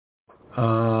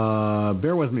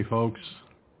Bear with me, folks.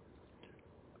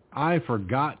 I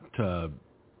forgot to,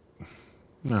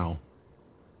 kind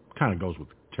of goes with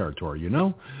territory,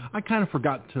 I kind of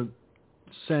forgot to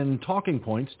send talking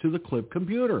points to the clip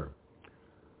computer.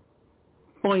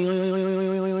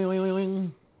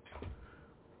 Boing.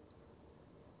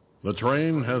 The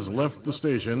train has left the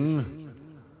station.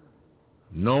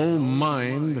 No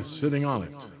mind sitting on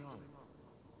it.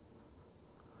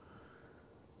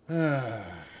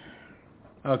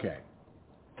 Okay.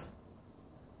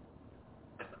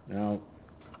 Now,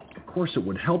 of course, it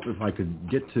would help if I could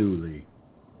get to the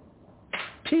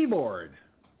keyboard.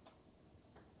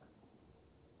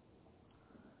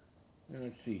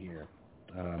 Let's see here.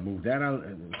 Move that out.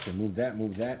 Move that.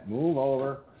 Move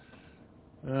over.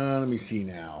 Let me see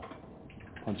now.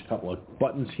 Punch a couple of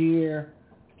buttons here,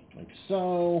 like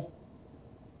so,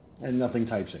 and nothing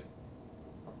types in.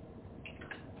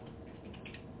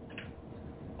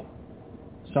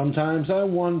 Sometimes I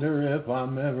wonder if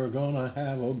I'm ever gonna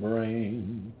have a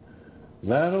brain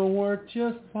that'll work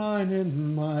just fine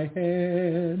in my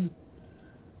head.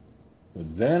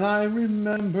 But then I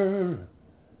remember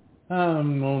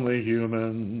I'm only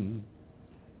human.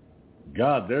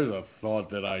 God, there's a thought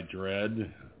that I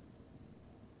dread.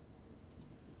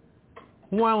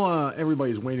 While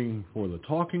everybody's waiting for the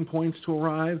talking points to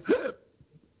arrive,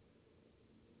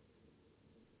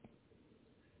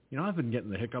 I've been getting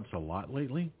the hiccups a lot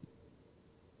lately,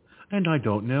 and I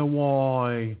don't know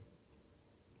why.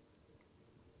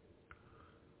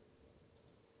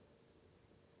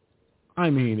 I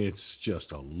mean, it's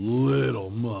just a little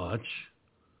much.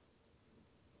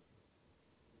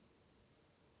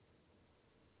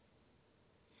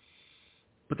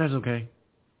 But that's okay.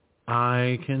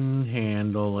 I can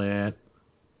handle it.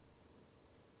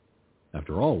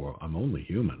 After all, I'm only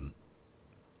human.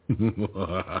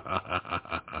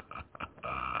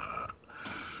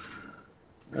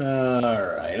 All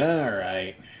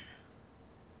right.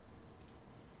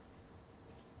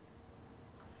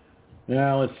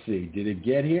 Now, let's see. Did it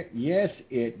get here? Yes,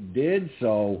 it did.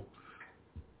 So,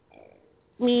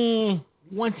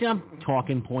 what's up,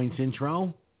 talking points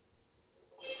intro?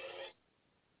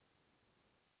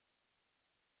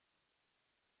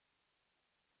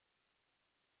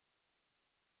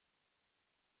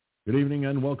 Good evening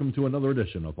and welcome to another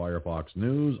edition of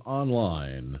Firefoxnews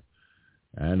Online.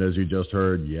 And as you just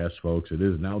heard, yes, folks, it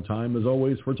is now time, as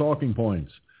always, for talking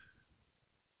points.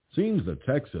 Seems the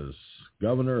Texas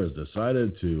governor has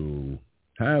decided to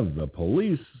have the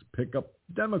police pick up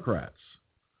Democrats.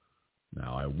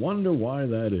 Now, I wonder why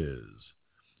that is.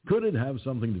 Could it have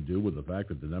something to do with the fact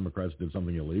that the Democrats did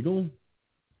something illegal?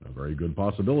 A very good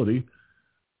possibility.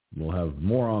 We'll have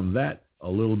more on that a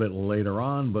little bit later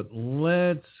on, but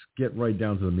let's get right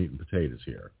down to the meat and potatoes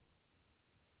here.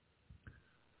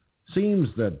 Seems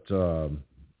that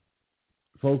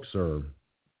folks are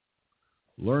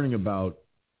learning about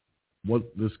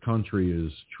what this country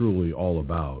is truly all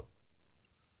about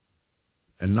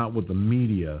and not what the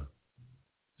media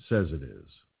says it is.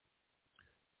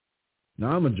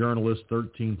 Now, I'm a journalist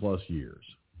 13 plus years.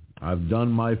 I've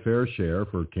done my fair share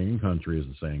for king and country, as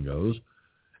the saying goes,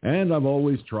 and I've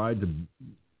always tried to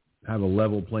have a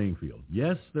level playing field.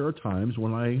 Yes, there are times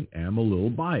when I am a little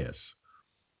biased.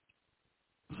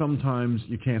 Sometimes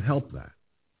you can't help that.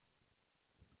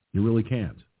 You really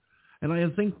can't. And I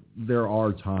think there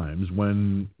are times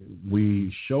when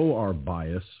we show our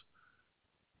bias,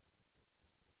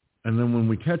 and then when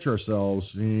we catch ourselves,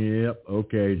 yep,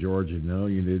 okay, George, no,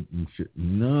 you didn't.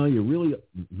 No, you really,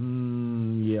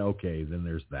 yeah, okay, then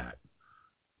there's that.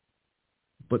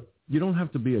 But you don't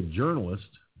have to be a journalist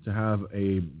to have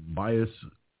a bias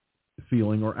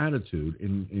feeling or attitude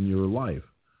in your life.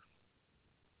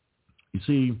 You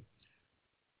see,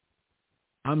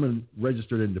 I'm a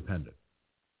registered independent.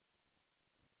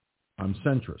 I'm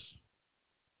centrist.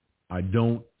 I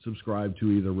don't subscribe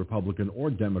to either Republican or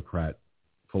Democrat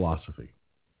philosophy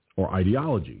or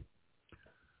ideology.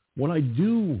 What I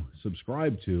do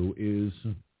subscribe to is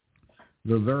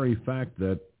the very fact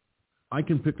that I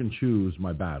can pick and choose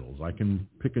my battles. I can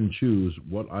pick and choose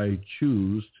what I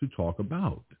choose to talk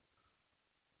about.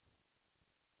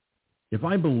 If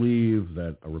I believe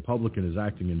that a Republican is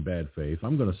acting in bad faith,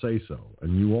 I'm going to say so,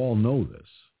 and you all know this.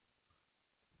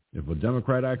 If a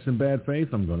Democrat acts in bad faith,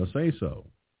 I'm going to say so.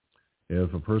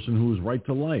 If a person who is right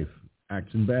to life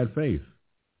acts in bad faith,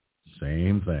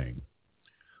 same thing.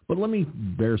 But let me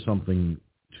bear something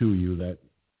to you that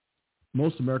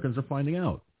most Americans are finding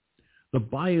out. The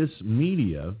biased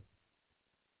media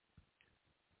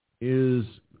is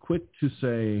quick to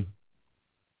say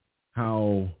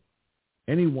how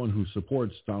anyone who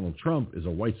supports Donald Trump is a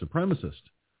white supremacist.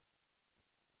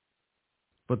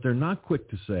 but they're not quick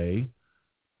to say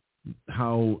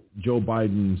how Joe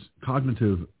Biden's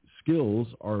cognitive skills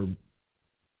are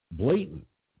blatant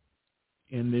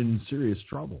and in serious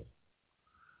trouble.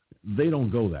 They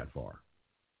don't go that far.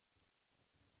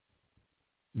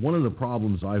 One of the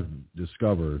problems I've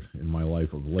discovered in my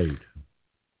life of late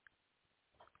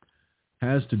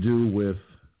has to do with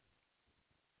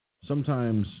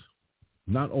sometimes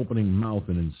not opening mouth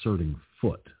and inserting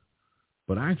foot,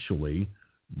 but actually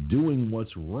doing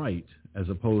what's right as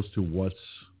opposed to what's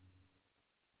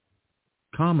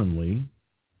commonly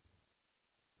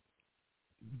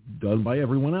done by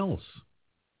everyone else.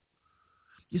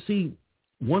 You see,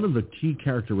 one of the key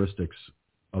characteristics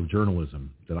of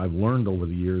journalism that I've learned over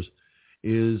the years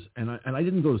is, and I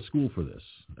didn't go to school for this,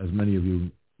 as many of you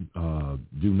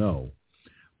do know,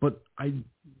 but I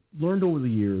learned over the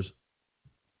years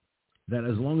that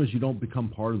as long as you don't become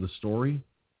part of the story,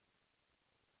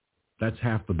 that's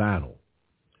half the battle.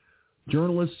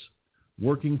 Journalists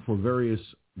working for various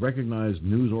recognized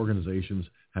news organizations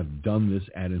have done this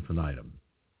ad infinitum,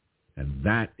 and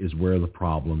that is where the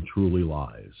problem truly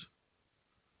lies.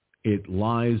 It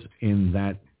lies in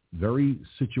that very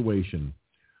situation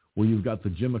where you've got the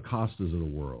Jim Acostas of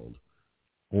the world,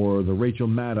 or the Rachel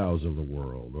Maddows of the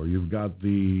world, or you've got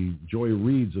the Joy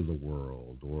Reids of the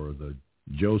world, or the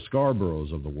Joe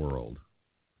Scarboroughs of the world.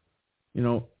 You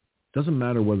know, it doesn't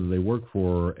matter whether they work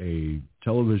for a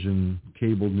television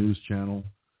cable news channel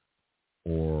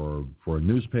or for a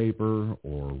newspaper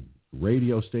or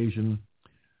radio station.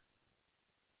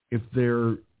 If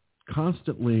they're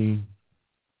constantly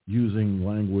using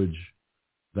language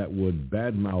that would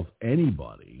badmouth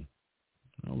anybody,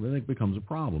 well, then it becomes a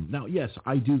problem. Now, yes,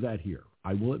 I do that here,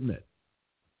 I will admit.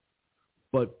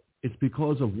 But it's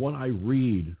because of what I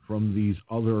read from these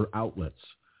other outlets,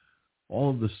 all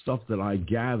of the stuff that I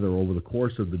gather over the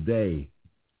course of the day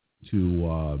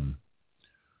to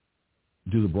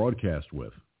do the broadcast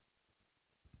with.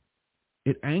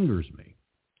 It angers me.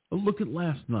 Look at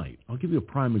last night. I'll give you a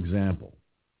prime example.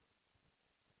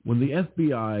 When the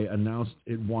FBI announced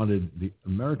it wanted the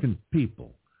American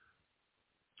people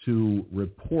to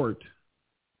report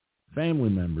family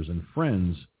members and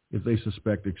friends if they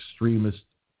suspect extremist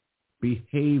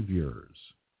behaviors,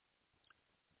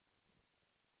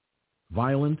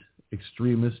 violent,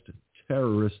 extremist,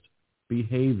 terrorist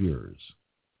behaviors.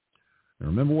 Now,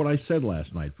 remember what I said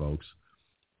last night, folks.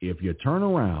 If you turn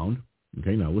around,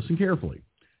 okay, now listen carefully.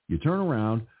 You turn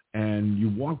around and you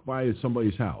walk by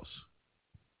somebody's house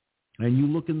and you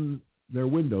look in their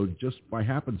window just by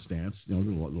happenstance. You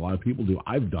know, a lot of people do.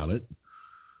 I've done it.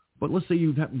 But let's say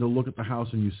you happen to look at the house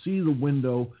and you see the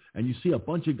window and you see a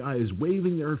bunch of guys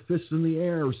waving their fists in the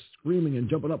air, screaming and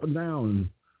jumping up and down.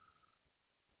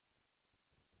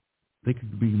 They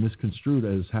could be misconstrued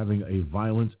as having a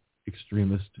violent,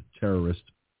 extremist, terrorist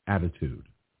attitude.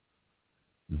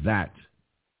 That,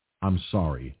 I'm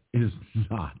sorry, is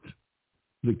not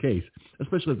the case,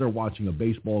 especially if they're watching a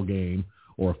baseball game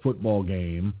or a football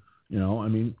game. You know, I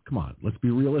mean, come on, let's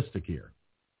be realistic here.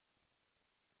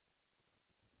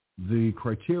 The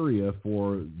criteria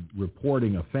for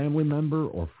reporting a family member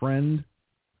or friend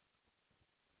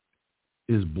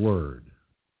is blurred.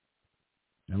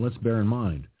 And let's bear in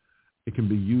mind, it can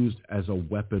be used as a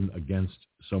weapon against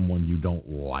someone you don't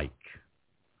like.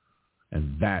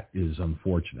 And that is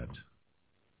unfortunate.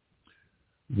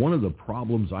 One of the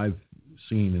problems I've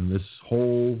seen in this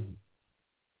whole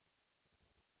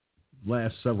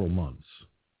last several months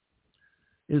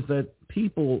is that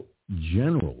people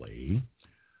generally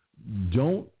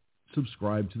don't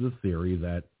subscribe to the theory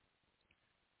that,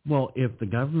 well, if the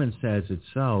government says it's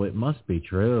so, it must be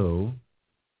true.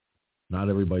 Not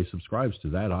everybody subscribes to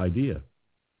that idea.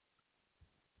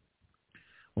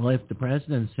 Well, if the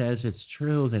president says it's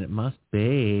true, then it must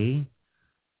be.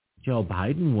 Joe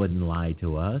Biden wouldn't lie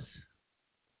to us.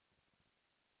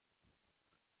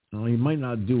 Well, he might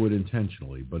not do it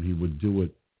intentionally, but he would do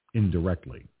it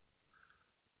indirectly.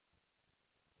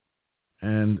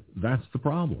 And that's the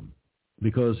problem,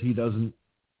 because he doesn't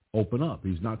open up.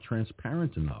 He's not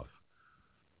transparent enough.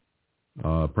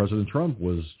 President Trump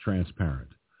was transparent,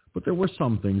 but there were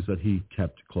some things that he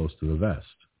kept close to the vest.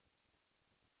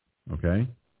 Okay?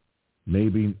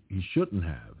 Maybe he shouldn't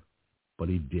have, but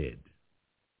he did.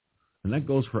 And that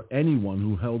goes for anyone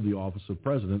who held the office of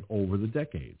president over the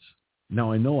decades.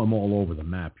 Now, I know I'm all over the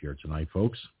map here tonight,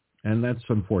 folks, and that's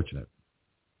unfortunate.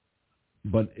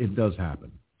 But it does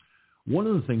happen. One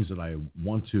of the things that I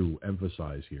want to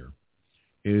emphasize here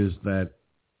is that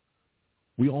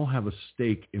we all have a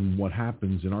stake in what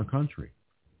happens in our country.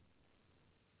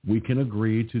 We can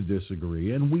agree to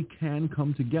disagree, and we can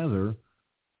come together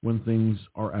when things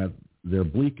are at their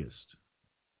bleakest.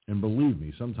 And believe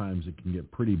me, sometimes it can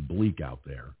get pretty bleak out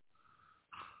there.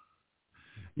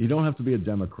 You don't have to be a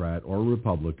Democrat or a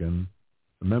Republican,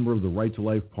 a member of the Right to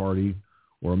Life Party,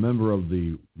 or a member of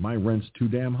the My Rent's Too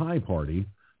Damn High Party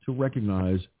to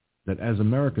recognize that as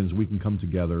Americans we can come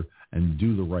together and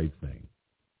do the right thing.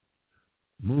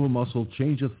 Move a muscle,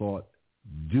 change a thought,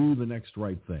 do the next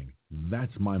right thing.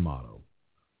 That's my motto.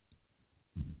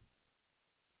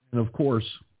 And of course,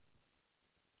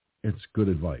 it's good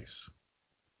advice.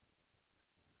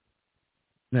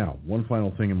 Now, one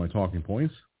final thing in my talking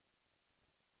points.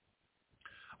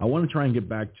 I want to try and get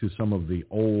back to some of the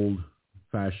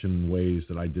old-fashioned ways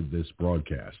that I did this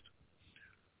broadcast.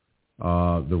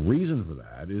 The reason for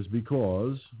that is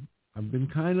because I've been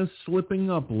kind of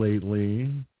slipping up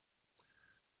lately.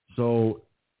 So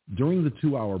during the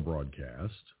 2-hour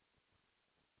broadcast,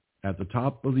 at the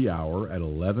top of the hour at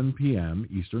 11 p.m.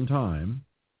 Eastern Time,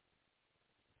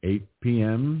 8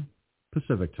 p.m.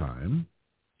 Pacific Time,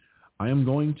 I am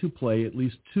going to play at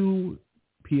least 2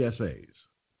 PSAs.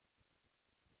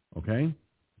 Okay?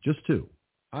 Just 2.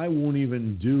 I won't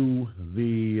even do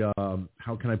the,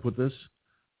 how can I put this,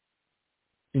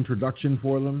 introduction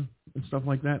for them and stuff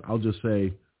like that. I'll just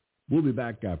say, we'll be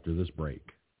back after this break.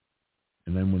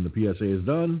 And then when the PSA is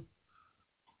done,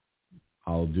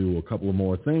 I'll do a couple of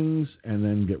more things and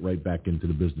then get right back into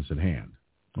the business at hand.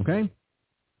 Okay?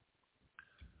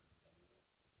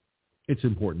 It's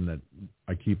important that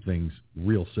I keep things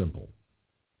real simple.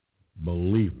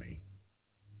 Believe me.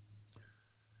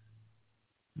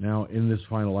 Now, in this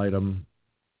final item,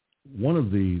 one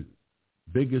of the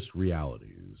biggest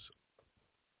realities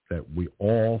that we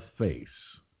all face,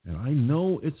 and I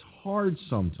know it's hard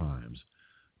sometimes.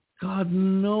 God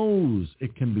knows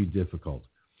it can be difficult.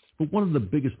 But one of the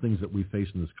biggest things that we face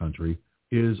in this country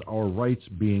is our rights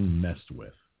being messed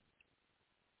with.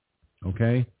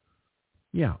 Okay?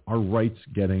 Yeah, our rights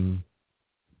getting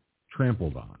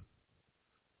trampled on.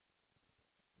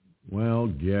 Well,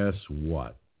 guess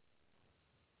what?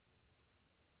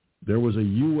 There was a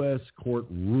U.S. court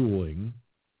ruling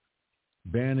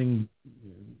banning,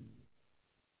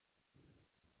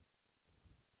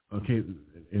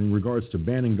 in regards to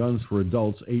banning guns for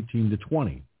adults 18 to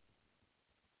 20.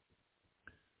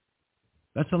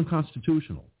 That's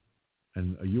unconstitutional.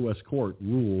 And a U.S. court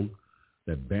ruled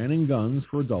that banning guns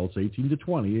for adults 18 to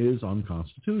 20 is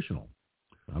unconstitutional.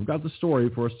 I've got the story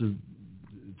for us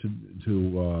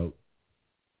to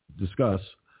discuss,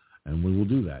 and we will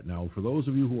do that. Now, for those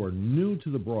of you who are new to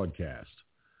the broadcast,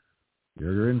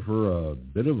 you're in for a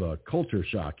bit of a culture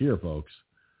shock here, folks.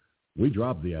 We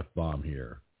drop the F-bomb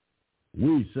here.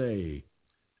 We say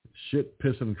shit,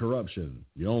 piss, and corruption.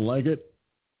 You don't like it?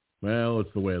 Well,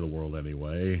 it's the way of the world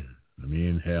anyway. I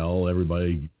mean, hell,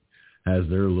 everybody has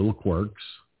their little quirks.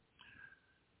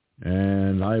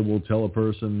 And I will tell a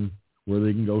person where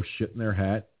they can go shit in their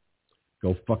hat,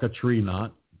 go fuck a tree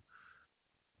knot,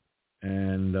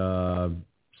 and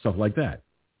stuff like that.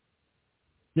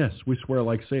 Yes, we swear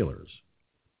like sailors.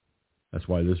 That's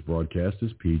why this broadcast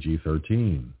is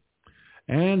PG-13.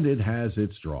 And it has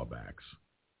its drawbacks.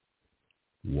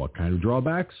 What kind of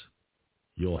drawbacks?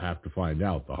 You'll have to find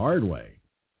out the hard way.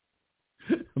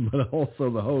 But also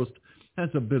the host has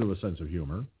a bit of a sense of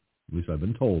humor. At least I've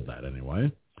been told that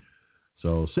anyway.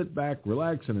 So sit back,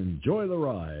 relax, and enjoy the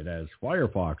ride as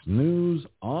Firefoxnews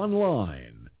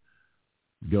Online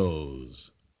goes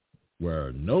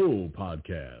where no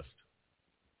podcast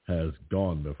has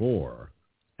gone before.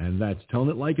 And that's telling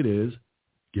it like it is,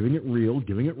 giving it real,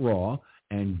 giving it raw,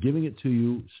 and giving it to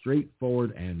you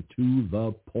straightforward and to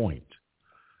the point.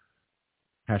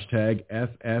 Hashtag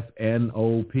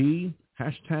FFNOP.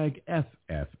 Hashtag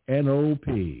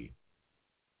FFNOP.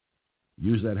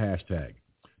 Use that hashtag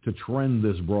to trend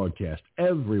this broadcast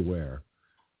everywhere.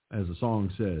 As the song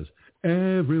says,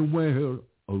 everywhere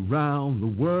around the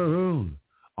world.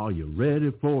 Are you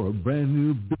ready for a brand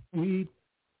new beat?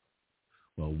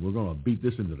 Well, we're going to beat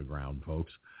this into the ground,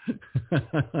 folks.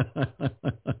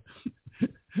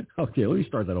 Okay, let me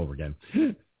start that over again.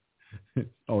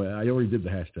 Oh, I already did the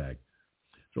hashtag.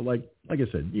 So like I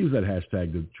said, use that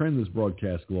hashtag to trend this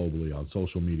broadcast globally on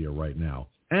social media right now.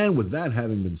 And with that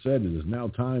having been said, it is now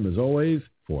time, as always,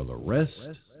 for the rest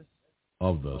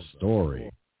of the story.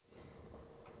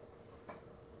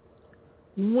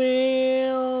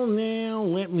 Well, now,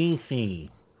 let me see.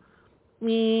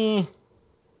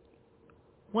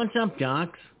 What's up,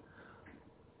 Docs?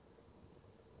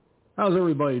 How's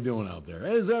everybody doing out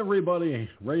there? Is everybody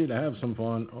ready to have some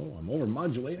fun? Oh, I'm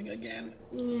over-modulating again.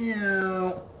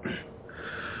 Yeah.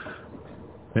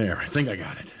 There, I think I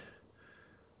got it.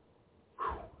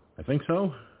 I think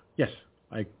so. Yes,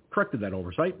 I corrected that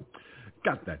oversight,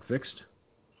 got that fixed.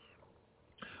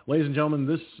 Ladies and gentlemen,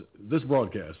 this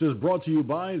broadcast is brought to you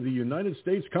by the United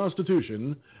States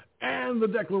Constitution and the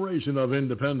Declaration of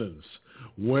Independence,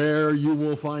 where you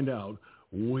will find out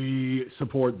we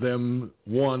support them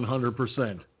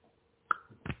 100%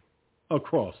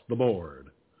 across the board.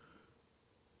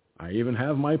 I even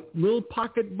have my little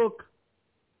pocketbook,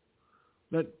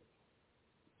 that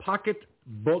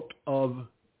pocketbook of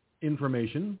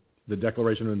information, the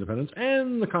Declaration of Independence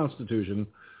and the Constitution,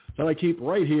 that I keep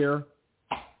right here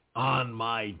on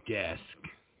my desk.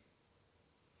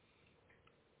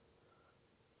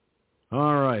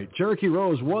 All right. Cherokee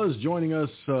Rose was joining us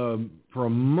for a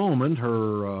moment.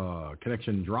 Her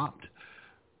connection dropped,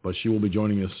 but she will be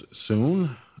joining us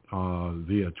soon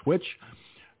via Twitch.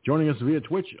 Joining us via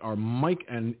Twitch are Mike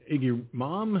and Iggy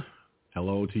Mom.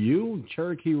 Hello to you.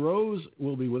 Cherokee Rose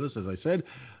will be with us, as I said.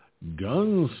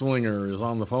 Gunslinger is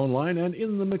on the phone line and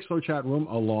in the Mixler chat room,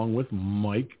 along with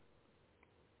Mike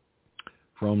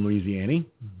from Louisiana.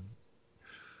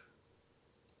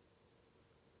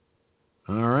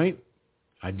 All right.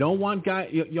 I don't want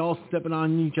y'all stepping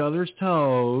on each other's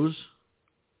toes,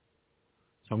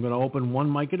 so I'm going to open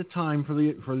one mic at a time for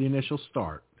the initial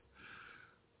start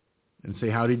and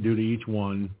say howdy do to each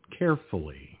one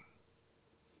carefully.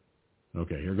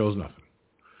 Okay, here goes nothing.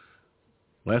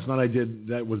 Last night I did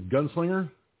that with Gunslinger,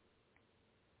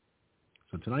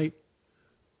 so tonight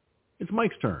it's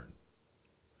Mike's turn.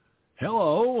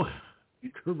 Hello,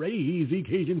 crazy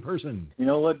Cajun person. You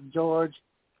know what, George?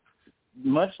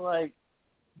 Much like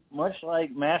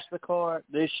MasterCard,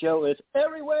 this show is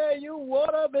everywhere you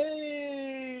want to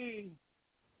be.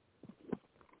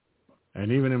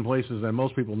 And even in places that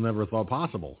most people never thought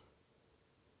possible.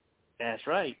 That's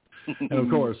right. And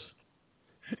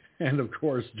of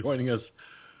course, joining us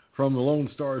from the Lone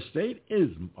Star State is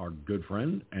our good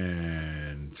friend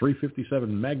and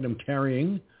 357 Magnum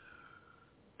carrying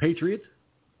Patriot.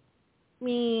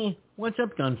 Me. What's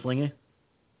up, Gunslinger?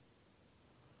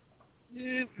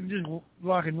 Yeah, just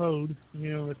lock and load.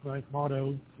 You know, it's my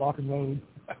motto, lock and load.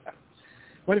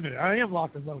 Wait a minute, I am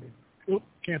locked and loaded. Oop,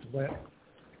 cancel that.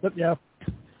 But yeah,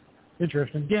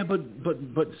 interesting. Yeah, but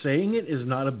saying it is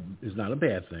not a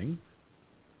bad thing.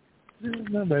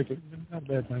 Not a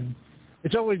bad thing.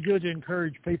 It's always good to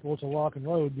encourage people to lock and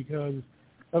load because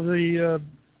of the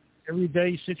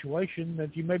everyday situation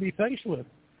that you may be faced with.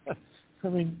 I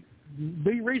mean,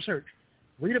 do your research,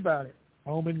 read about it.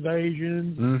 Home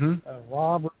invasions,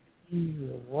 robberies,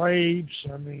 rapes.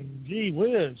 I mean, gee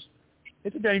whiz.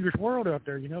 It's a dangerous world out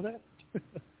there. You know that?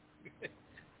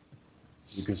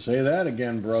 You can say that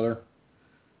again, brother.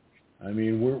 I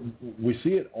mean, we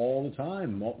see it all the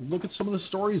time. Look at some of the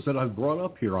stories that I've brought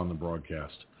up here on the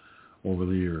broadcast over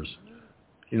the years.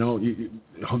 You know,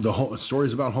 the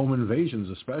stories about home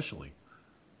invasions especially.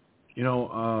 You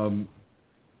know,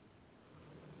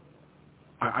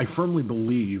 I firmly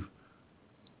believe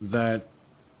that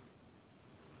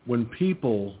when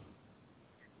people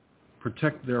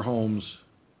protect their homes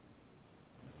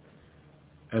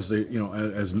as they, you know,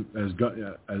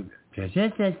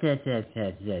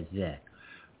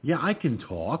 yeah, I can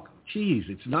talk. Jeez,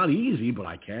 it's not easy, but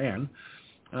I can.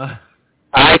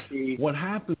 I see. What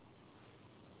happens?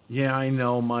 Yeah, I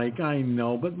know, Mike. I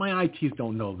know, but my ITs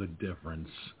don't know the difference.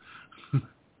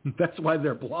 That's why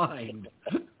they're blind.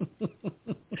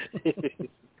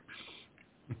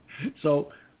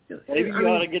 So maybe you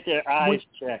ought to get their eyes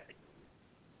checked.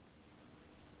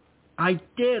 I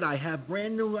did. I have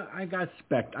brand new. I got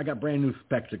brand new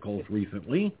spectacles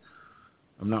recently.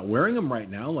 I'm not wearing them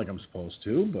right now like I'm supposed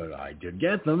to, but I did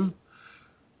get them.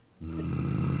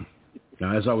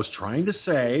 Now, as I was trying to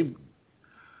say,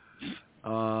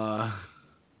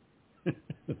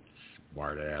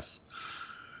 smart ass.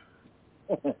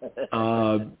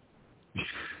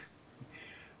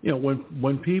 You know,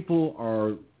 when people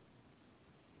are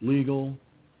legal,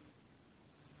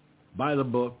 by the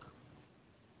book,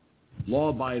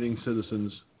 law-abiding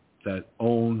citizens that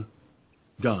own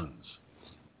guns,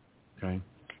 okay,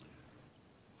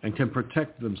 and can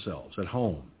protect themselves at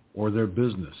home or their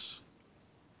business,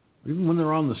 even when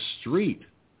they're on the street.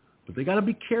 But they got to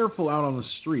be careful out on the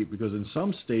street because in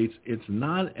some states it's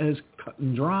not as cut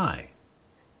and dry.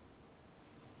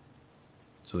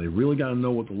 So they really got to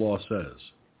know what the law says.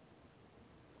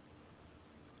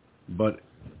 But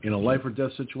in a life or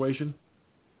death situation,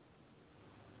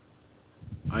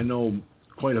 I know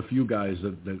quite a few guys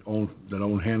that own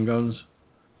handguns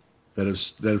that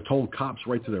have told cops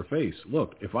right to their face,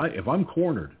 look, if I'm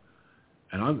cornered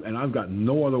and I've got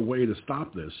no other way to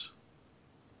stop this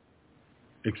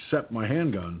except my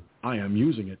handgun, I am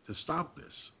using it to stop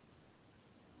this.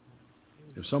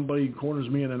 If somebody corners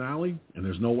me in an alley and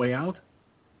there's no way out,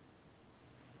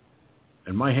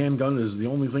 and my handgun is the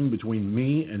only thing between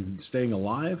me and staying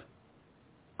alive,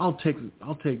 I'll take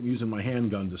using my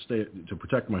handgun to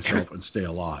protect myself and stay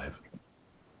alive.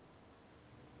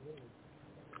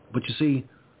 But you see,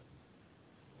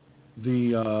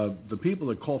 the people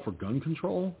that call for gun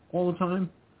control all the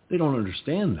time, they don't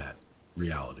understand that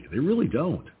reality. They really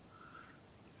don't.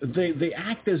 They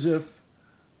act as if,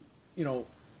 you know,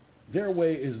 their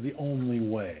way is the only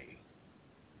way.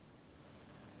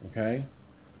 Okay?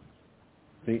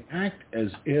 They act as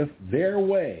if their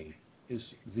way is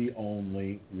the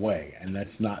only way, and that's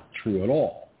not true at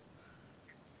all.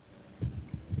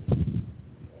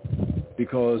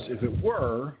 Because if it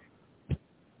were,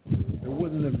 there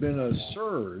wouldn't have been a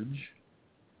surge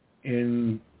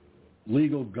in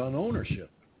legal gun ownership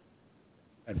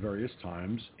at various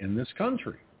times in this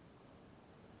country.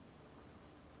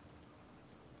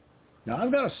 Now,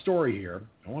 I've got a story here.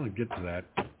 I want to get to that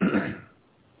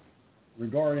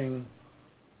regarding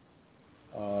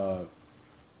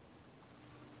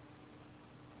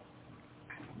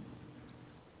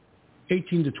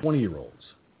 18 to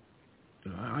 20-year-olds.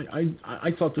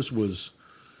 I thought this was,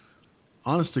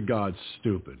 honest to God,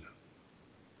 stupid.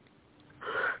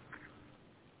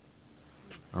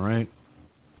 All right?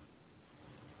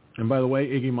 And by the way,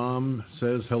 Iggy Mom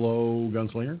says, hello,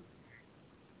 Gunslinger.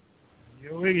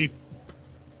 Yo, Iggy.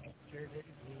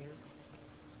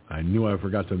 I knew I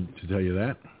forgot to tell you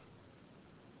that.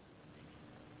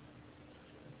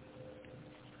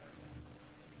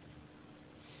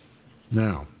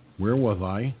 Now, where was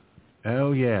I?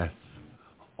 Oh, yes.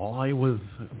 I was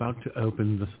about to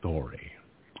open the story.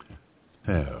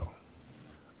 So,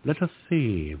 let us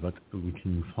see what we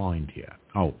can find here.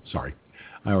 Oh, sorry.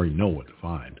 I already know what to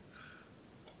find.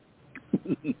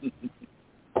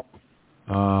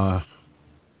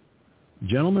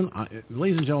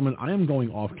 Ladies and gentlemen, I am going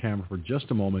off camera for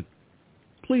just a moment.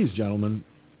 Please, gentlemen,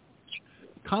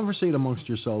 conversate amongst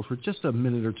yourselves for just a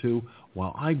minute or two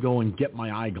while I go and get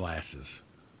my eyeglasses.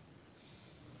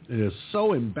 It is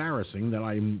so embarrassing that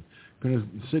I'm going to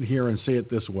sit here and say it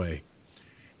this way.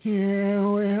 Yeah,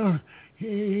 well,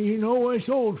 you know us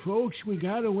old folks, we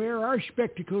got to wear our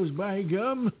spectacles, by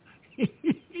gum.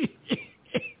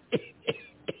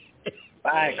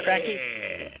 Bye, cracky.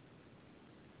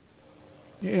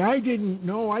 Yeah, I didn't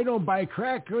know. I don't buy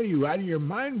crack. Are you out of your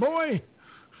mind, boy?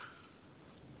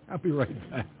 I'll be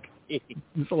right back. This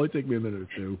will only take me a minute or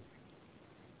two.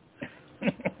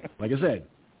 Like I said,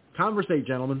 conversate,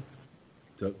 gentlemen,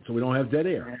 so we don't have dead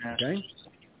air, okay?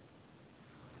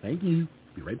 Thank you.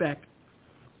 Be right back.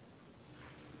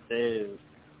 Dude.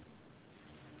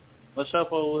 What's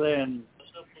up over there in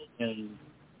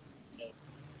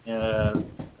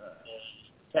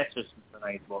Texas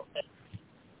tonight, boy?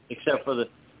 Except for the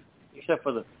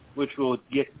which we'll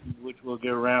get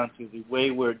around to the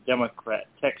wayward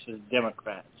Texas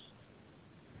Democrats.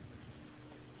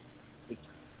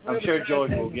 I'm sure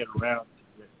Georgia will get around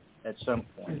to it at some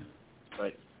point.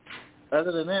 But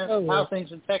other than that, how are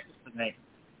things in Texas tonight?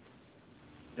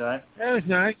 John? That was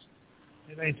nice.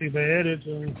 It ain't too bad. It's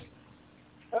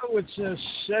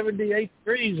 78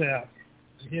 degrees out.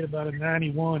 It hit about a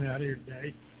 91 out here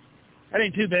today. That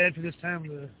ain't too bad for this time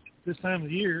of the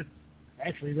year.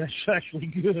 Actually, that's actually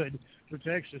good for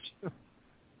Texas.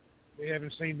 We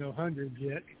haven't seen no hundreds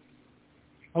yet.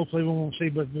 Hopefully, we won't see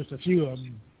but just a few of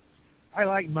them. I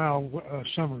like mild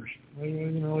summers.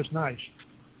 You know, it's nice.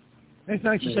 It's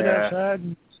nice to sit outside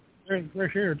and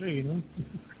fresh air too. You know.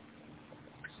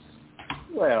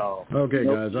 Well, okay,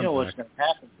 guys. You know what's going to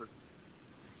happen.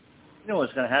 You know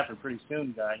what's going to happen pretty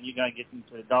soon, guys. You're going to get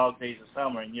into the dog days of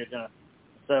summer, and you're going to,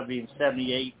 instead of being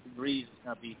 78 degrees, it's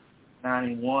going to be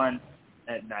 91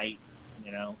 at night.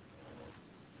 You know.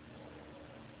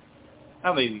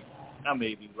 I may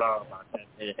be wrong about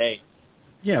that. Hey.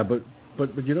 Yeah, but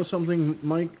you know something,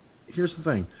 Mike? Here's the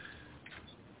thing.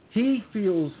 He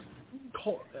feels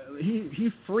cold.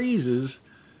 He freezes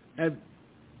at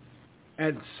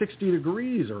 60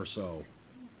 degrees or so.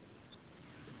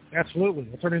 Absolutely.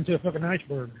 I'll turn into a fucking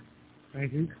iceberg.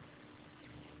 Thank you.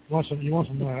 You want some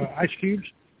ice cubes?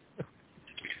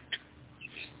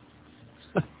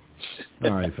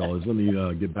 All right, fellas. Let me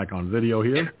get back on video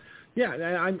here. Yeah,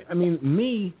 I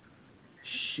mean,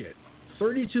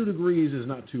 32 degrees is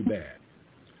not too bad.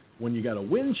 When you got a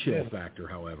wind chill factor,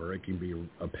 however, it can be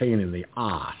a pain in the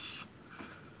ass.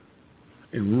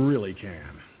 It really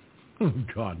can.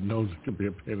 God knows it can be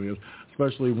a pain in the ass,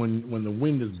 especially when the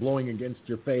wind is blowing against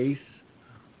your face.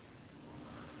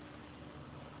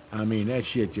 I mean, that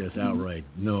shit just outright,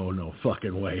 no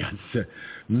fucking way. I said,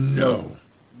 no.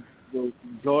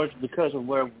 George, because of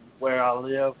where I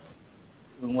live,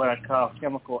 in what I call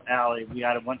Chemical Alley, we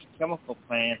got a bunch of chemical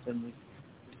plants, and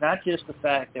it's not just the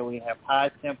fact that we have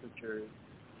high temperatures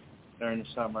during the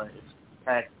summer. It's the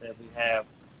fact that we have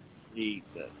the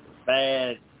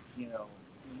bad,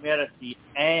 humidity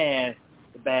and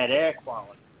the bad air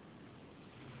quality.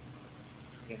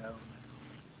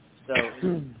 So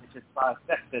it's just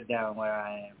trifecta down where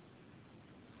I am.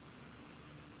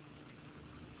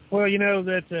 Well,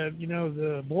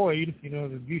 the Boyd,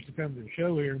 that used to come to the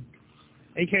show here,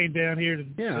 he came down here to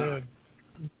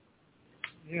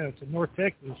North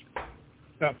Texas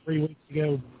about 3 weeks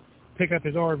ago, pick up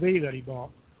his RV that he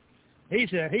bought. He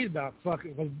said he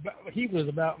was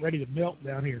about ready to melt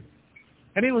down here,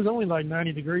 and it was only like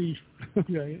 90 degrees.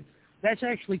 That's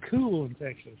actually cool in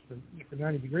Texas for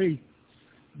 90 degrees.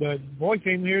 But Boyd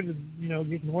came here to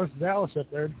get north of Dallas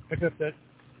up there, pick up that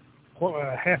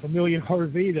 $500,000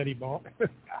 RV that he bought.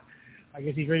 I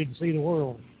guess he's ready to see the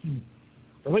world.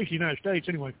 Or at least the United States,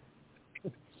 anyway.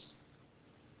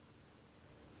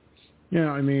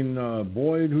 Yeah, I mean,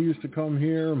 Boyd, who used to come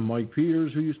here, Mike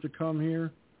Peters, who used to come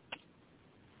here.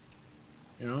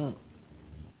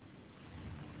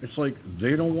 It's like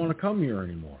they don't want to come here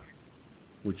anymore,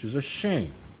 which is a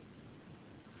shame.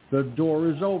 The door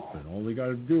is open. All they got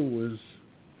to do is,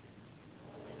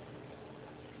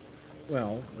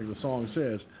 well, like the song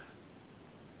says,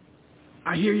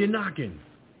 I hear you knocking,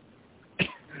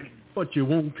 but you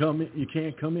won't come in. You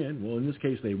can't come in. Well, in this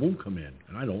case, they won't come in,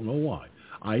 and I don't know why.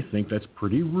 I think that's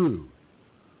pretty rude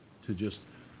to just,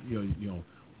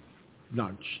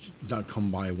 not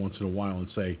come by once in a while and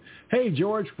say, "Hey,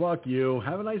 George, fuck you.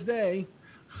 Have a nice day."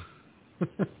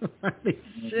 I mean,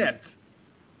 shit.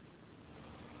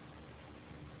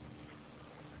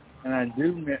 And I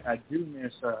do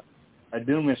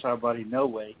miss our buddy No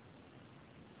Way.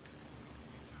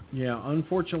 Yeah,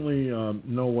 unfortunately,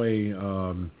 No Way.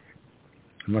 I'm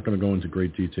not going to go into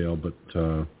great detail, but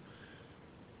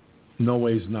No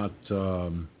Way's not.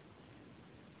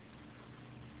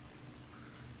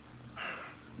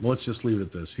 Let's just leave it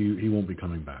at this. He won't be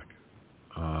coming back.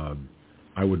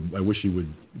 I wish he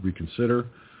would reconsider,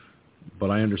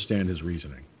 but I understand his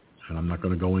reasoning, and I'm not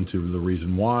going to go into the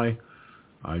reason why.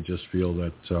 I just feel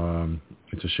that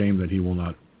it's a shame that he will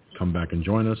not come back and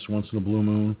join us once in a blue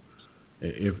moon,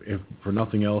 if for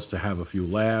nothing else, to have a few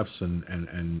laughs and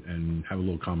have a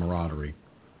little camaraderie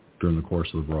during the course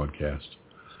of the broadcast.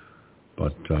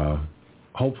 But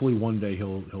hopefully one day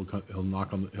he'll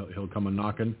come a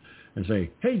knocking and say,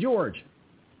 "Hey, George,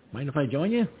 mind if I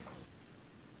join you?"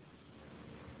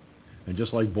 And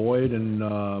just like Boyd and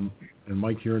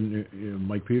Mike here,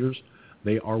 Mike Peters,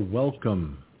 they are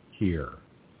welcome here.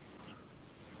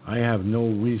 I have no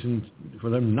reason for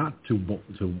them not to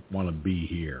want to be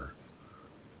here.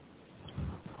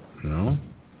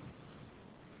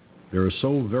 There are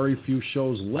so very few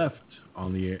shows left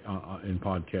on the in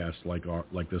podcasts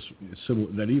like this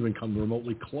that even come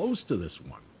remotely close to this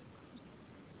one.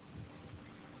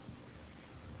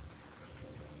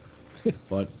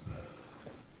 But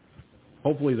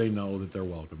hopefully they know that they're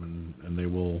welcome, and they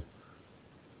will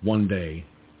one day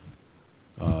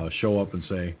show up and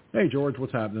say, "Hey, George,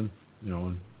 what's happening?"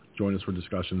 And join us for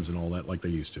discussions and all that like they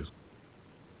used to.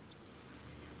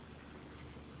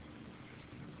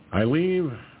 I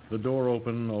leave the door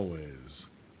open always.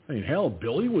 I mean, hell,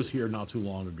 Billy was here not too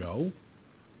long ago.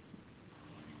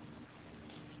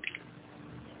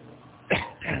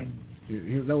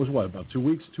 That was what, about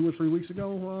 2 or 3 weeks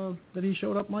ago that he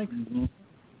showed up, Mike? Mm-hmm.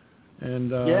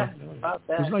 And yeah, about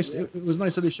that. It was nice. Yeah. It was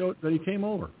nice that he came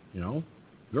over.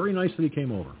 Very nice that he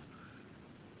came over.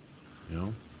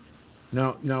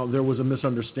 Now there was a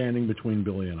misunderstanding between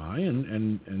Billy and I,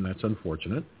 and that's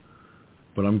unfortunate.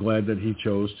 But I'm glad that he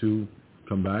chose to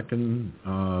come back and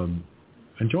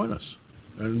join us,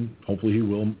 and hopefully he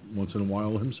will once in a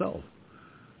while himself.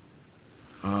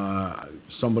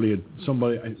 Somebody,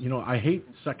 I hate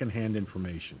secondhand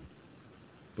information,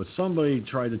 but somebody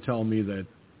tried to tell me that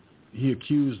he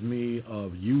accused me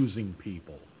of using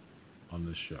people on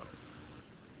this show.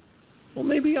 Well,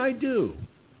 maybe I do.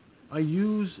 I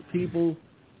use people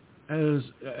as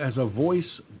a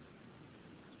voice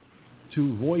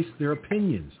to voice their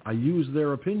opinions. I use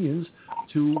their opinions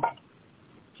to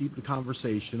keep the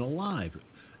conversation alive,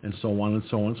 and so on and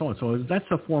so on and so on. So if that's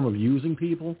a form of using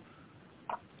people,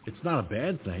 it's not a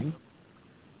bad thing.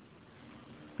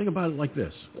 Think about it like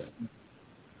this.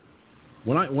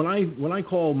 When I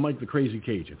call Mike the Crazy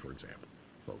Cajun, for example,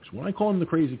 folks, when I call him the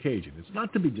Crazy Cajun, it's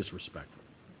not to be disrespectful.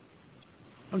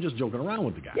 I'm just joking around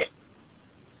with the guy.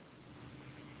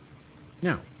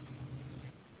 Now,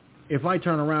 if I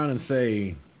turn around and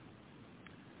say,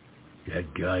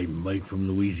 That guy, Mike from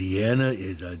Louisiana,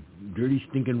 is a dirty,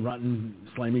 stinking, rotten,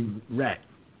 slimy rat.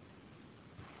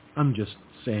 I'm just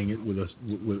saying it with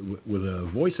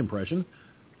a voice impression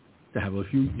to have a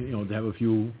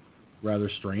few rather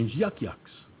strange yucks.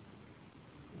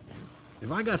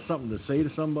 If I got something to say to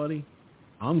somebody,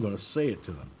 I'm going to say it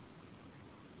to them.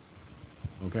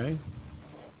 Okay?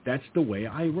 That's the way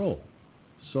I roll.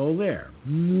 So there.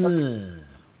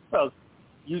 Well,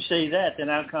 you say that, then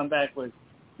I'll come back with,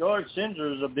 George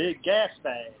Sinzer is a big gas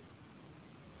bag.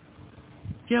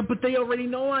 Yeah, but they already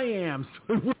know I am,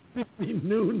 so it wouldn't be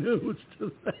new news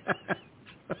to that.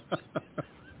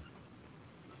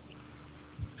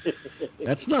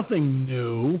 That's nothing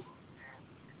new.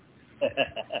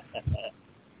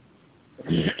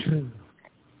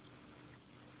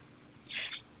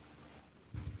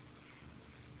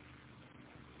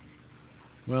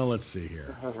 Well, let's see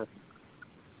here.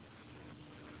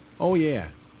 Oh, yeah.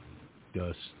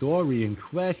 The story in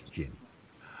question.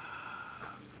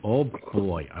 Oh,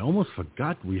 boy. I almost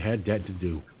forgot we had that to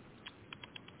do.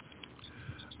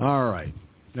 All right.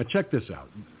 Now, check this out.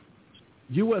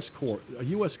 A U.S.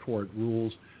 court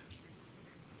rules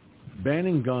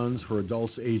banning guns for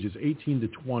adults ages 18 to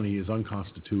 20 is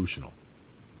unconstitutional.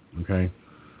 Okay?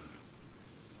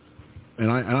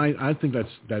 And I think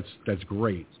that's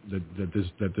great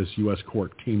that this U.S.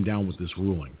 court came down with this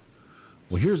ruling.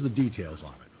 Well, here's the details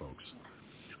on it, folks.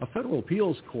 A federal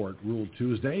appeals court ruled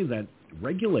Tuesday that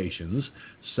regulations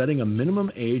setting a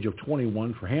minimum age of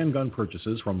 21 for handgun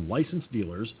purchases from licensed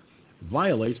dealers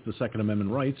violates the Second Amendment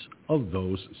rights of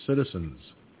those citizens.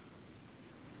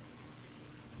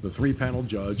 The three-panel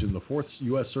judge in the Fourth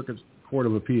U.S. Circuit Court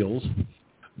of Appeals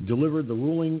delivered the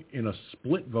ruling in a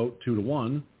split vote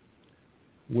 2-1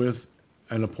 with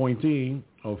an appointee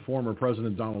of former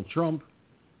President Donald Trump,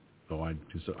 though I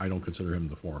don't consider him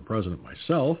the former president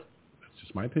myself, that's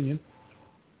just my opinion,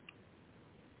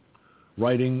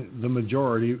 writing the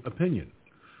majority opinion,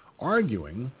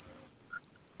 arguing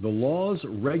the laws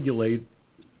relegated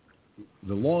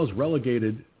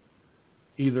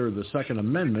either the Second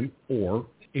Amendment or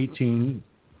 18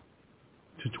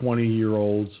 to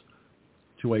 20-year-olds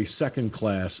to a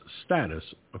second-class status,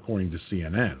 according to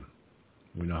CNN.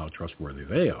 We know how trustworthy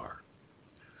they are.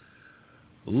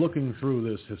 Looking through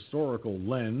this historical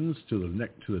lens to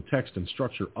the text and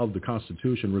structure of the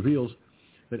Constitution reveals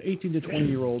that 18 to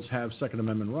 20-year-olds have Second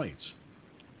Amendment rights.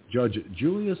 Judge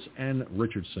Julius N.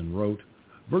 Richardson wrote,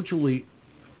 virtually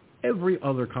every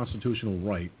other constitutional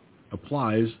right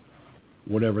applies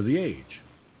whatever the age.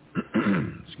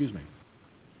 Excuse me.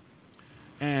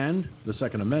 And the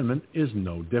Second Amendment is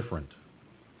no different.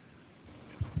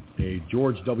 A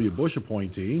George W. Bush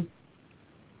appointee,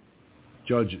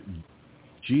 Judge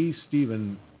G.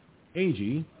 Stephen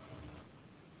Agee,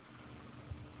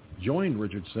 joined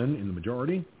Richardson in the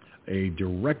majority, a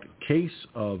direct case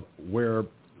of where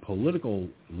political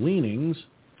leanings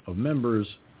of members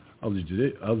of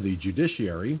the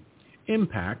judiciary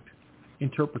impact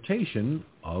interpretation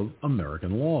of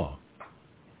American law.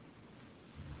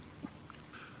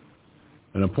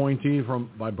 An appointee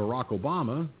by Barack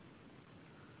Obama,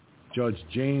 Judge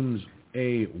James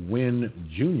A. Wynn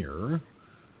Jr.,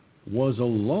 was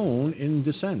alone in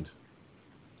dissent,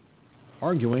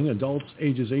 arguing adults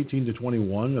ages 18 to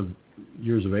 21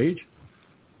 years of age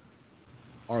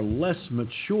are less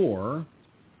mature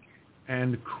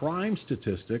and crime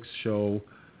statistics show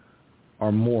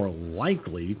are more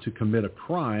likely to commit a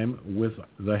crime with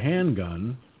the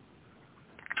handgun,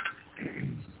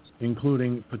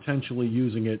 including potentially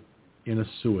using it in a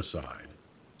suicide.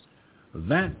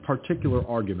 That particular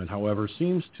argument, however,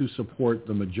 seems to support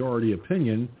the majority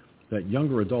opinion that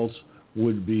younger adults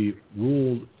would be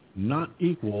ruled not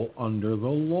equal under the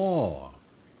law.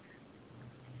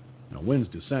 Now, Wynn's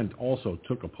dissent also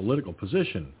took a political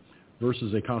position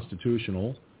versus a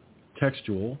constitutional,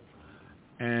 textual,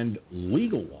 and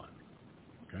legal one,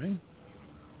 okay?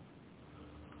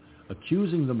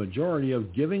 Accusing the majority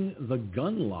of giving the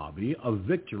gun lobby a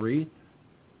victory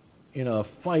in a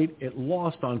fight it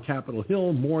lost on Capitol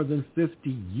Hill more than 50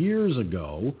 years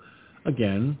ago,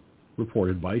 again,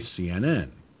 reported by CNN.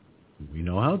 We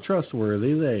know how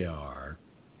trustworthy they are.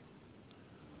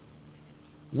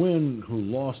 Wynn, who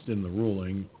lost in the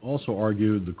ruling, also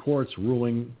argued the court's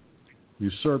ruling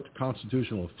usurped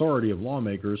constitutional authority of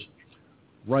lawmakers,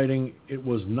 writing it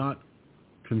was not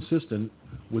consistent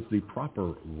with the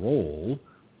proper role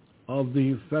of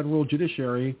the federal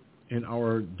judiciary in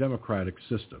our democratic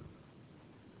system.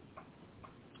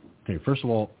 Okay, first of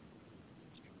all,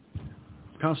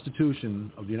 the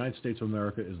Constitution of the United States of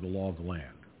America is the law of the land.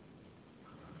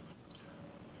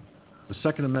 The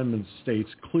Second Amendment states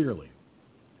clearly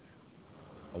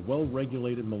a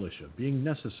well-regulated militia being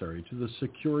necessary to the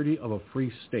security of a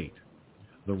free state,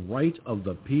 the right of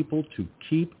the people to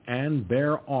keep and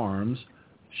bear arms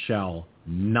shall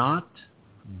not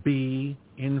be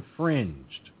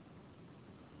infringed.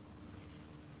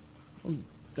 Well,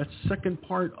 that second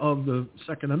part of the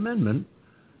Second Amendment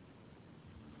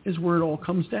is where it all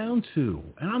comes down to.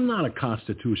 And I'm not a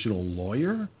constitutional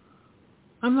lawyer.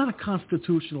 I'm not a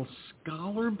constitutional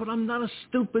scholar, but I'm not a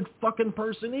stupid fucking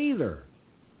person either.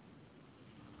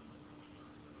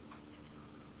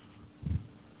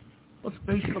 Let's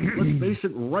base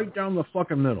it right down the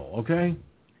fucking middle, okay?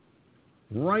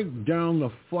 Right down the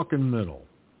fucking middle.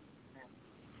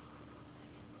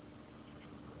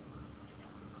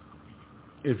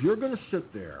 If you're going to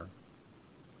sit there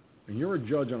and you're a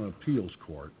judge on an appeals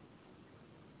court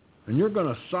and you're going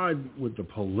to side with the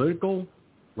political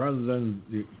rather than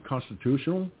the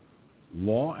constitutional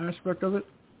law aspect of it,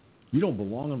 you don't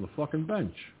belong on the fucking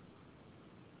bench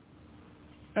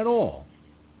at all.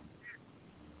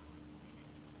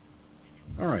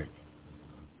 All right.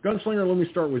 Gunslinger, let me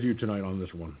start with you tonight on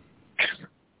this one.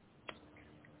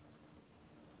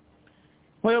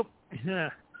 Well,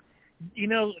 you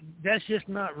know, that's just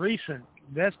not recent.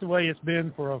 That's the way it's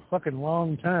been for a fucking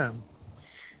long time.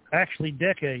 Actually,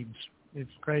 decades. It's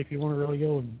great if you want to really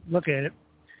go and look at it,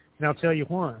 and I'll tell you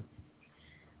why.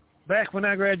 Back when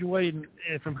I graduated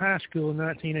from high school in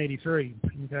 1983,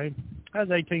 okay, I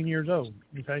was 18 years old,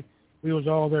 okay? We was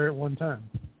all there at one time.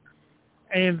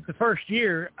 And the first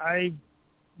year, I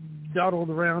dawdled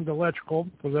around electrical,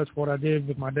 because that's what I did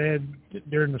with my dad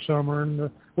during the summer and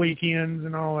the weekends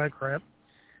and all that crap.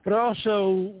 But I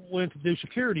also went to do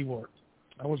security work.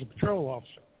 I was a patrol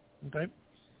officer, okay?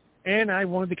 And I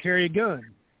wanted to carry a gun,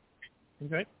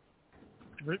 okay?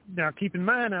 Now, keep in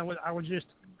mind, I was just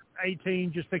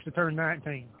 18, just fixed to turn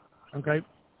 19, okay?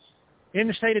 In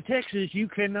the state of Texas, you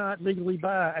cannot legally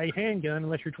buy a handgun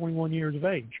unless you're 21 years of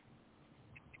age.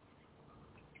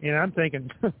 And I'm thinking,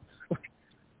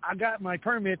 I got my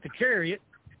permit to carry it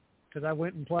because I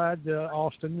went and applied to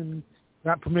Austin and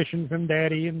got permission from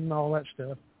Daddy and all that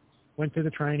stuff. Went to the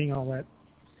training, all that.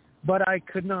 But I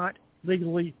could not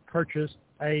legally purchase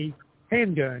a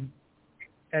handgun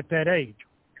at that age.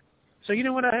 So you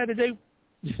know what I had to do?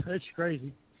 That's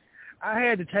crazy. I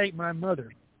had to take my mother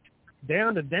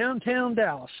down to downtown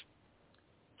Dallas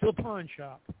to a pawn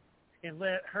shop and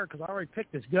let her, because I already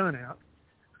picked this gun out,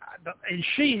 and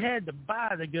she had to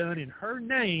buy the gun in her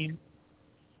name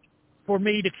for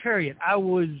me to carry it. I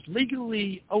was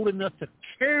legally old enough to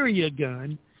carry a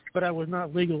gun, but I was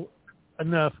not legal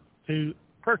enough to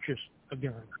purchase a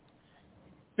gun.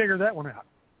 Figure that one out,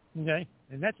 okay?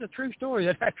 And that's a true story.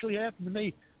 That actually happened to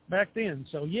me back then.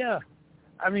 So, yeah,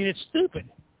 I mean, it's stupid.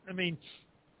 I mean,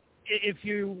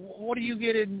 what do you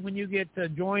get in when you get to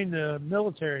join the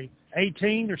military?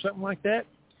 18 or something like that?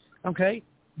 Okay.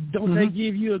 Don't they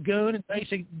give you a gun and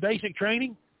basic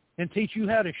training and teach you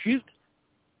how to shoot?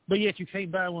 But yet you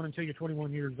can't buy one until you're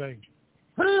 21 years of age.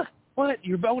 Huh? What?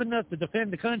 You're old enough to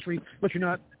defend the country, but you're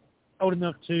not old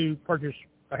enough to purchase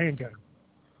a handgun.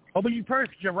 Oh, but you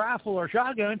purchase a rifle or a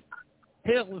shotgun.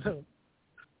 Hell,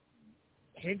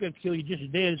 a handgun kill you just as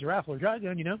dead as a rifle or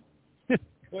shotgun, you know?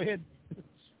 Go ahead.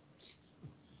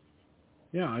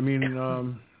 Yeah, I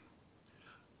mean,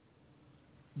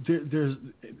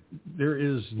 there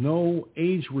is no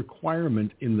age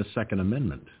requirement in the Second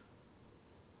Amendment.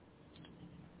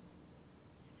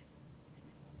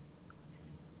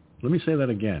 Let me say that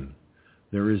again.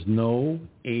 There is no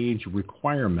age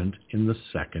requirement in the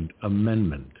Second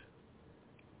Amendment.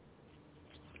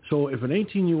 So if an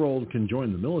 18-year-old can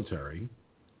join the military,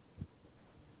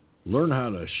 learn how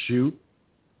to shoot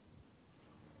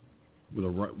with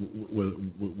a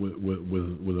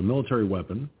military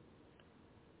weapon,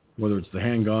 whether it's the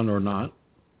handgun or not,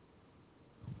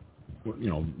 you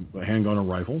know, a handgun or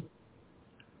rifle,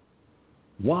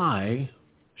 why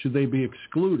should they be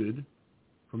excluded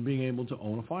from being able to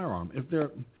own a firearm? If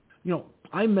they're, you know,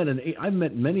 I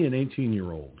met many an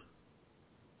 18-year-old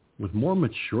with more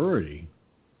maturity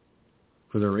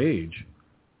for their age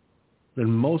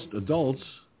than most adults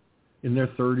in their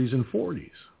 30s and 40s.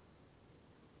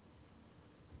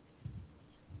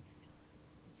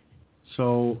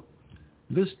 So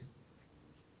this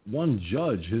one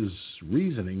judge, his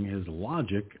reasoning, his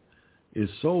logic is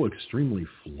so extremely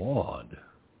flawed.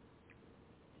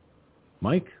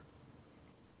 Mike?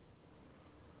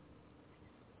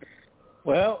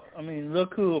 Well, I mean,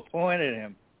 look who appointed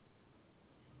him.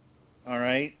 All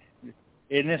right?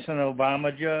 Isn't this an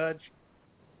Obama judge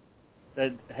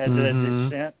that had that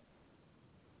dissent?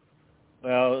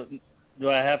 Well, do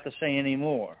I have to say any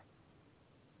more?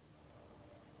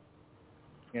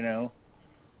 You know,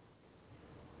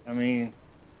 I mean,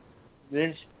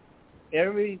 this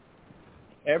every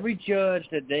judge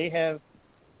that they have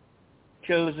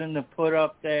chosen to put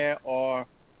up there or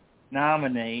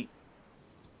nominate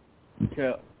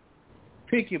to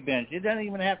pick your bench. It doesn't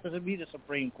even have to be the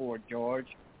Supreme Court, George.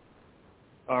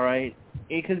 All right?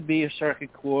 It could be a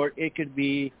circuit court. It could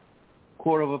be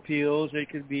Court of Appeals. It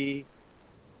could be,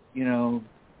 you know,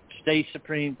 state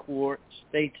Supreme Courts,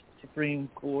 et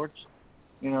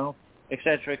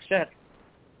cetera, et cetera.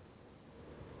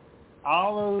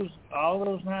 All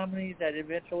those nominees that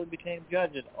eventually became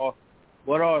judges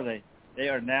what are they? They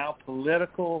are now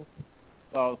political,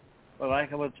 for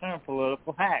lack of a term,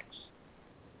 political hacks.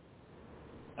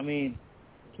 I mean,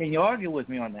 can you argue with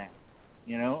me on that?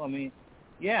 You know, I mean,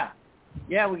 yeah,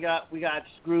 we got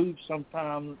screwed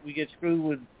sometimes. We get screwed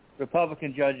with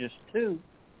Republican judges too.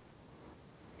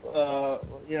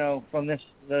 You know, from this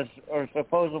or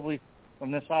supposedly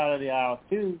from this side of the aisle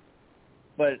too,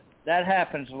 but that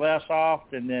happens less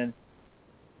often than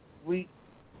we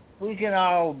can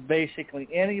all basically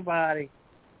anybody.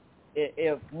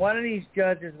 If one of these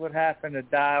judges would happen to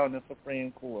die on the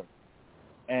Supreme Court,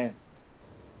 and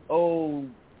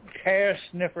Hair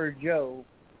Sniffer Joe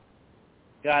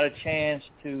got a chance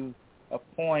to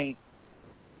appoint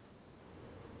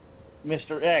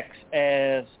Mr. X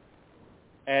as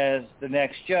the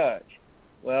next judge,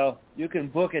 well, you can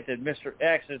book it that Mr.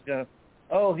 X is going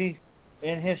to,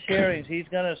 in his hearings, he's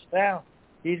gonna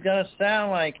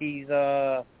sound like he's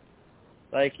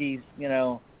you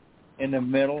know, in the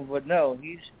middle, but no,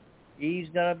 he's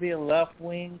gonna be a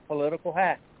left-wing political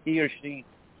hack, he or she,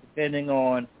 depending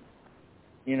on,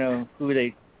 you know, who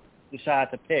they decide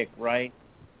to pick, right?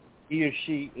 He or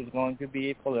she is going to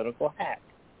be a political hack,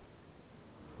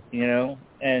 you know,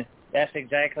 and that's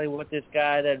exactly what this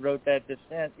guy that wrote that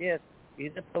dissent is.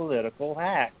 He's a political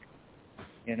hack,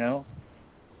 you know.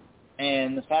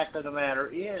 And the fact of the matter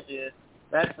is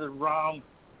that's the wrong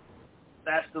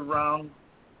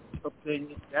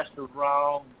opinion. That's the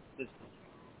wrong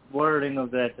wording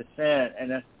of that dissent,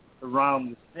 and that's the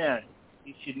wrong dissent.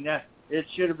 It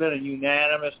should have been a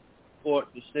unanimous court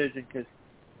decision because,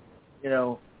 you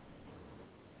know,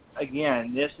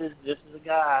 again, this is a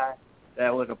guy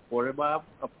that was appointed by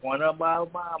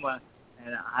Obama,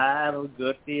 and I have a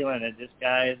good feeling that this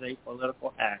guy is a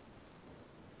political hack.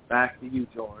 Back to you,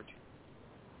 George.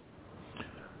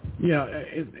 Yeah,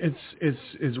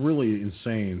 it's really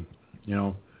insane, you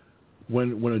know,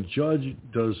 when a judge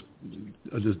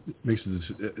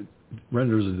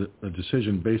renders a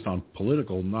decision based on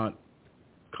political, not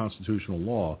constitutional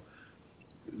law.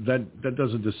 That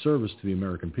does a disservice to the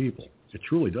American people. It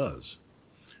truly does.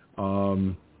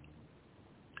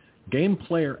 Game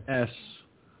Player S,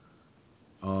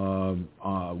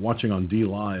 watching on D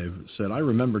Live, said, "I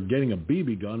remember getting a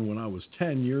BB gun when I was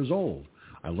 10 years old.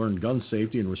 I learned gun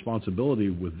safety and responsibility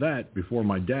with that before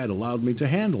my dad allowed me to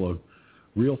handle a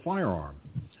real firearm.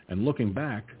 And looking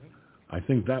back, I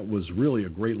think that was really a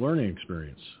great learning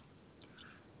experience."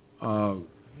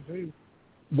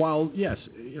 While yes,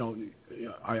 you know,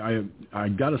 I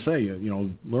got to say, you know,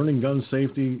 learning gun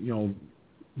safety, you know,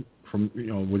 from, you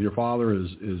know, with your father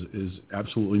is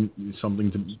absolutely something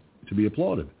to be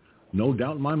applauded, no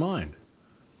doubt in my mind.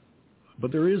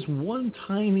 But there is one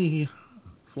tiny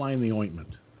fly in the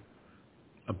ointment.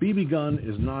 A BB gun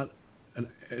is not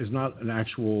an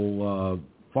actual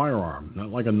firearm, not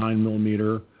like a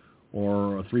 9mm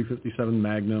or a .357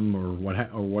 Magnum or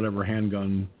whatever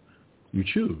handgun you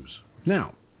choose.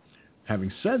 Now,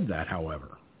 having said that,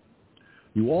 however,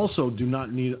 you also do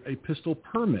not need a pistol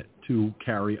permit to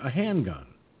carry a handgun.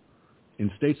 In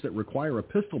states that require a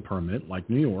pistol permit, like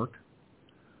New York,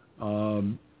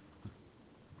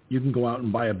 you can go out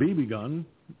and buy a BB gun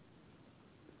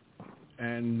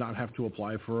and not have to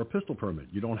apply for a pistol permit.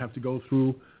 You don't have to go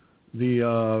through the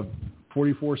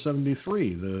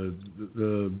 4473,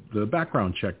 the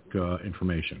background check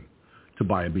information to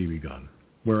buy a BB gun.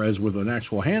 Whereas with an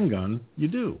actual handgun, you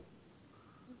do.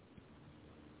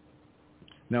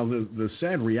 Now, the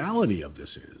sad reality of this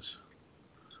is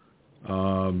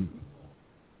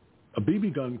a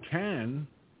BB gun can,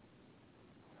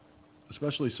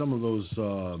 especially some of those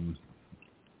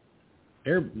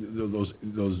air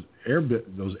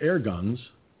guns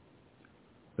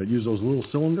that use those little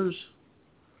cylinders,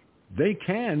 they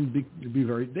can be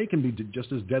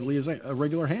just as deadly as a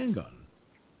regular handgun.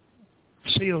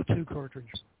 CO2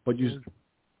 cartridge. But use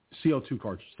CO2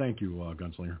 cartridge. Thank you,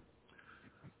 Gunslinger.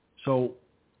 So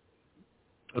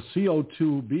a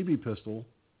CO2 BB pistol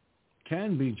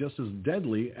can be just as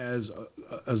deadly as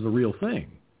the real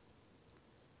thing.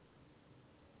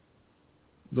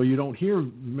 though you don't hear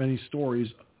many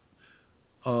stories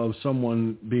of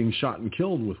someone being shot and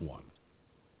killed with one.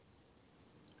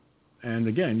 And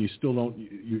again, you still don't,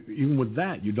 even with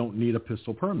that, you don't need a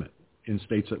pistol permit in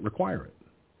states that require it.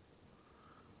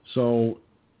 So,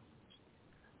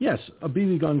 yes, a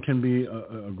BB gun can be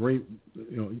a great,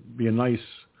 be a nice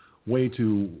way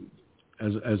to,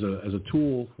 as a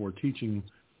tool for teaching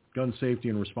gun safety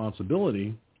and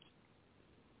responsibility.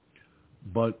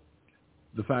 But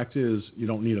the fact is, you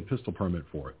don't need a pistol permit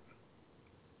for it.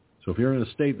 So if you're in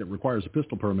a state that requires a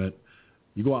pistol permit,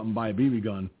 you go out and buy a BB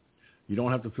gun. You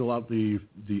don't have to fill out the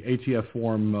ATF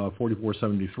form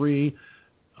 4473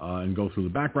 and go through the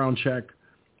background check,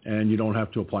 and you don't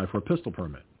have to apply for a pistol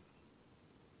permit.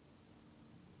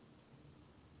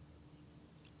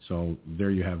 So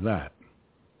there you have that.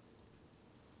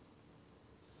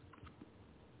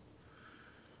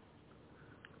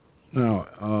 Now,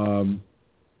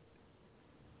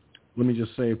 let me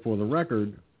just say for the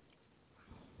record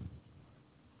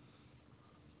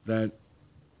that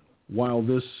while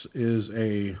this is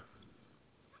a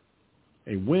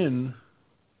win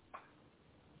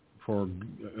for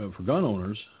gun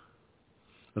owners,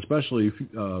 especially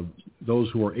those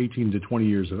who are 18 to 20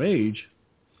 years of age,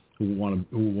 who want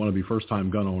to be first-time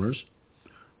gun owners,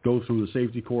 go through the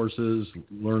safety courses,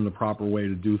 learn the proper way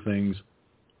to do things.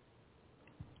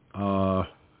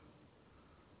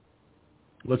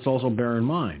 Let's also bear in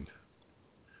mind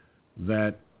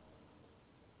that,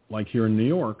 like here in New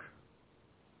York,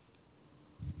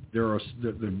 this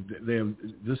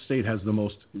state has the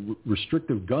most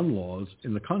restrictive gun laws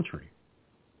in the country.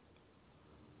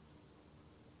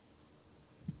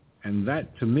 And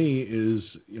that, to me,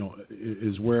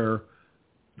 is where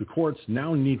the courts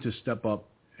now need to step up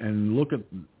and look at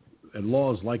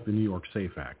laws like the New York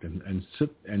SAFE Act and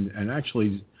sit and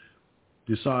actually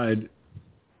decide,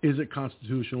 is it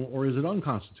constitutional or is it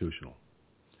unconstitutional?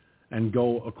 And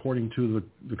go according to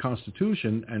the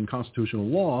Constitution and constitutional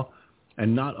law,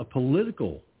 and not a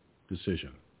political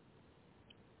decision.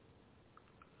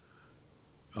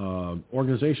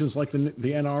 Organizations like the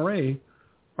NRA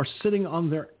are sitting on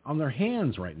their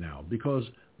hands right now because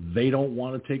they don't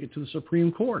want to take it to the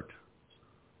Supreme Court.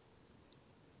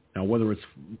 Now, whether it's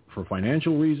for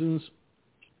financial reasons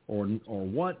or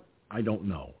what, I don't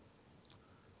know.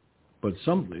 But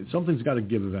something's got to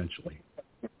give eventually.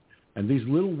 And these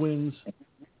little wins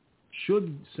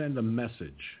should send a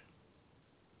message.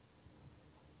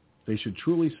 They should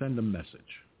truly send a message.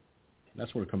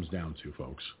 That's what it comes down to,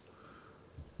 folks.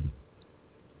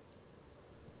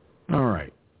 All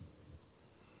right.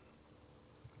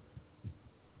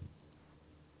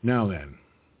 Now then,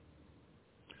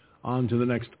 on to the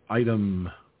next item.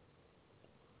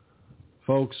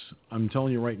 Folks, I'm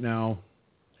telling you right now,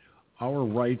 our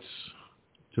rights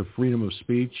to freedom of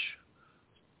speech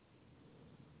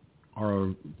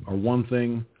are one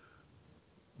thing,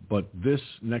 but this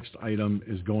next item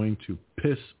is going to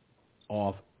piss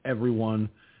off everyone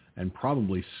and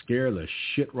probably scare the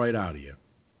shit right out of you.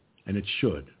 And it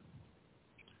should.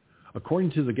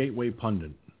 According to the Gateway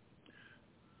Pundit,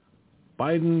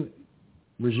 Biden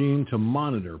regime to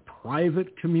monitor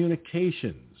private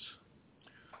communications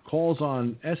calls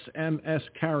on SMS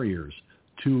carriers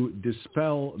to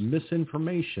dispel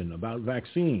misinformation about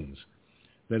vaccines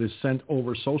that is sent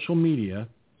over social media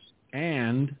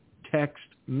and text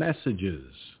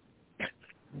messages.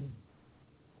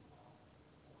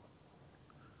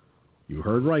 You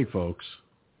heard right, folks.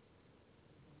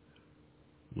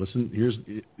 Listen,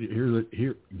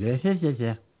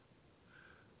 here.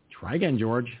 Try again,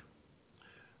 George.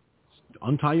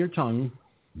 Untie your tongue.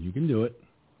 You can do it.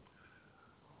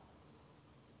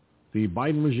 The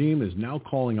Biden regime is now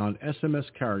calling on SMS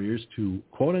carriers to,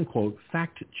 quote-unquote,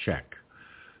 fact-check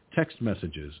text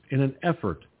messages in an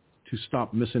effort to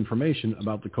stop misinformation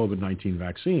about the COVID-19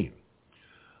 vaccine.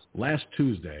 Last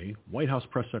Tuesday, White House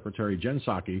Press Secretary Jen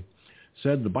Psaki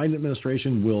said the Biden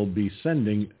administration will be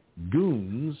sending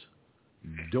goons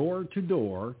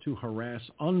door-to-door to harass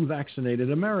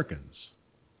unvaccinated Americans.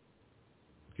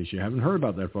 In case you haven't heard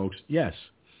about that, folks, yes,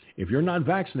 if you're not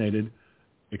vaccinated,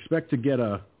 expect to get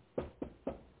a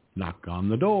knock on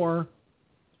the door.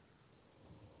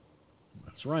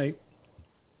 That's right.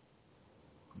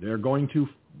 They're going to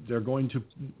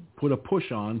put a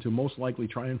push on to most likely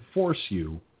try and force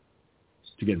you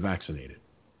to get vaccinated.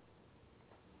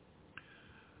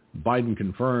 Biden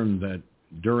confirmed that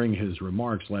during his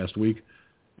remarks last week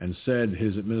and said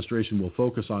his administration will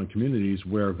focus on communities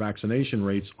where vaccination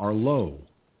rates are low.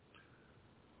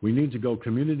 We need to go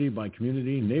community by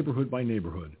community, neighborhood by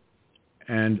neighborhood,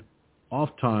 and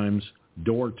oftentimes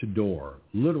door to door,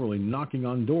 literally knocking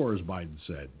on doors, Biden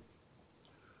said.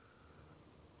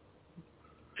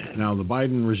 Now, the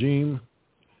Biden regime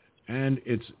and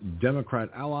its Democrat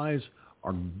allies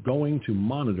are going to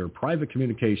monitor private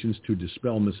communications to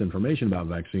dispel misinformation about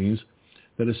vaccines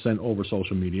that is sent over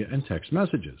social media and text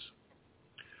messages.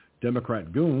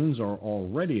 Democrat goons are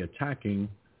already attacking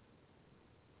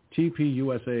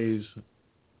TPUSA's,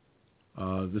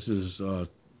 this is,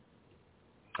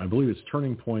 I believe it's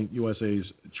Turning Point USA's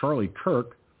Charlie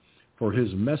Kirk for his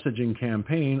messaging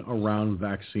campaign around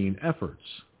vaccine efforts.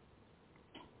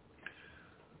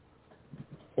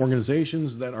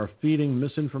 Organizations that are feeding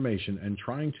misinformation and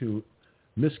trying to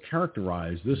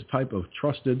mischaracterize this type of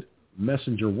trusted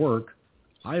messenger work,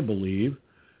 I believe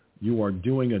you are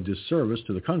doing a disservice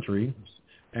to the country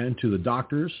and to the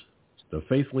doctors, the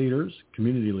faith leaders,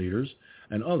 community leaders,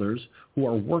 and others who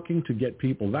are working to get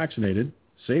people vaccinated,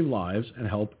 save lives, and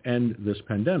help end this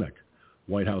pandemic.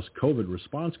 White House COVID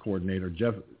response coordinator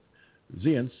Jeff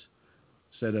Zients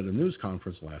said at a news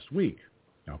conference last week.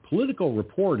 Now, Politico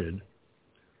reported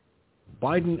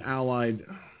Biden-allied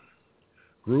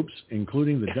groups,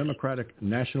 including the Democratic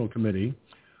National Committee,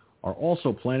 are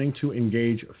also planning to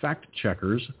engage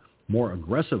fact-checkers more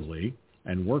aggressively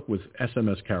and work with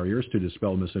SMS carriers to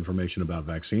dispel misinformation about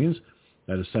vaccines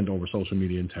that is sent over social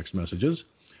media and text messages.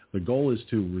 The goal is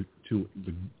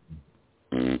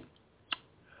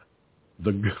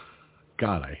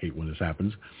God, I hate when this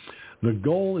happens. The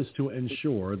goal is to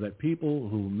ensure that people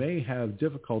who may have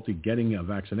difficulty getting a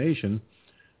vaccination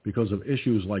because of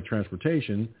issues like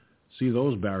transportation see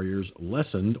those barriers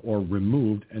lessened or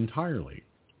removed entirely.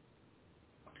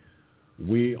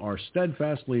 We are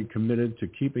steadfastly committed to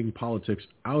keeping politics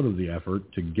out of the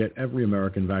effort to get every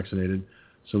American vaccinated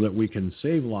so that we can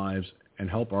save lives and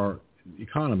help our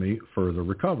economy further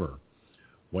recover.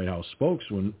 White House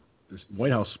spokesperson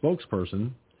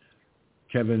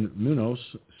Kevin Munoz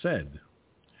said,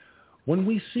 "When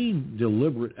we see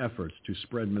deliberate efforts to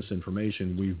spread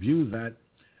misinformation, we view that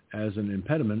as an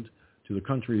impediment to the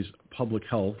country's public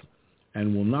health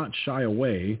and will not shy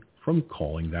away from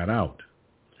calling that out."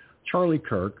 Charlie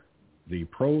Kirk, the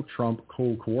pro-Trump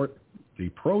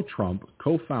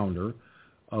co-founder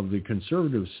of the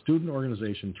conservative student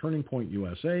organization Turning Point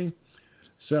USA,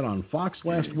 said on Fox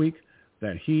last week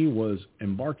that he was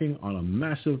embarking on a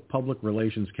massive public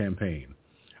relations campaign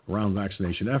around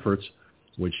vaccination efforts,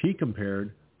 which he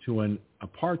compared to an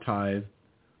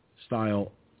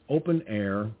apartheid-style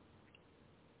open-air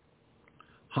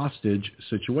hostage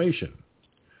situation.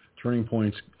 Turning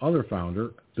Point's other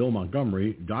founder, Bill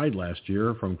Montgomery, died last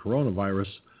year from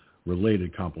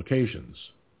coronavirus-related complications.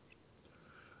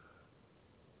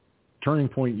 Turning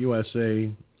Point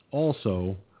USA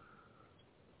also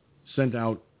sent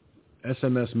out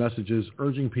SMS messages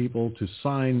urging people to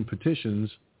sign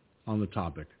petitions on the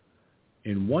topic.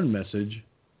 In one message,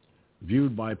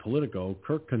 viewed by Politico,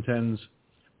 Kirk contends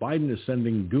Biden is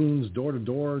sending goons door to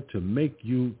door to make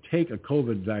you take a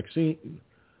COVID vaccine.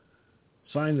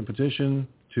 Sign the petition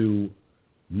to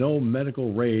No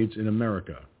Medical Raids in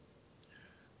America.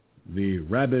 The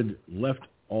rabid left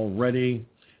already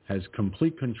has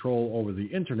complete control over the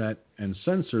internet and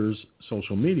censors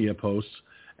social media posts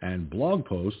and blog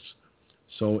posts,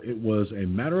 so it was a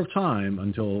matter of time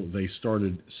until they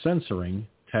started censoring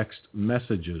text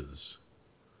messages.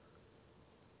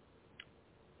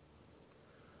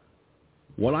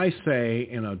 What I say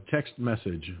in a text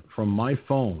message from my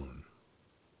phone,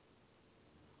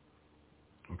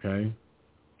 okay,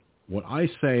 what I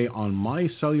say on my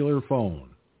cellular phone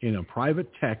in a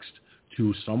private text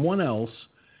to someone else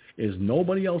is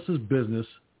nobody else's business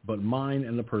but mine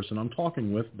and the person I'm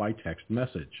talking with by text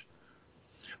message.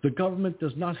 The government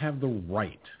does not have the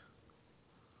right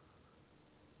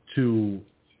to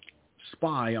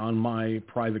spy on my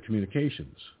private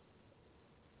communications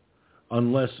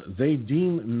unless they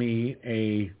deem me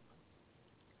a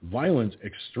violent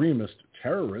extremist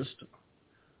terrorist,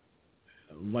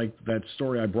 like that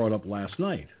story I brought up last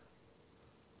night.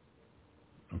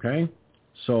 Okay?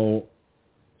 So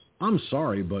I'm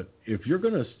sorry, but if you're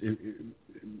going to,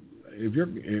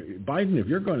 Biden, if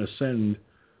you're going to send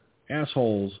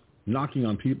assholes knocking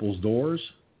on people's doors,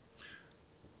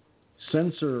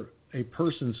 censor a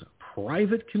person's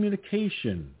private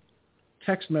communication,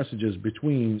 text messages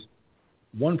between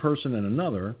one person and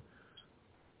another,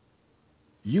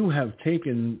 you have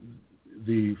taken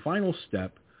the final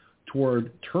step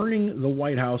toward turning the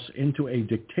White House into a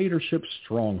dictatorship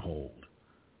stronghold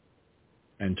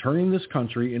and turning this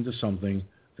country into something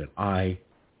that I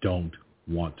don't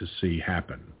want to see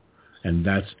happen. And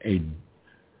that's a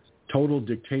total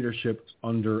dictatorship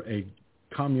under a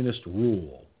communist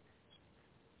rule.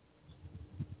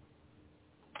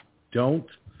 Don't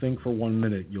think for 1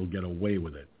 minute you'll get away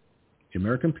with it. the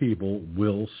American people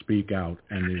will speak out,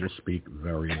 and they will speak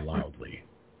very loudly.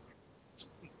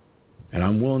 And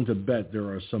I'm willing to bet there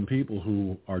are some people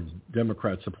who are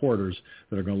Democrat supporters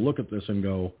that are going to look at this and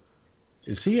go,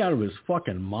 is he out of his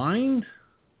fucking mind?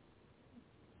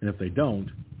 And if they don't,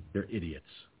 they're idiots.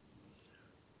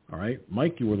 All right.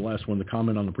 Mike, you were the last one to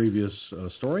comment on the previous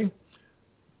story.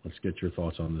 Let's get your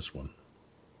thoughts on this one.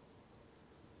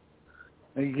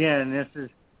 Again, this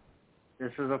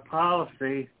is a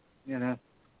policy,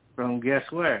 from guess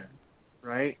where,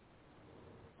 right?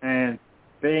 And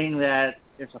being that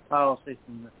it's a policy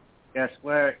from guess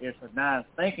where, it's a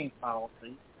non-thinking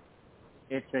policy.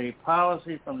 It's a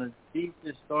policy from the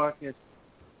deepest, darkest,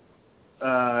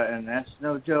 and that's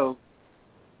no joke,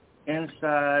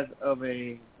 inside of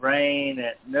a brain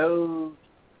that knows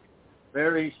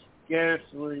very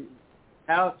scarcely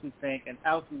how to think and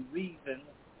how to reason,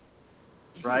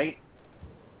 right?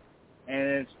 And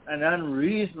it's an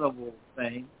unreasonable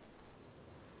thing.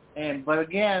 But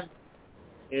again,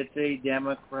 it's a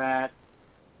Democrat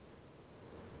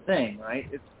thing, right?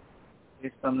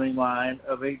 It's from the mind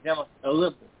of a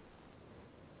liberal.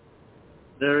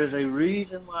 There is a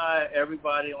reason why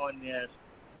everybody on this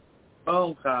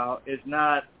phone call is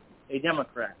not a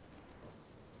Democrat.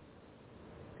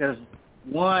 Because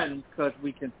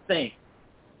we can think,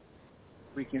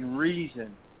 we can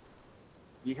reason,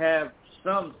 we have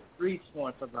some street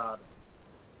smarts about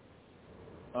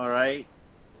it. All right?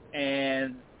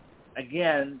 And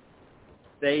again,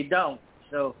 they don't.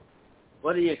 So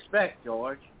what do you expect,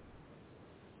 George?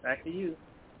 Back to you.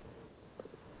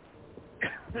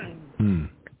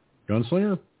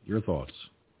 Gunslinger, your thoughts?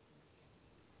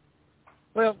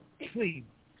 Well, if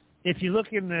you look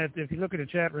at the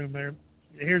chat room there,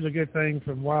 here's a good thing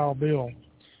from Wild Bill.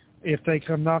 If they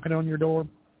come knocking on your door,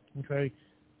 okay,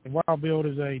 and Wild Bill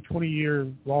is a 20-year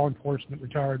law enforcement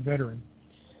retired veteran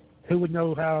who would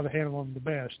know how to handle them the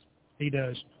best. He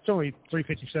does. It's only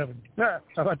 357. How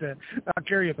about that? I'll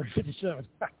carry a 357.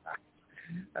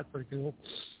 That's pretty cool.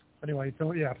 Anyway, it's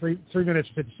only, 3 minutes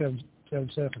and 57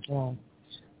 seconds long,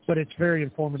 but it's very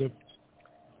informative.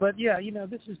 But yeah,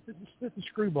 this is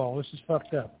screwball. This is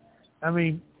fucked up. I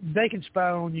mean, they can spy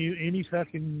on you any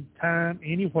fucking time,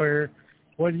 anywhere,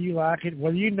 whether you like it,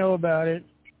 whether you know about it,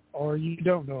 or you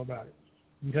don't know about it.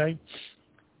 Okay?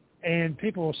 And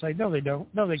people will say, no, they don't.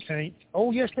 No, they can't.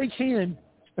 Oh, yes, they can.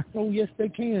 Oh, yes, they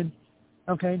can.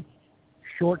 Okay.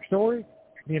 Short story.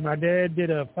 Me and my dad did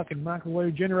a fucking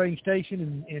microwave generating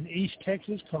station in East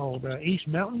Texas called East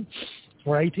Mountain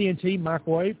for AT&T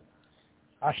microwave.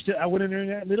 I went in there in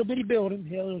that little bitty building.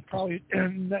 Hell, it was probably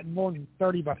nothing more than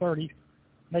 30 by 30,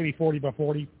 maybe 40 by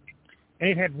 40. And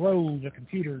it had rows of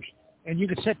computers. And you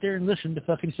could sit there and listen to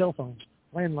fucking cell phones,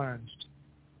 landlines,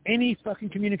 any fucking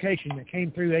communication that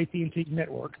came through AT&T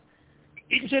network.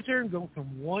 You could sit there and go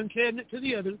from one cabinet to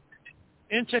the other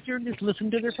and sit there and just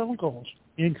listen to their phone calls,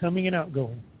 incoming and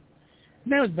outgoing.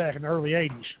 And that was back in the early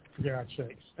 80s, for God's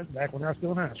sakes. That's back when I was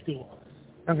still in high school.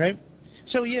 Okay?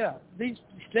 So, yeah,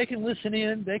 they can listen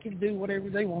in. They can do whatever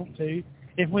they want to.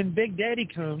 If when Big Daddy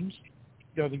comes,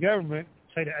 the government,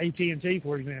 say to AT&T,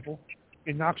 for example,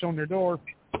 and knocks on their door,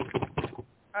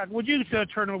 would you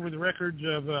turn over the records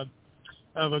of a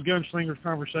gunslinger's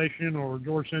conversation or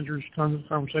George Singer's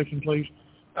conversation, please?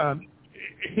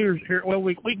 Well,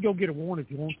 we can go get a warrant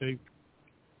if you want to.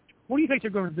 What do you think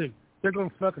they're going to do? They're going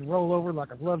to fucking roll over like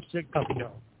a lovesick puppy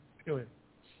dog. Go ahead.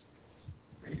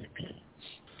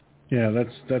 Yeah,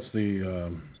 that's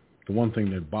the one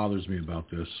thing that bothers me about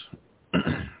this.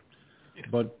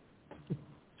 But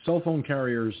cell phone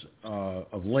carriers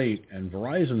of late, and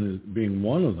Verizon being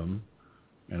one of them,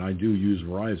 and I do use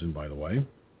Verizon, by the way,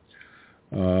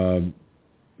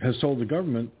 has told the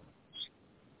government,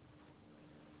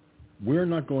 we're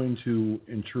not going to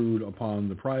intrude upon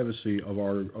the privacy of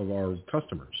our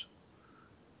customers.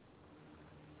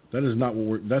 That is not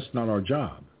that's not our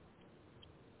job.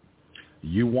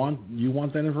 You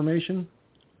want that information?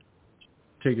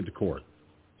 Take it to court.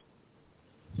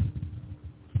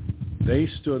 They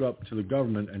stood up to the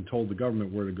government and told the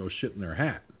government where to go shit in their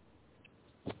hat.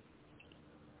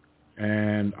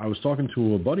 And I was talking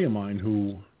to a buddy of mine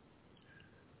who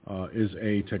is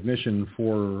a technician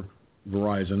for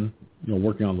Verizon,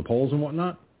 working on the poles and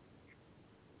whatnot.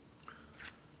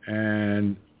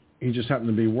 And he just happened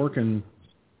to be working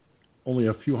only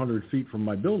a few hundred feet from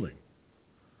my building.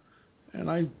 And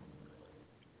I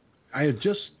had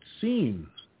just seen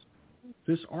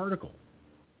this article,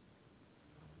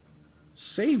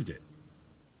 saved it,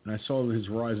 and I saw his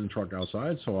Verizon truck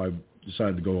outside, so I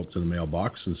decided to go up to the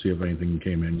mailbox and see if anything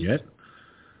came in yet.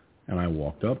 And I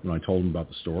walked up and I told him about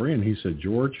the story, and he said,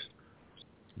 George,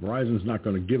 Verizon's not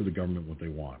going to give the government what they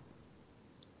want.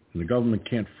 And the government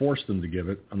can't force them to give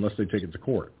it unless they take it to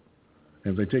court.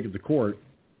 And if they take it to court,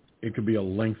 it could be a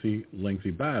lengthy,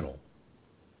 lengthy battle.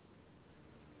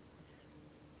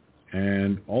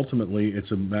 And ultimately,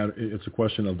 it's a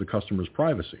question of the customer's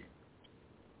privacy.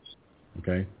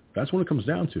 Okay? That's what it comes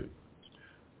down to,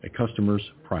 a customer's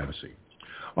privacy.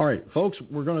 All right, folks,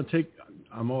 we're going to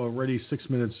I'm already 6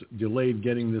 minutes delayed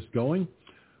getting this going.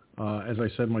 As I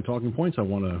said, my talking points, I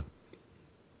want to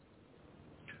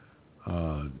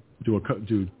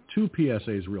do 2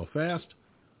 PSAs real fast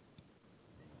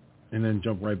and then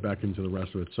jump right back into the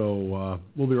rest of it. So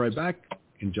we'll be right back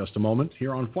in just a moment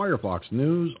here on Firefox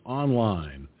News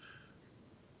Online,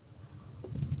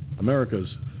 America's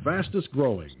fastest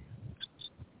growing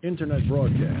internet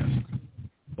broadcast,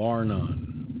 bar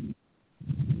none.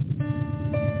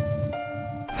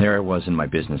 There I was in my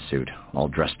business suit, all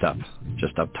dressed up,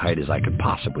 just uptight as I could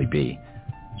possibly be.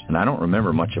 And I don't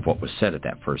remember much of what was said at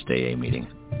that first AA meeting.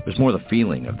 It was more the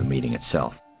feeling of the meeting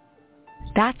itself.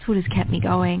 That's what has kept me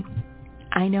going.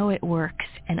 I know it works,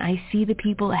 and I see the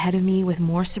people ahead of me with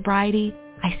more sobriety.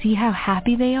 I see how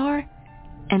happy they are,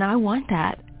 and I want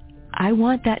that. I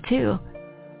want that too.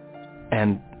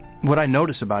 And what I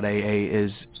notice about AA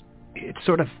is it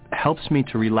sort of helps me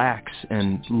to relax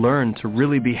and learn to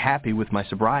really be happy with my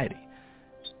sobriety.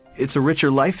 It's a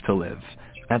richer life to live.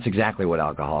 That's exactly what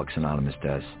Alcoholics Anonymous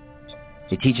does.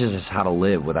 It teaches us how to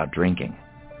live without drinking.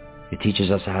 It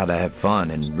teaches us how to have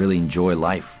fun and really enjoy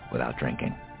life without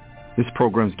drinking. This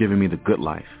program's given me the good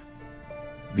life.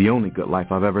 The only good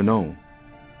life I've ever known.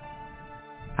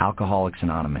 Alcoholics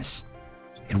Anonymous.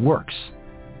 It works.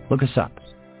 Look us up.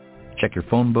 Check your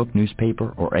phone book,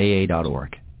 newspaper, or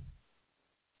AA.org.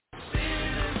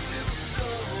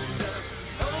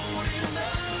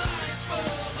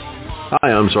 Hi,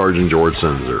 I'm Sergeant George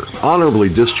Senzer, honorably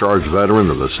discharged veteran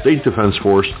of the State Defense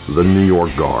Force, the New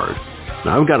York Guard.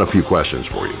 Now, I've got a few questions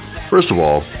for you. First of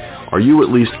all, are you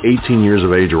at least 18 years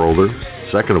of age or older?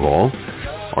 Second of all,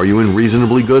 are you in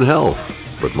reasonably good health?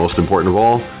 But most important of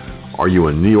all, are you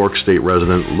a New York State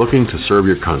resident looking to serve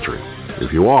your country?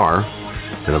 If you are,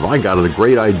 then have I got a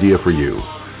great idea for you.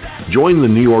 Join the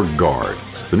New York Guard.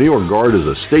 The New York Guard is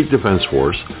a state defense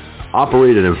force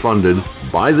operated and funded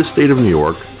by the state of New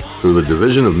York through the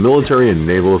Division of Military and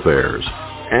Naval Affairs.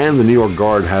 And the New York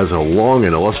Guard has a long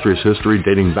and illustrious history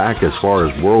dating back as far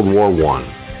as World War I.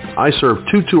 I served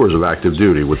 2 tours of active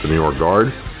duty with the New York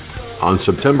Guard. On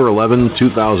September 11,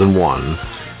 2001,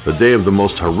 the day of the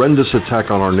most horrendous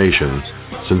attack on our nation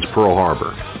since Pearl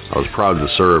Harbor, I was proud to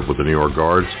serve with the New York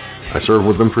Guards. I served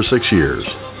with them for 6 years,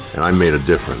 and I made a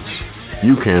difference.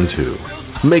 You can too.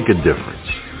 Make a difference.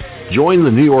 Join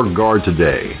the New York Guard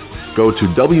today. Go to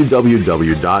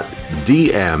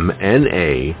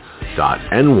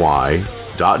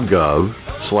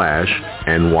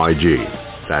www.dmna.ny.gov/NYG.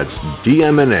 That's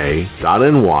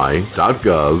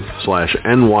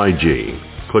dmna.ny.gov/NYG.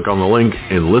 Click on the link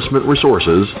Enlistment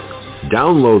Resources,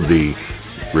 download the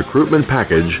recruitment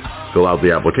package, fill out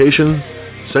the application,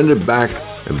 send it back,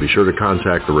 and be sure to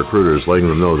contact the recruiters letting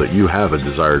them know that you have a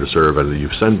desire to serve and that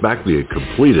you've sent back the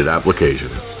completed application.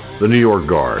 The New York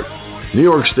Guard, New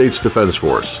York State's Defense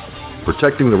Force,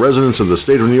 protecting the residents of the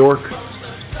state of New York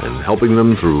and helping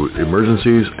them through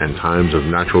emergencies and times of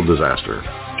natural disaster.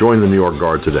 Join the New York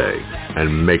Guard today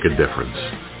and make a difference.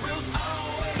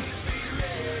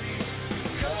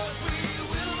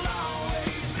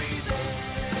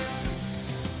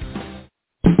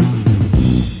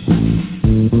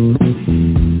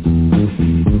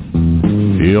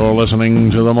 You're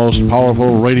listening to the most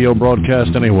powerful radio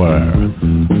broadcast anywhere.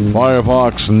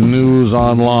 Firefox News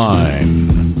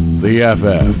Online, the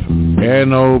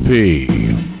FFNOP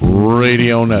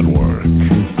Radio Network,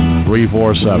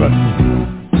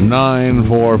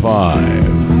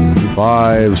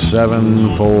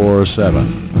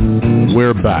 347-945-5747.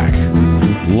 We're back.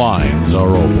 Lines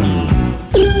are open.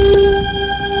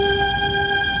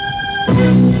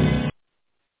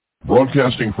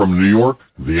 Broadcasting from New York,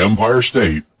 the Empire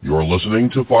State, you're listening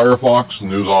to Firefox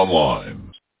News Online.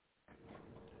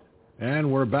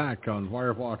 And we're back on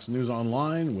Firefox News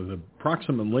Online with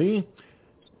approximately,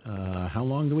 how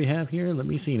long do we have here? Let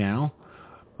me see now.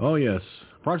 Oh, yes,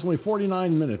 approximately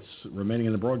 49 minutes remaining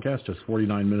in the broadcast, just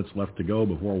 49 minutes left to go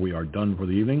before we are done for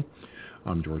the evening.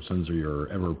 I'm George Senzer, your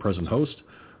ever-present host.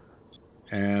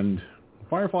 And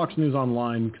Firefox News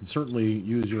Online can certainly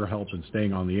use your help in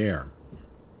staying on the air.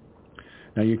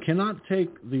 Now, you cannot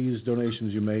take these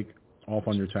donations you make off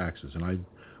on your taxes, and I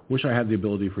wish I had the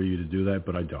ability for you to do that,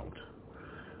 but I don't.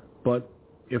 But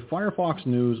if Firefox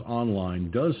News Online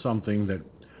does something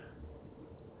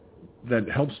that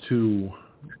helps to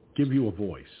give you a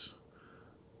voice,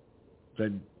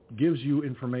 that gives you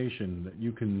information that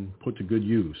you can put to good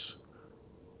use,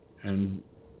 and,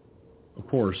 of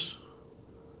course,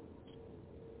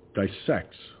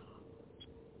 dissects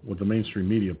what the mainstream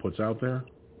media puts out there,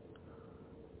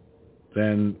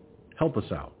 then help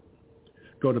us out.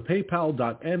 Go to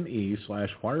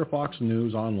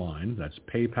paypal.me/FirefoxNewsOnline. That's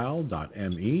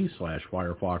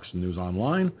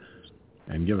paypal.me/FirefoxNewsOnline,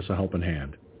 and give us a helping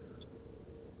hand.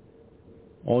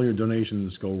 All your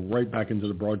donations go right back into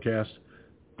the broadcast.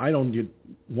 I don't get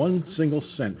one single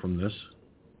cent from this.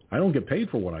 I don't get paid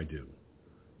for what I do.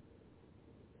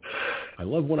 I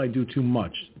love what I do too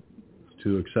much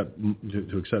to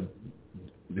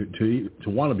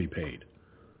want to be paid.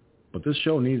 But this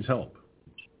show needs help.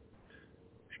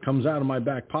 It comes out of my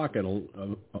back pocket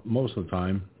most of the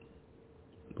time,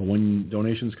 but when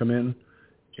donations come in,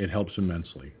 it helps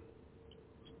immensely.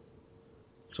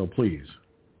 So please,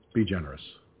 be generous.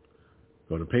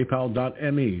 Go to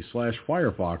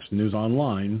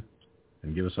paypal.me/FirefoxNewsOnline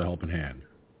and give us a helping hand.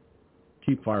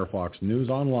 Keep Firefox News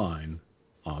Online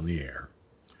on the air.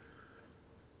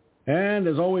 And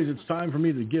as always, it's time for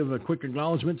me to give a quick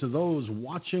acknowledgement to those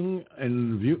watching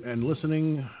and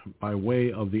listening by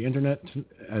way of the internet.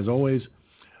 As always,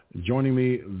 joining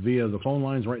me via the phone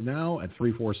lines right now at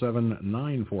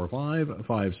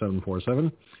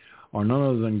 347-945-5747 are none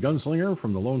other than Gunslinger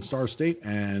from the Lone Star State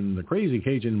and the Crazy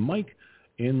Cajun Mike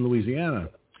in Louisiana.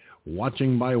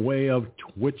 Watching by way of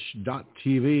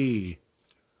Twitch.tv,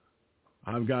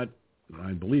 I've got,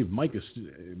 I believe Mike is,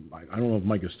 I don't know if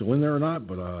Mike is still in there or not,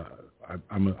 but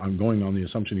I'm going on the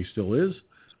assumption he still is.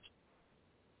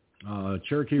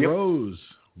 Cherokee Rose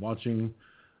watching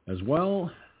as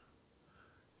well.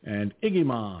 And Iggy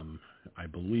Mom, I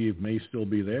believe, may still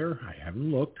be there. I haven't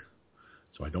looked,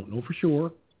 so I don't know for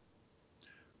sure.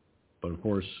 But of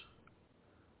course,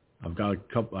 I've got a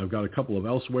couple of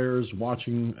elsewheres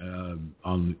watching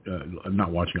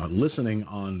listening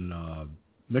on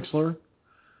Mixlr.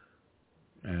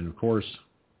 And, of course,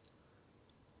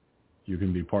 you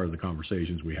can be part of the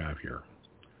conversations we have here.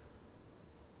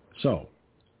 So,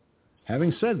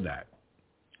 having said that,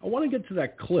 I want to get to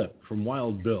that clip from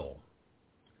Wild Bill.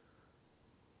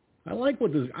 I like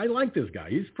this guy.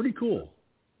 He's pretty cool.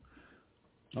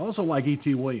 I also like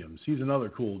E.T. Williams. He's another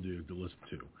cool dude to listen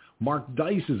to. Mark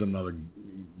Dice is another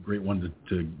great one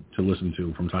to listen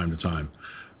to from time to time.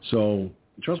 So,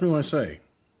 trust me when I say,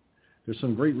 there's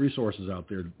some great resources out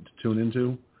there to tune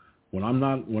into. When I'm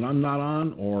not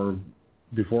on, or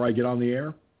before I get on the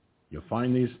air, you'll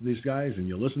find these guys and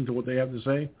you listen to what they have to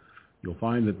say. You'll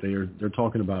find that they're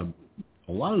talking about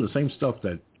a lot of the same stuff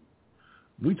that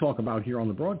we talk about here on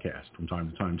the broadcast from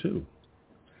time to time too.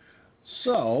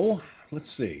 So let's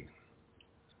see.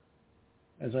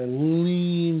 As I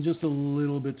lean just a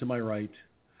little bit to my right,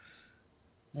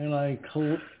 and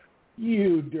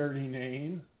you dirty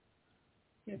name.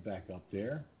 Get back up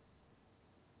there.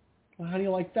 Well, how do you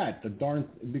like that?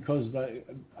 Because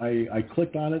I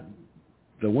clicked on it,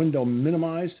 the window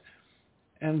minimized,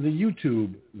 and the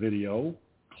YouTube video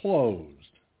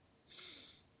closed.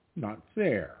 Not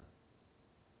fair.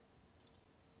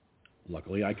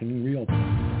 Luckily, I can reopen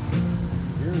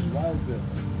it. Here's Wild Bill.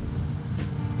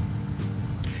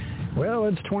 Well,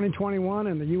 it's 2021,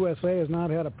 and the USA has not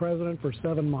had a president for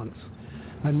 7 months.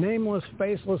 A nameless,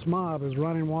 faceless mob is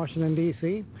running Washington,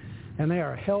 D.C., and they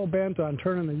are hell-bent on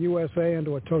turning the USA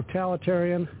into a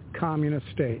totalitarian communist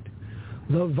state.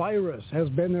 The virus has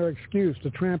been their excuse to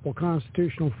trample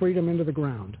constitutional freedom into the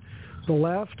ground. The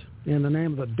left, in the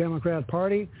name of the Democrat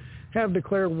Party, have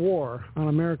declared war on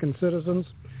American citizens,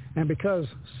 and because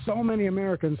so many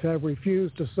Americans have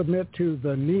refused to submit to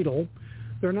the needle,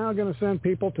 they're now going to send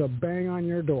people to bang on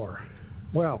your door.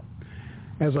 Well,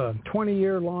 as a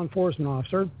 20-year law enforcement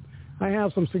officer, I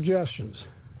have some suggestions.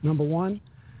 Number one,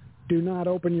 do not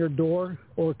open your door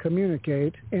or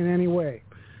communicate in any way.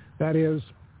 That is,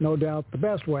 no doubt, the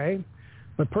best way.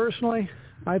 But personally,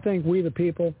 I think we the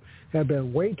people have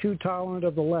been way too tolerant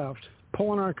of the left,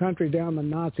 pulling our country down the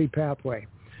Nazi pathway.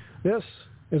 This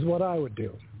is what I would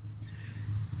do.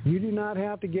 You do not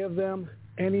have to give them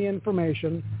any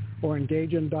information or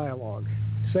engage in dialogue.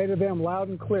 Say to them loud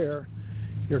and clear,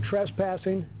 "You're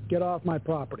trespassing, get off my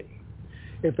property."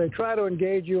 If they try to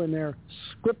engage you in their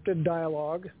scripted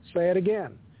dialogue, say it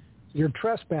again. "You're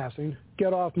trespassing,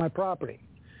 get off my property."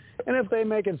 And if they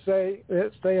make it say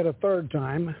it a third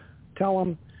time, tell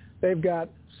them they've got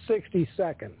 60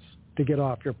 seconds to get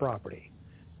off your property.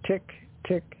 Tick,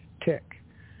 tick, tick.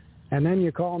 And then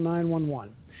you call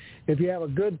 911. If you have a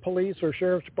good police or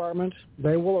sheriff's department,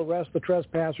 they will arrest the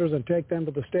trespassers and take them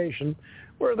to the station,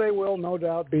 where they will no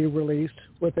doubt be released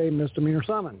with a misdemeanor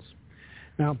summons.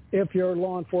 Now, if your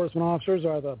law enforcement officers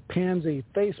are the pansy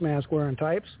face mask wearing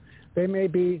types, they may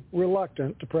be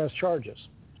reluctant to press charges.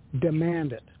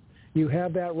 Demand it. You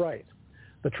have that right.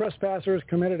 The trespassers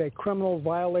committed a criminal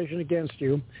violation against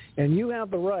you, and you have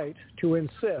the right to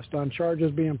insist on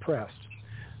charges being pressed.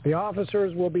 The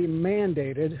officers will be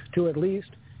mandated to at least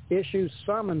issue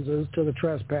summonses to the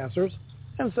trespassers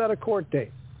and set a court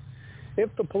date. If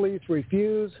the police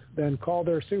refuse, then call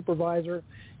their supervisor,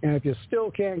 and if you still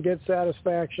can't get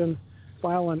satisfaction,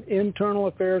 file an internal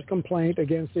affairs complaint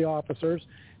against the officers,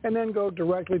 and then go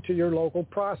directly to your local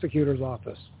prosecutor's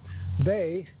office.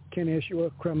 They can issue a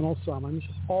criminal summons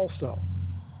also.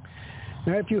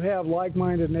 Now, if you have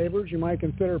like-minded neighbors, you might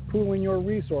consider pooling your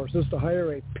resources to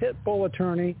hire a pit bull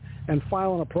attorney and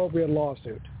file an appropriate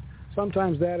lawsuit.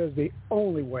 Sometimes that is the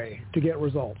only way to get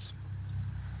results.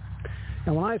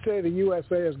 And when I say the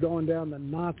USA is going down the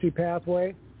Nazi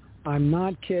pathway, I'm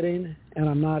not kidding and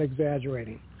I'm not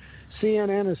exaggerating.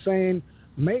 CNN is saying,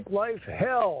 make life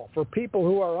hell for people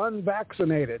who are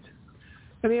unvaccinated.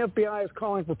 And the FBI is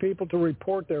calling for people to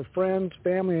report their friends,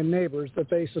 family, and neighbors that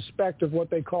they suspect of what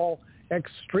they call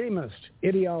extremist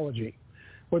ideology.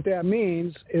 What that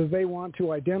means is they want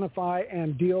to identify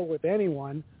and deal with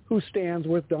anyone who stands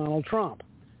with Donald Trump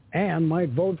and might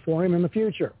vote for him in the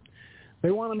future.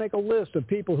 They want to make a list of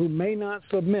people who may not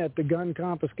submit to gun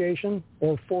confiscation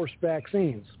or forced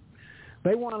vaccines.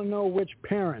 They want to know which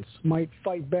parents might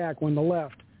fight back when the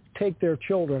left take their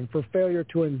children for failure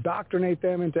to indoctrinate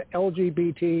them into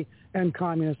LGBT and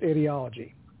communist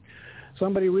ideology.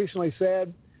 Somebody recently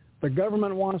said, the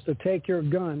government wants to take your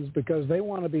guns because they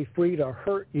want to be free to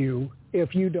hurt you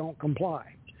if you don't comply.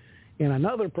 And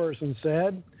another person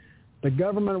said, the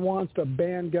government wants to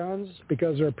ban guns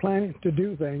because they're planning to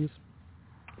do things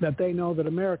that they know that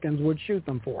Americans would shoot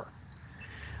them for.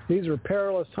 These are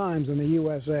perilous times in the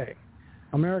USA.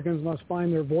 Americans must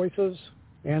find their voices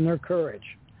and their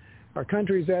courage. Our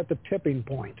country's at the tipping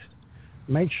point.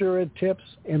 Make sure it tips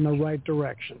in the right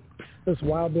direction. This is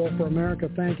Wild Bill for America.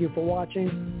 Thank you for watching,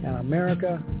 and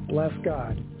America bless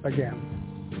God again.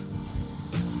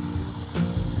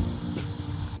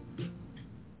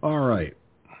 All right.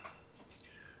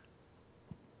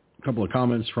 A couple of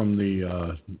comments from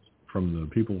the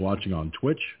people watching on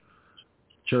Twitch.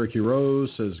 Cherokee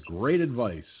Rose says, great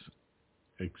advice.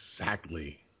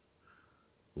 Exactly.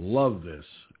 Love this.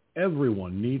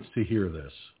 Everyone needs to hear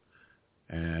this.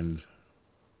 And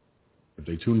if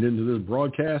they tuned into this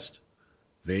broadcast,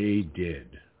 they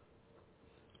did.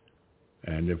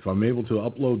 And if I'm able to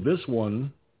upload this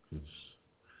one,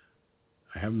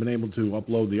 I haven't been able to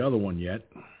upload the other one yet.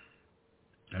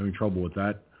 I'm having trouble with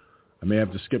that. I may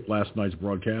have to skip last night's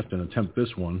broadcast and attempt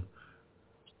this one.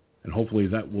 And hopefully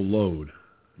that will load.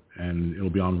 And it'll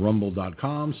be on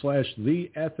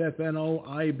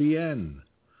rumble.com/theFFNOIBN.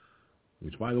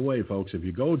 Which, by the way, folks, if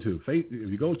you go to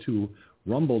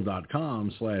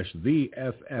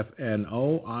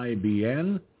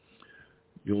rumble.com/theFFNOIBN,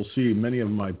 you'll see many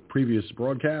of my previous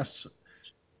broadcasts,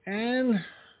 and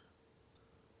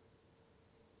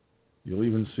you'll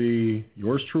even see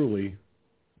yours truly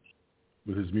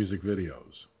with his music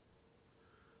videos.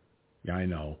 Yeah, I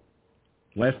know.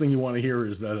 Last thing you want to hear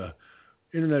is that a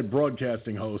internet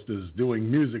broadcasting host is doing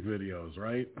music videos,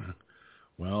 right?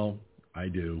 Well, I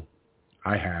do.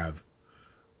 I have.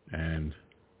 And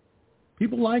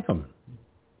people like them.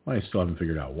 I still haven't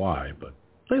figured out why, but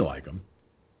they like them.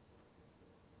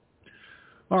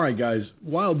 All right, guys.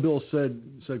 Wild Bill said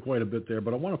quite a bit there,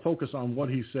 but I want to focus on what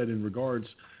he said in regards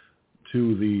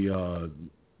to the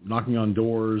knocking on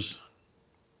doors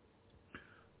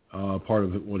part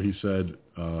of what he said,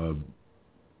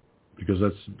 because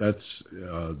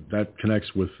that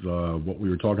connects with what we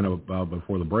were talking about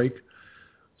before the break.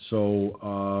 So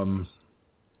I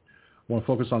want to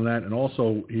focus on that. And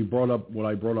also, he brought up what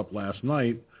I brought up last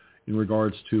night in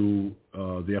regards to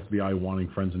the FBI wanting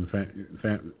friends and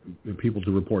people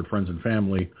to report friends and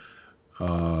family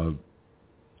for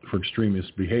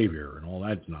extremist behavior and all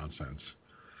that nonsense.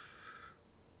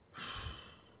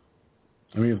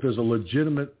 I mean, if there is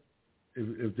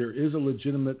a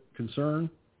legitimate concern,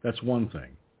 that's one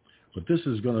thing. But this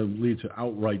is going to lead to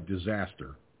outright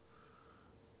disaster.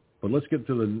 But let's get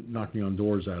to the knocking on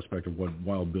doors aspect of what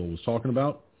Wild Bill was talking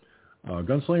about.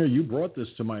 Gunslinger, you brought this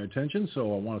to my attention,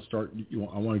 so I want to start.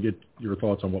 I want to get your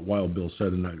thoughts on what Wild Bill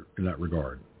said in that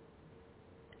regard.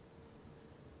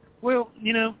 Well,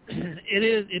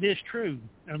 it is true.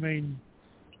 I mean,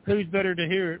 who's better to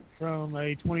hear it from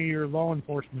a 20-year law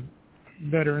enforcement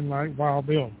veteran like Wild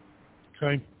Bill?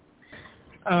 Okay.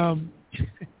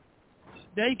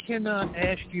 They cannot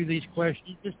ask you these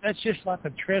questions. That's just like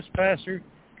a trespasser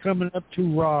coming up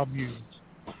to rob you.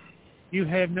 You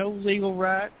have no legal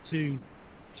right to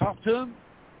talk to them.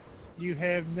 You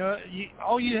have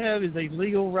all you have is a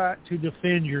legal right to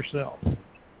defend yourself.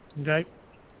 Okay.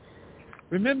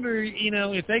 Remember,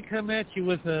 if they come at you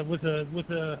with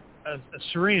a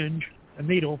syringe, a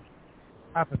needle,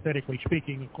 hypothetically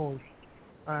speaking, of course,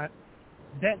 right,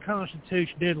 that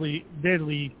constitutes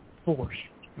deadly force.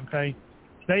 Okay.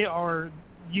 They are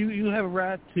you have a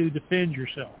right to defend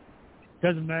yourself.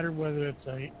 Doesn't matter whether it's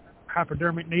a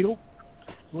hypodermic needle.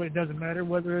 It doesn't matter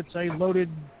whether it's a loaded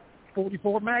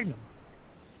 .44 Magnum.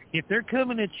 If they're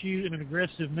coming at you in an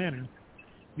aggressive manner,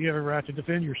 you have a right to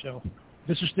defend yourself.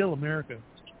 This is still America.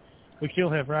 We still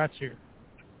have rights here.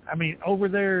 I mean, over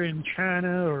there in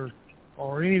China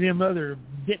or any of them other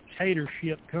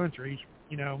dictatorship countries,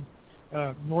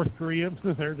 North Korea,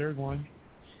 they're one.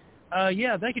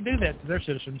 Yeah, they can do that to their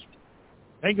citizens.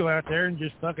 They go out there and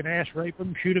just fucking ass rape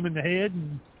them, shoot them in the head,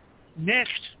 and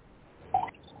next.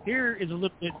 Here is a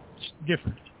little bit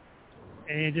different.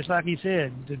 And just like he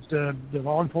said, the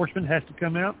law enforcement has to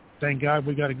come out. Thank God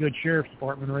we got a good sheriff's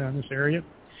department around this area.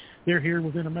 They're here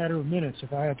within a matter of minutes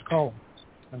if I have to call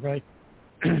them. Okay?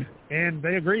 And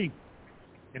they agree.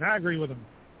 And I agree with them.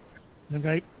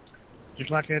 Okay? Just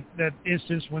like that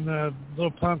instance when the little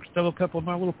punk stole a couple of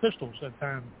my little pistols that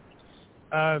time.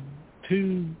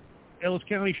 2 Ellis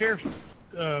County Sheriff's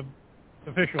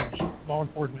officials, law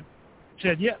enforcement,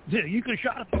 said, yeah, you could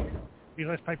have shot him. Be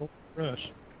less paper for us.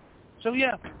 So,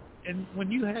 yeah, and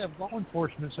when you have law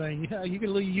enforcement saying, yeah, you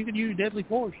can use deadly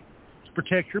force to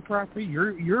protect your property,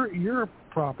 your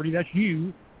property, that's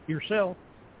you, yourself,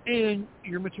 and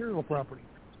your material property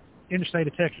in the state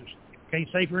of Texas. Can't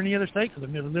say for any other state because I've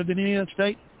never lived in any other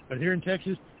state, but here in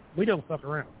Texas, we don't fuck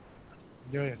around.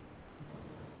 Go ahead.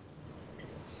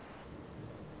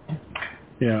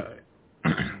 Yeah,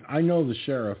 I know the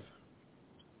sheriff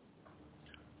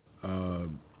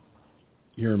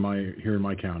here in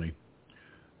my county,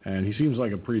 and he seems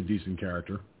like a pretty decent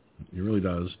character. He really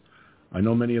does. I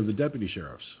know many of the deputy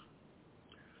sheriffs.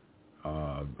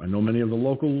 I know many of the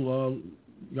local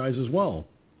guys as well.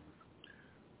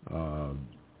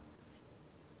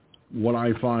 What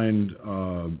I find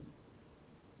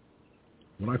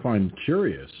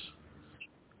curious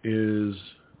is,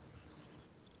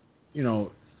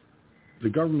 the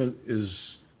government is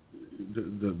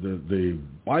the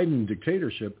Biden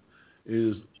dictatorship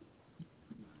is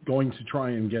going to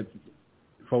try and get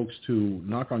folks to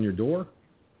knock on your door.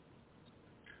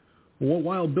 What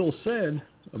Wild Bill said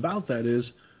about that is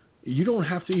you don't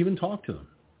have to even talk to them.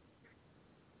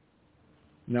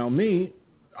 Now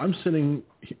I'm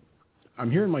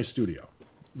here in my studio,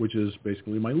 which is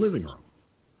basically my living room.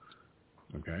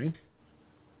 Okay?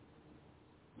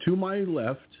 To my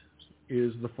left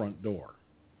is the front door.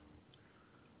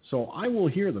 So I will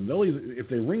hear them. They'll if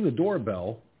they ring the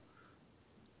doorbell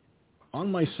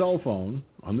on my cell phone,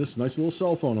 on this nice little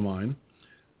cell phone of mine,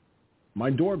 my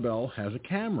doorbell has a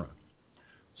camera.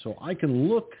 So I can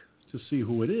look to see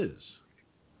who it is.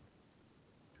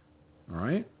 All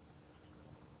right?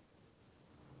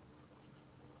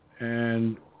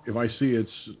 And if I see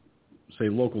it's, say,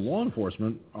 local law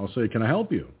enforcement, I'll say, can I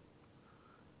help you?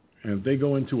 And if they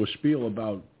go into a spiel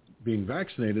about being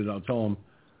vaccinated, I'll tell them,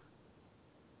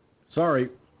 sorry,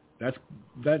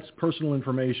 that's personal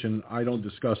information. I don't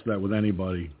discuss that with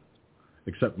anybody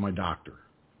except my doctor.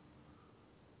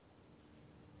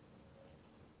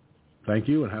 Thank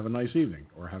you and have a nice evening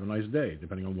or have a nice day,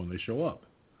 depending on when they show up.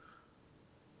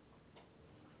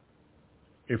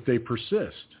 If they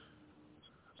persist,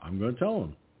 I'm going to tell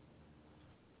them,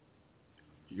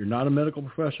 you're not a medical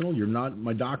professional. You're not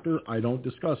my doctor. I don't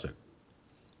discuss it.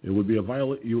 It would be a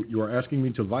you are asking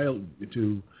me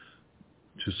to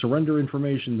surrender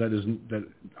information that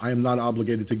I am not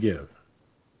obligated to give.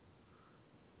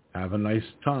 Have a nice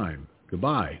time.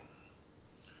 Goodbye.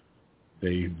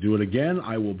 They do it again,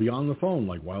 I will be on the phone.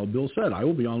 Like Wild Bill said, I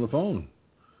will be on the phone.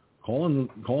 Calling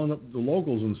up the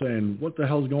locals and saying, what the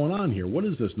hell's going on here? What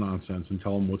is this nonsense? And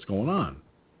tell them what's going on.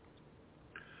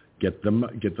 Get them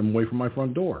away from my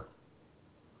front door.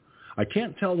 I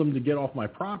can't tell them to get off my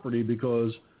property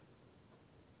because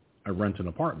I rent an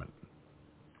apartment.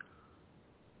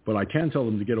 But I can tell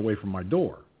them to get away from my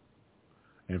door.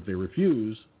 And if they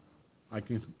refuse, I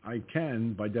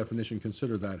can by definition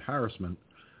consider that harassment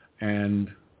and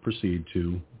proceed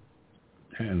to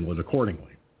handle it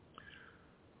accordingly.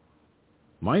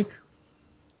 Mike?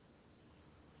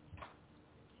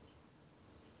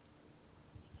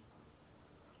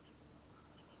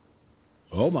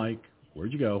 Oh, Mike,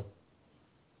 where'd you go?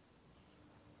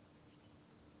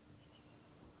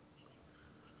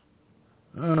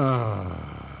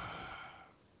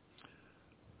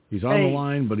 He's on the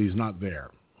line, but he's not there.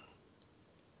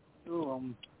 Oh,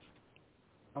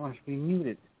 I must be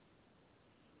muted.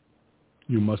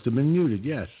 You must have been muted,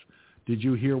 yes. Did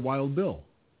you hear Wild Bill?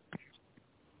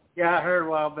 Yeah, I heard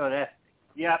Wild Bill. That's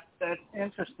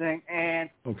interesting. And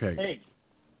okay, hey,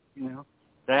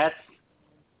 that's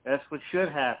what should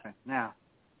happen now.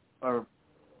 Are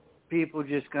people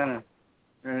just gonna?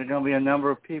 There's gonna be a number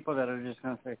of people that are just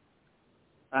gonna say,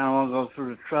 I don't want to go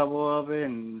through the trouble of it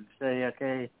and say,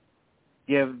 okay,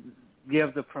 give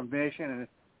the permission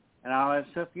and all that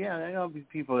stuff. Yeah, there are gonna be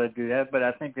people that do that, but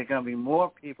I think there are gonna be more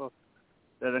people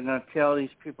that are gonna tell these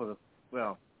people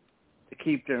to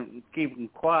keep them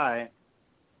quiet,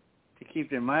 to keep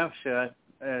their mouth shut.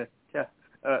 That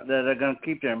are gonna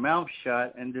keep their mouth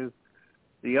shut and do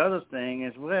the other thing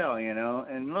as well.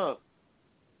 And look,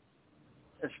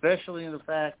 especially in the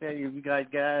fact that you've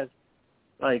got guys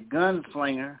like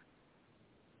Gunslinger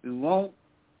who won't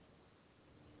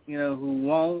he'll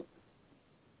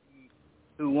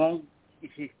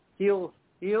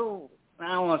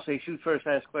I don't want to say shoot first,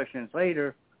 ask questions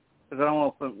later, because I don't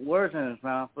want to put words in his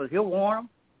mouth, but he'll warn them.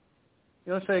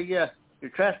 He'll say, yeah,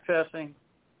 you're trespassing,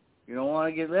 you don't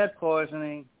want to get lead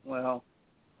poisoning. Well,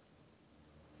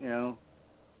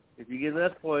 if you get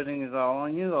lead poisoning, it's all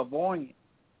on you. I'll warn you.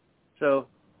 So,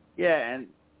 yeah, and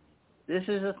this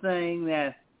is a thing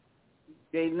that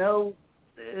they know.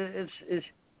 It's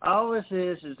all this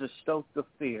is to stoke the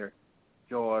fear,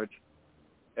 George.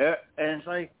 And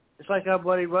it's like our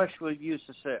buddy Rushwood used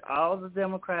to say. All the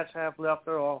Democrats have left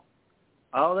to offer,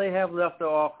 all they have left to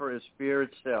offer is fear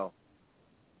itself.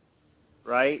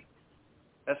 Right?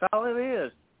 That's all it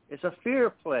is. It's a fear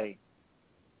play.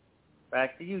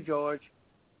 Back to you, George.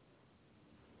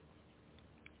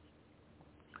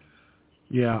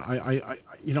 Yeah,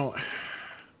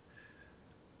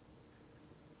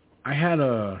 I had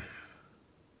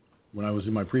when I was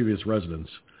in my previous residence,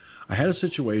 I had a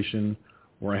situation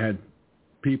where I had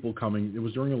people coming, it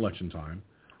was during election time,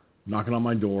 knocking on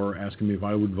my door, asking me if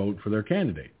I would vote for their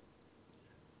candidate.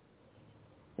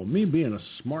 Well, me being a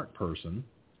smart person,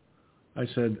 I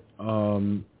said,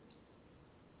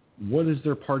 what is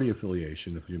their party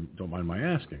affiliation, if you don't mind my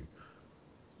asking?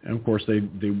 And of course,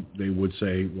 they would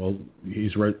say, well,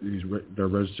 they're a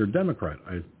registered Democrat.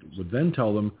 I would then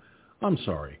tell them, I'm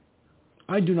sorry,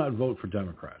 I do not vote for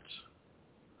Democrats.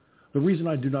 The reason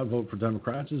I do not vote for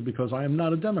Democrats is because I am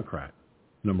not a Democrat,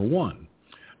 number one.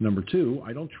 Number two,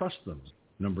 I don't trust them.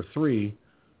 Number three,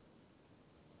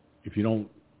 if you don't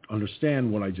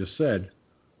understand what I just said,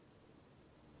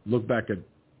 look back at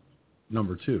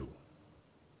number two.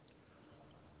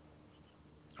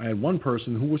 I had one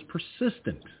person who was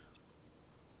persistent.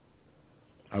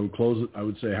 I would close it. I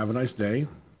would say, have a nice day,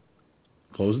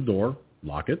 close the door,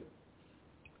 lock it.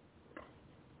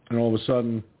 And all of a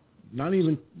sudden, not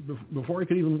even before I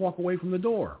could even walk away from the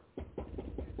door,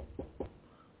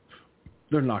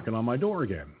 they're knocking on my door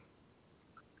again.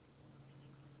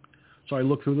 So I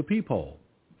look through the peephole,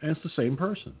 and it's the same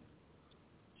person.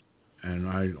 And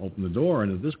I open the door,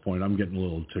 and at this point, I'm getting a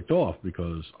little ticked off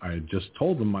because I had just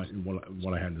told them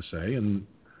what I had to say, and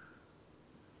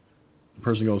the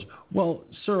person goes, well,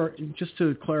 sir, just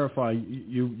to clarify,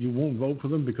 you won't vote for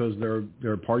them because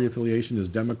their party affiliation is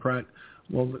Democrat?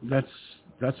 Well,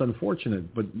 that's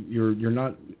unfortunate, but you're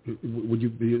not. Would you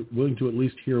be willing to at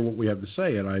least hear what we have to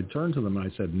say? And I turned to them and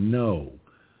I said, no,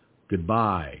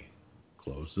 goodbye.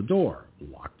 Closed the door,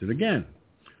 locked it again.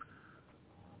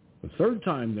 The third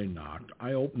time they knocked,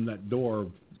 I opened that door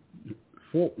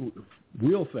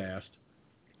real fast,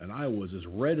 and I was as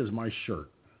red as my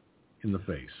shirt in the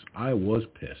face. I was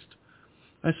pissed.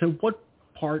 I said, what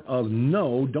part of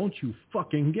no don't you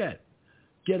fucking get?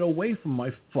 Get away from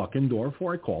my fucking door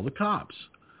before I call the cops.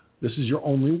 This is your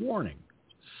only warning.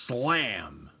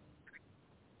 Slam.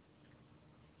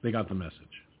 They got the message.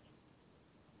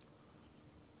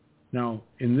 Now,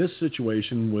 in this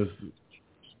situation with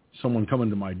someone coming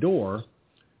to my door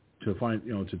to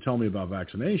to tell me about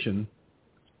vaccination,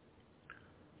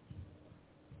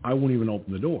 I won't even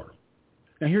open the door.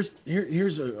 Now,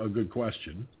 here's a good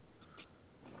question.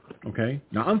 Okay?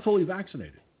 Now, I'm fully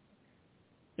vaccinated.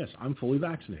 Yes, I'm fully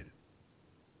vaccinated.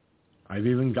 I've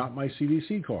even got my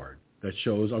CDC card that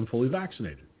shows I'm fully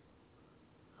vaccinated.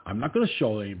 I'm not going to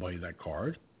show anybody that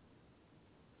card.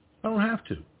 I don't have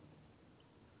to.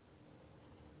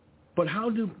 But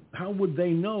how would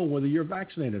they know whether you're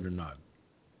vaccinated or not?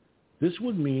 This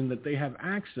would mean that they have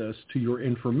access to your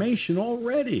information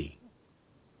already.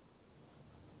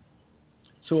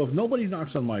 So if nobody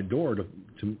knocks on my door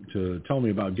to tell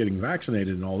me about getting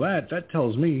vaccinated and all that, that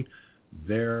tells me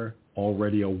they're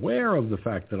already aware of the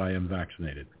fact that I am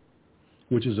vaccinated,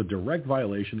 which is a direct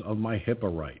violation of my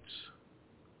HIPAA rights.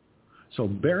 So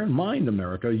bear in mind,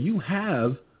 America, you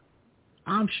have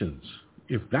options.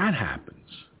 If that happens,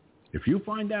 if you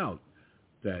find out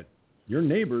that your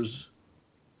neighbors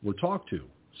were talked to,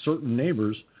 certain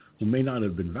neighbors who may not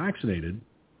have been vaccinated,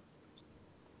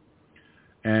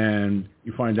 and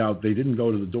you find out they didn't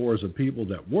go to the doors of people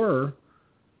that were,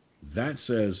 that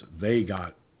says they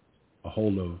got a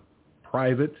hold of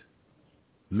private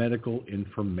medical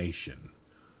information,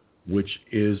 which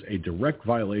is a direct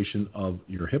violation of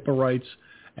your HIPAA rights,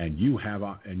 and you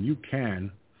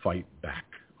can fight back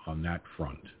on that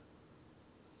front.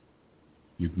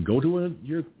 You can go to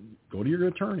your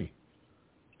attorney,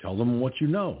 tell them what you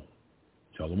know,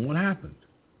 tell them what happened,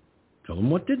 tell them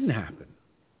what didn't happen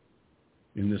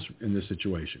in this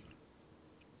situation.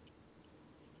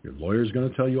 Your lawyer's going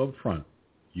to tell you up front,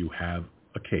 you have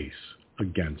a case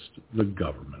against the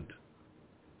government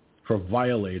for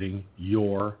violating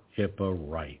your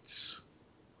HIPAA rights.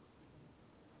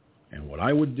 And what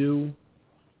I would do,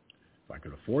 if I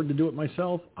could afford to do it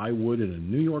myself, I would, in a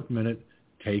New York minute,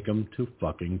 take them to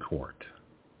fucking court.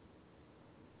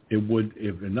 It would,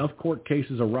 if enough court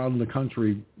cases around the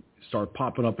country start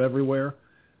popping up everywhere,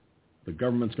 the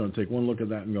government's going to take one look at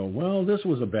that and go, well, this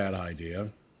was a bad idea,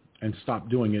 and stop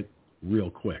doing it real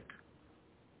quick.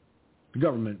 The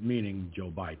government meaning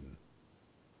Joe Biden.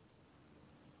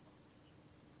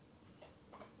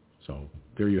 So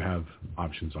there you have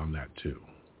options on that too.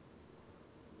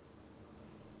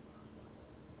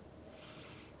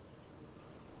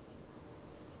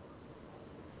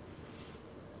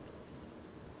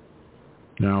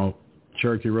 Now,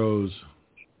 Cherokee Rose,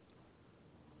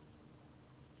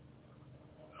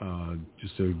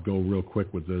 just to go real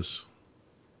quick with this,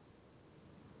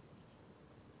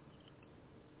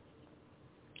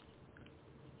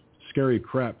 scary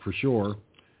crap for sure.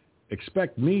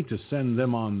 Expect me to send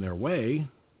them on their way.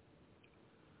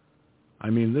 I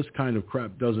mean, this kind of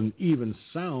crap doesn't even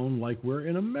sound like we're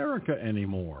in America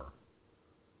anymore.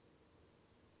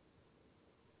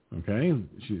 Okay?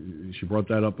 She brought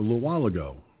that up a little while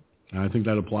ago. And I think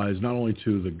that applies not only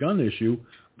to the gun issue,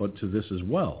 but to this as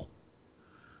well.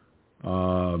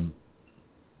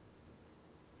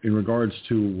 In regards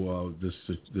to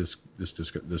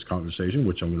this conversation,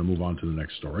 which I'm going to move on to the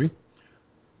next story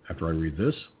after I read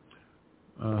this.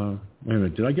 Wait a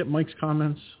minute, did I get Mike's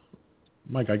comments?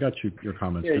 Mike, I got your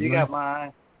comments. Yeah, you got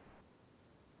mine.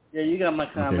 Yeah, you got my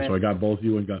comments. Okay, so I got both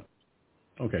you and Gun.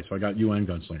 Okay, so I got you and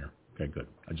Gunslinger. Okay, good.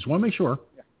 I just want to make sure.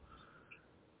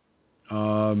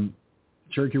 Yeah.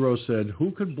 Cherokee Rose said,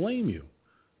 "Who could blame you?"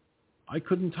 I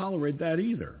couldn't tolerate that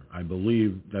either. I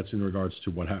believe that's in regards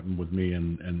to what happened with me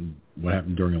and what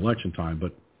happened during election time.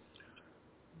 But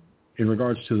in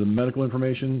regards to the medical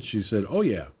information, she said, "Oh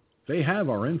yeah, they have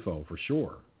our info for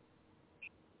sure."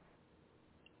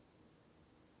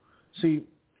 See,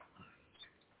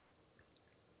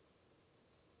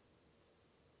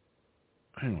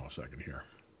 hang on a second here.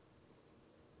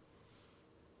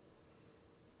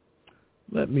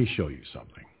 Let me show you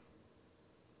something.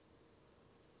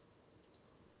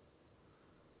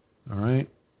 All right?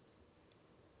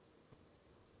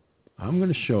 I'm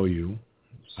going to show you.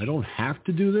 I don't have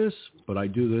to do this, but I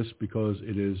do this because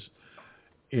it is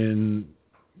in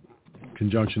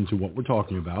conjunction to what we're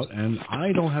talking about, and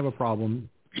I don't have a problem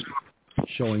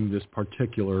showing this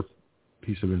particular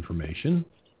piece of information.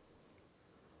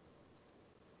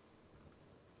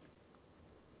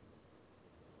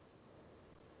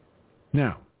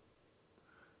 Now,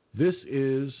 this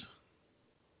is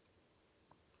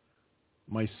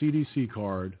my CDC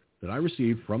card that I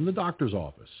received from the doctor's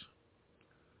office.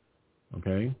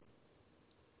 Okay?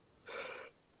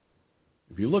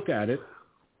 If you look at it,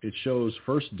 it shows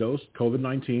first dose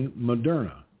COVID-19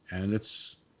 Moderna, and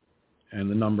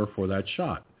the number for that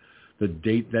shot, the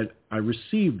date that I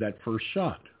received that first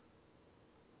shot.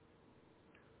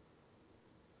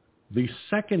 The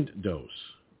second dose,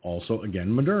 also again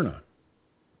Moderna,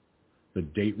 the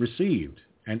date received,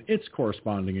 and its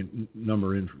corresponding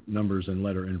numbers and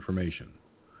letter information.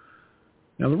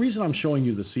 Now, the reason I'm showing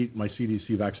you my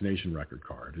CDC vaccination record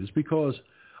card is because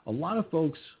a lot of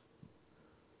folks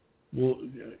will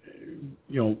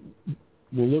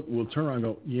turn around and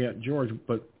go, "Yeah, George,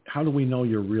 but how do we know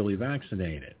you're really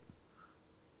vaccinated?"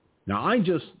 Now, I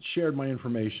just shared my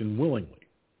information willingly.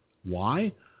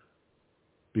 Why?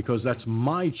 Because that's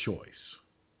my choice.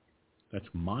 That's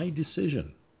my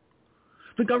decision.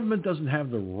 The government doesn't have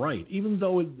the right, even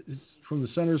though it's from the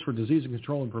Centers for Disease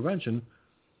Control and Prevention,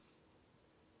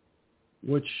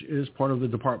 which is part of the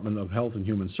Department of Health and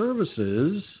Human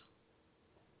Services,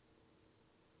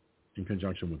 in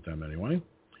conjunction with them anyway.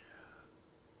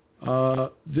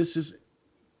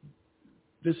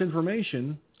 This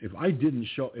information, if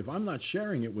I'm not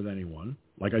sharing it with anyone,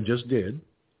 like I just did,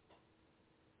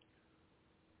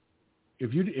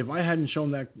 if I hadn't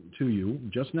shown that to you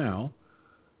just now,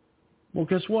 well,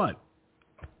 guess what?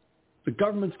 The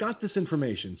government's got this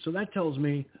information, so that tells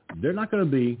me they're not going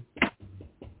to be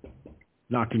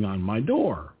knocking on my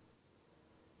door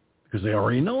because they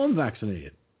already know I'm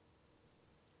vaccinated.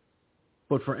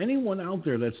 But for anyone out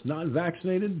there that's not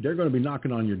vaccinated, they're going to be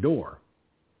knocking on your door.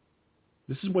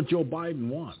 This is what Joe Biden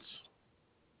wants.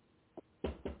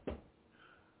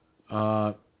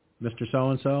 Mr.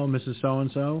 So-and-so, Mrs.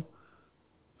 So-and-so,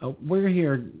 we're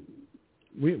here.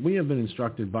 We have been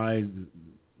instructed by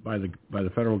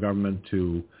the federal government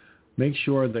to make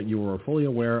sure that you are fully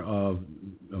aware of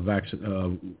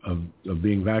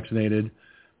being vaccinated,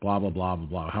 blah, blah, blah, blah,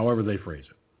 blah, however they phrase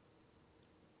it.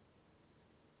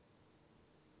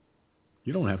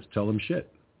 You don't have to tell them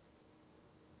shit.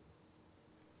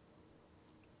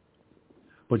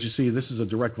 But you see, this is a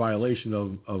direct violation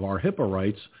of our HIPAA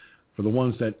rights for the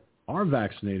ones that are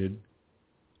vaccinated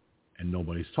and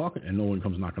nobody's talking and no one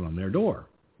comes knocking on their door,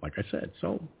 like I said.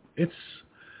 So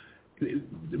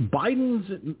Biden's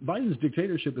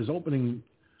dictatorship is opening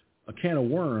a can of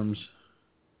worms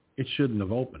it shouldn't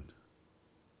have opened.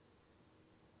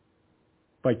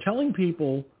 By telling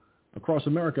people across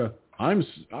America, I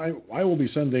will be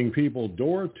sending people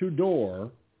door to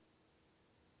door.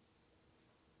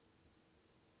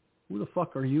 Who the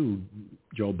fuck are you,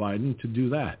 Joe Biden, to do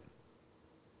that?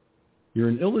 You're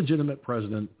an illegitimate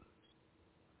president.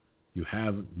 You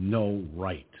have no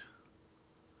right.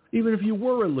 Even if you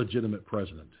were a legitimate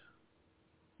president,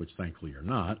 which thankfully you're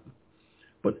not,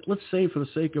 but let's say for the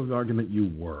sake of the argument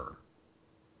you were.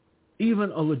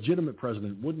 Even a legitimate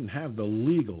president wouldn't have the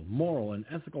legal, moral, and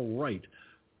ethical right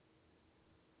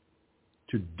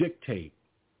to dictate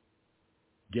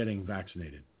getting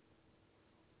vaccinated.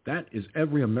 That is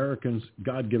every American's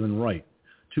God-given right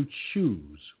to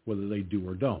choose whether they do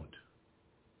or don't.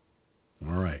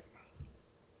 All right.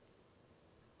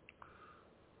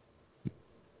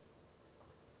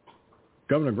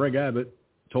 Governor Greg Abbott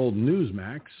told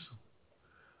Newsmax,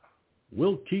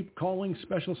 "We'll keep calling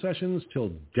special sessions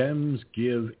till Dems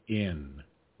give in."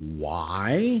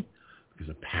 Why? Because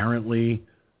apparently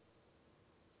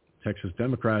Texas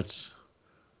Democrats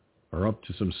are up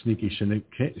to some sneaky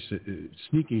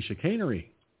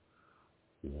chicanery.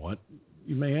 What,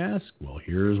 you may ask? Well,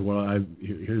 here's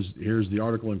the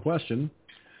article in question.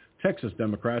 Texas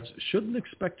Democrats shouldn't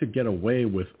expect to get away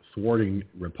with thwarting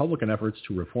Republican efforts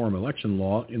to reform election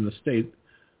law in the state,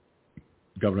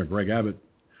 Governor Greg Abbott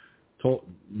told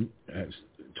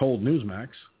Newsmax,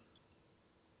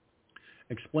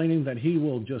 explaining that he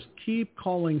will just keep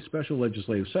calling special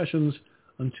legislative sessions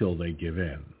until they give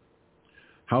in.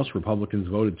 House Republicans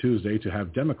voted Tuesday to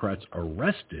have Democrats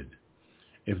arrested,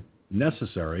 if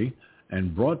necessary,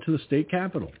 and brought to the state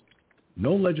capitol.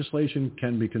 No legislation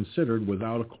can be considered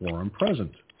without a quorum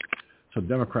present. So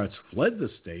Democrats fled the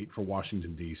state for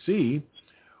Washington, D.C.,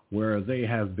 where they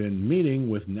have been meeting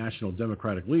with national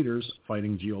Democratic leaders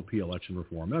fighting GOP election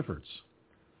reform efforts.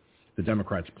 The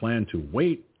Democrats plan to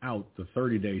wait out the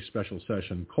 30-day special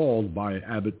session called by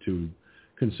Abbott to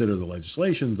consider the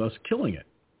legislation, thus killing it.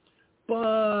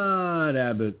 But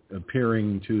Abbott,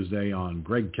 appearing Tuesday on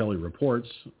Greg Kelly Reports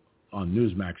on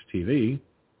Newsmax TV,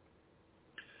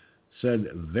 said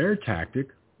their tactic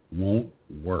won't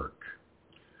work.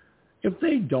 If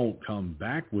they don't come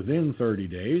back within 30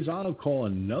 days, I'll call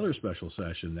another special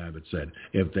session, Abbott said.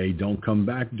 If they don't come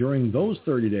back during those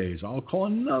 30 days, I'll call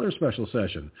another special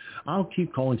session. I'll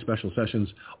keep calling special sessions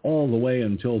all the way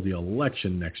until the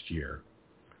election next year.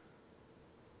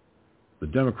 The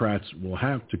Democrats will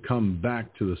have to come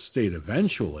back to the state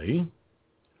eventually,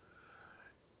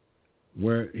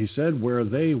 where he said, where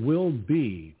they will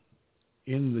be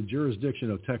in the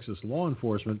jurisdiction of Texas law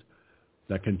enforcement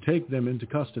that can take them into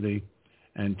custody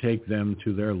and take them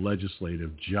to their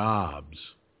legislative jobs.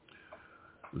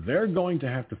 They're going to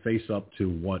have to face up to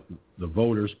what the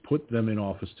voters put them in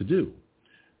office to do,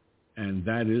 and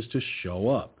that is to show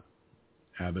up.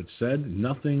 Abbott said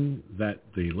nothing that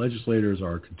the legislators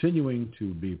are continuing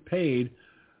to be paid,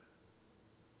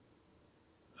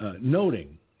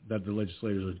 noting that the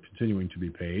legislators are continuing to be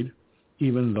paid,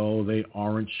 even though they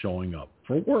aren't showing up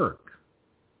for work.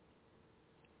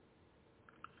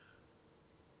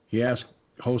 He asked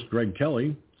host Greg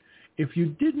Kelly, if you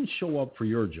didn't show up for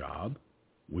your job,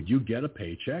 would you get a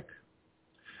paycheck?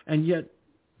 And yet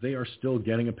they are still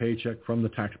getting a paycheck from the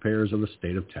taxpayers of the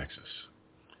state of Texas.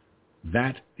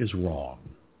 That is wrong.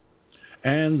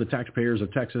 And the taxpayers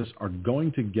of Texas are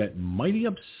going to get mighty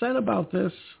upset about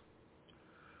this.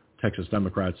 Texas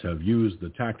Democrats have used the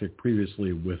tactic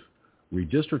previously with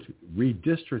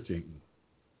redistricting.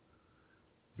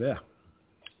 Yeah.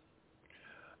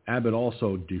 Abbott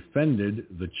also defended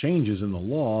the changes in the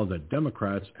law that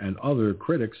Democrats and other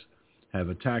critics have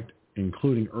attacked,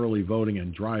 including early voting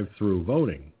and drive-through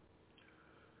voting.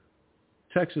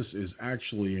 Texas is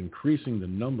actually increasing the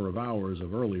number of hours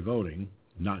of early voting,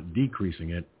 not decreasing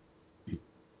it.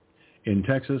 In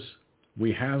Texas,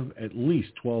 we have at least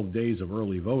 12 days of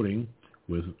early voting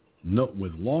with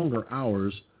longer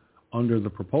hours under the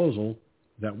proposal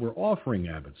that we're offering,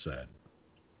 Abbott said.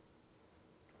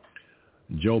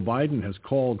 Joe Biden has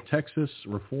called Texas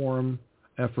reform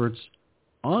efforts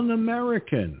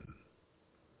un-American.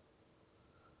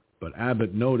 But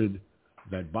Abbott noted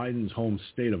that Biden's home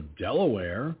state of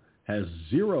Delaware has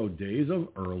 0 days of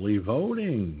early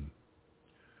voting.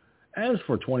 As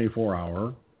for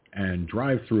 24-hour and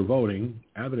drive-through voting,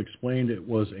 Abbott explained it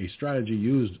was a strategy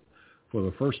used for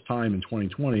the first time in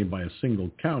 2020 by a single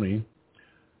county,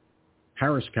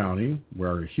 Harris County,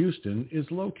 where Houston is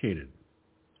located.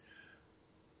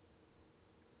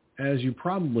 As you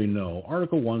probably know,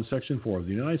 Article 1, Section 4 of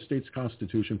the United States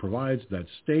Constitution provides that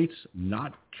states,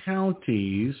 not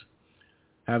counties,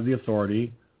 have the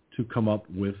authority to come up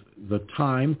with the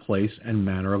time, place, and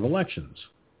manner of elections.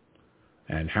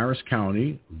 And Harris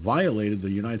County violated the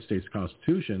United States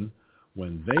Constitution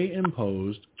when they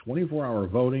imposed 24-hour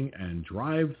voting and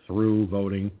drive-through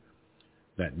voting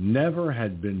that never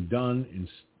had been done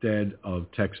instead of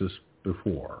Texas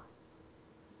before.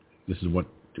 This is what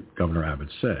Governor Abbott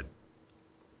said.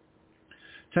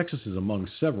 Texas is among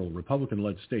several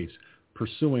Republican-led states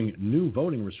pursuing new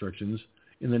voting restrictions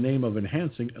in the name of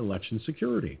enhancing election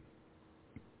security.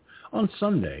 On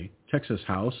Sunday, Texas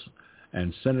House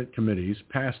and Senate committees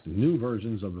passed new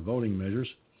versions of the voting measures,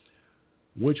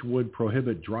 which would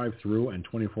prohibit drive-through and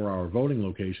 24-hour voting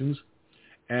locations,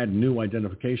 add new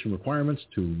identification requirements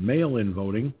to mail-in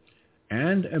voting,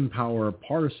 and empower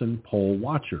partisan poll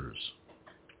watchers.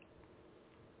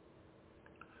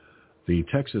 The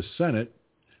Texas Senate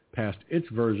passed its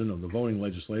version of the voting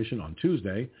legislation on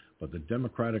Tuesday, but the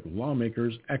Democratic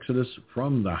lawmakers' exodus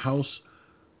from the House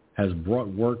has brought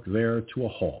work there to a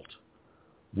halt,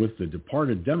 with the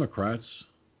departed Democrats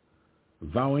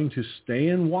vowing to stay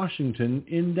in Washington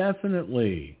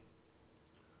indefinitely.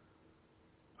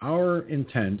 Our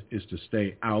intent is to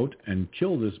stay out and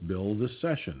kill this bill this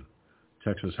session,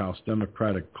 Texas House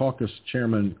Democratic Caucus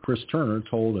Chairman Chris Turner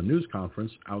told a news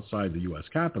conference outside the U.S.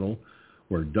 Capitol,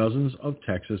 where dozens of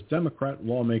Texas Democrat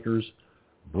lawmakers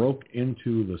broke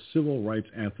into the civil rights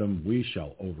anthem, "We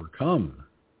Shall Overcome."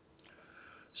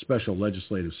 Special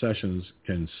legislative sessions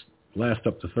can last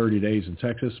up to 30 days in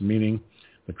Texas, meaning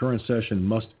the current session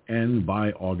must end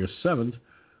by August 7th.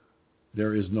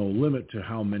 There is no limit to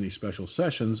how many special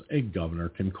sessions a governor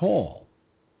can call.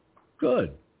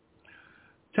 Good.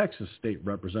 Texas State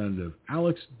Representative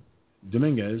Alex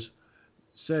Dominguez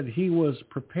said he was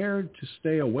prepared to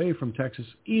stay away from Texas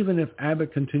even if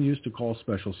Abbott continues to call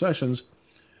special sessions.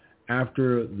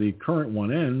 After the current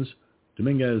one ends,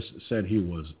 Dominguez said he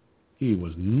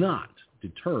was not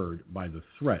deterred by the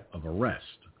threat of arrest.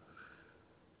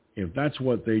 If that's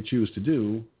what they choose to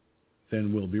do,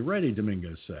 then we'll be ready,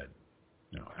 Dominguez said.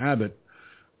 Now, Abbott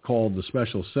called the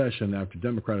special session after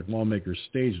Democratic lawmakers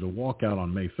staged a walkout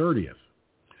on May 30th,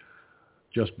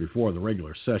 just before the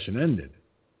regular session ended,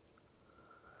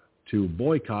 to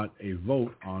boycott a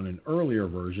vote on an earlier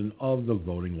version of the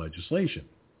voting legislation.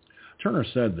 Turner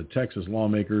said the Texas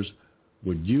lawmakers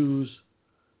would use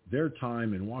their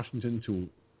time in Washington to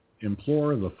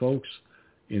implore the folks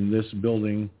in this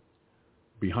building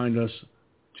behind us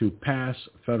to pass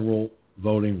federal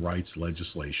voting rights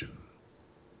legislation.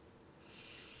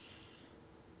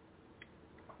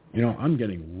 You know, I'm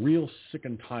getting real sick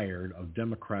and tired of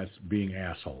Democrats being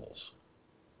assholes.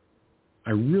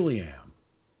 I really am.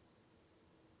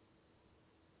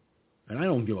 And I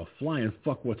don't give a flying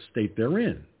fuck what state they're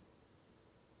in.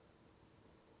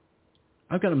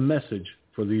 I've got a message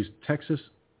for these Texas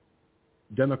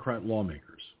Democrat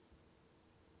lawmakers.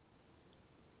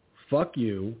 Fuck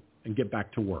you and get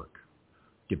back to work.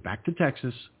 Get back to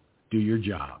Texas, do your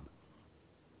job.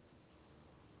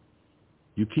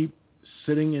 You keep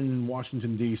sitting in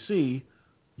Washington, D.C.,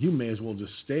 you may as well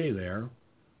just stay there,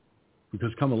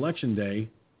 because come election day,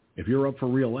 if you're up for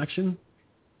re-election,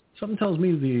 something tells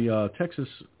me the Texas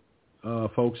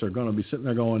folks are going to be sitting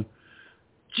there going,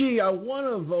 gee, I want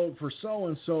to vote for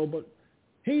so-and-so, but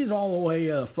he's all the way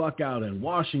fuck out in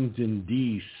Washington,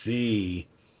 D.C.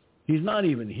 He's not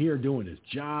even here doing his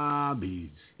job.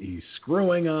 He's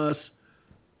screwing us.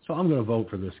 So I'm going to vote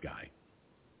for this guy.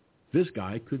 This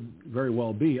guy could very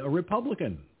well be a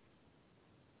Republican.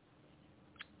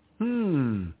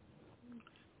 Kind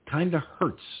of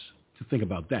hurts to think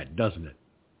about that, doesn't it?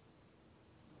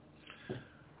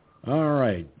 All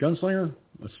right, Gunslinger,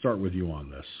 let's start with you on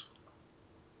this.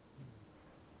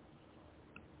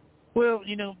 Well,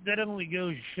 that only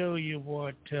goes to show you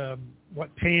what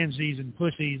pansies and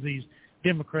pussies these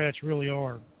Democrats really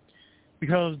are,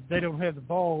 because they don't have the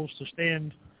balls to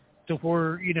stand to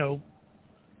where,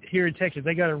 here in Texas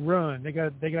they got to run, they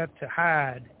got to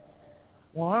hide.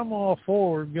 Well, I'm all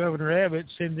for Governor Abbott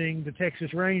sending the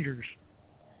Texas Rangers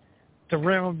to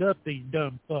round up these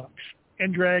dumb fucks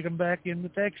and drag them back into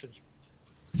Texas.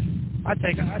 I'd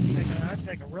take a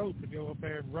rope to go up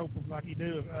there and rope them like you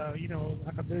do,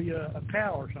 like I do a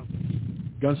cow or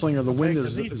something. Gunslinger, the wind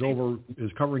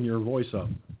is covering your voice up.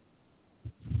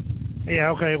 Yeah.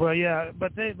 Okay. Well, yeah,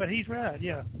 but he's right.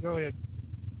 Yeah. Go ahead.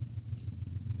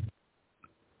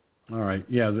 All right.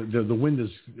 Yeah. The wind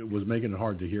was making it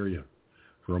hard to hear you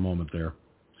for a moment there.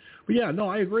 But yeah, no,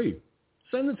 I agree.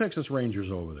 Send the Texas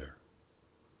Rangers over there.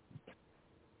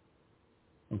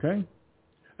 Okay?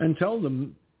 And tell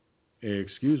them,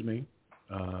 excuse me,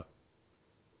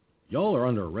 y'all are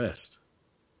under arrest.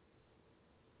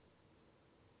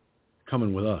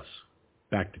 Coming with us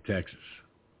back to Texas.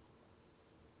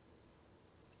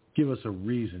 Give us a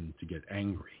reason to get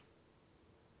angry.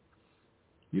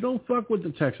 You don't fuck with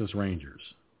the Texas Rangers.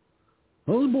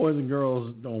 Those boys and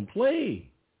girls don't play.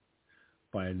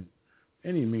 By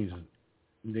any means,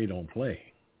 they don't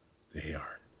play. They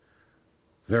are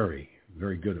very,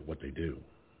 very good at what they do.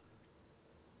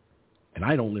 And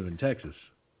I don't live in Texas,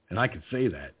 and I can say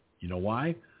that. You know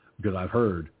why? Because I've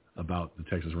heard about the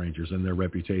Texas Rangers and their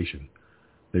reputation.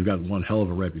 They've got one hell of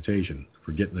a reputation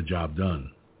for getting the job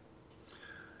done.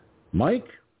 Mike,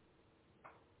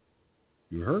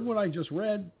 you heard what I just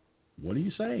read. What do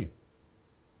you say?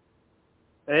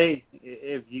 Hey,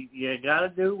 if you got to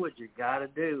do what you got to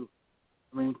do.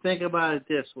 I mean, think about it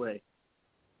this way.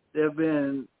 There have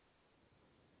been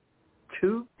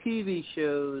 2 TV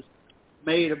shows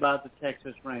made about the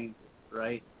Texas Rangers,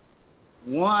 right?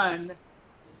 One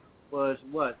was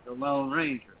what? The Lone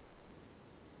Ranger.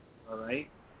 All right.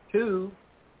 2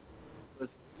 was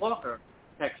Walker,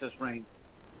 Texas Ranger.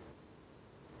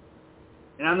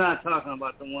 And I'm not talking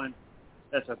about the one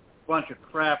that's a bunch of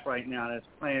crap right now that's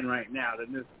playing right now, the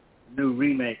new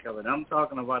remake of it. I'm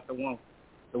talking about the one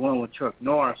with Chuck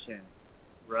Norris in it,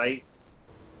 right?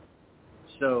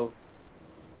 So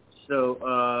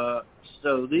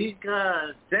these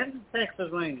guys, send the Texas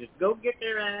Rangers, go get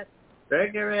their ass,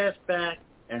 drag their ass back,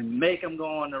 and make them go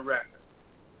on the record.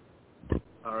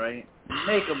 All right?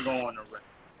 Make them go on the record.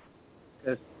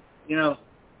 Because,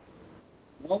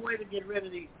 one way to get rid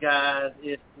of these guys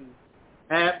is to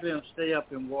have them stay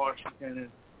up in Washington and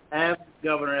have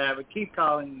Governor Abbott keep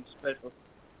calling these special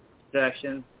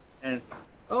sessions and,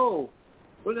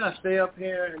 we're going to stay up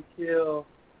here until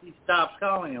he stops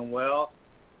calling them. Well,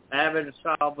 Abbott has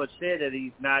all but said that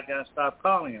he's not going to stop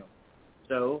calling them.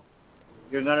 So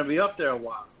you're going to be up there a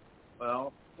while.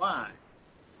 Well, why?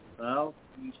 Well,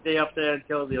 you stay up there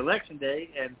until the election day,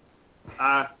 and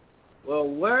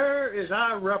where is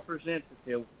our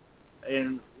representative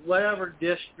in whatever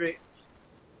district,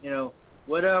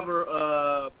 whatever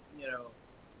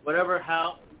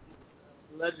house,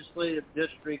 legislative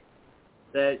district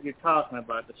that you're talking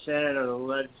about, the Senate or the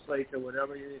legislature,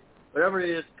 whatever it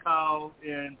is called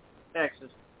in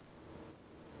Texas,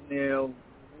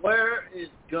 where is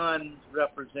Gunn's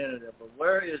representative, or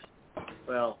where is,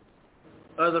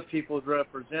 other people's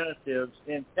representatives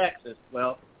in Texas?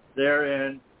 Well, they're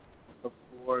in, of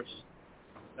course,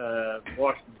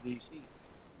 Washington, D.C.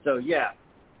 So, yeah,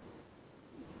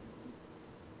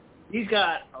 he's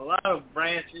got a lot of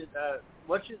branches.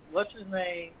 What's his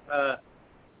name?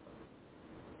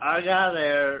 Our guy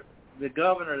there, the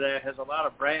governor there, has a lot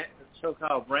of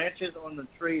so-called branches on the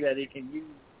tree that he can use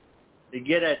to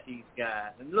get at these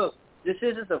guys. And look, this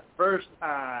isn't the first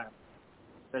time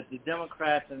that the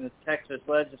Democrats in the Texas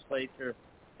legislature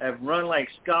have run like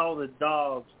scalded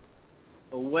dogs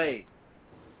away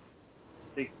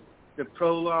to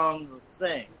prolong the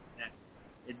thing. Now,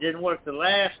 it didn't work the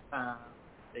last time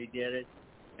they did it,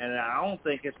 and I don't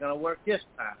think it's going to work this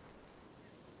time.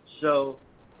 So,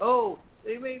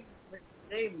 they may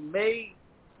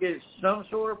get some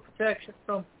sort of protection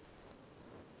from,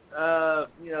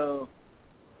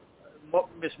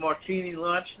 Miss Martini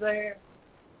lunch there,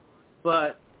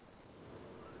 but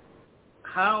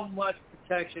how much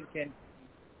protection can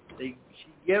she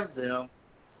give them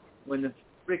when the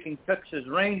freaking Texas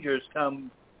Rangers come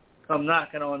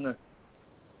knocking on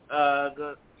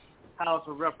the House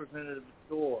of Representatives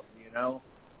door,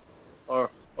 or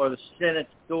the Senate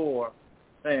door,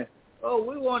 saying, "Oh,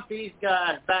 we want these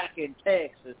guys back in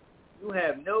Texas. You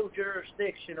have no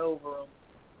jurisdiction over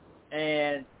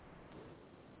them,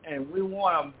 and we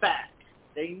want them back.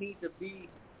 They need to be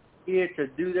here to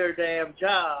do their damn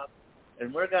job,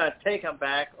 and we're going to take them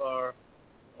back or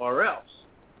else."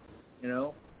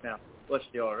 Now, what's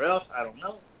the or else? I don't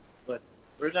know, but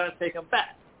we're going to take them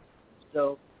back.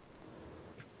 So,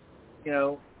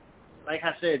 like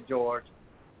I said, George,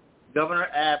 Governor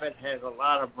Abbott has a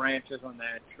lot of branches on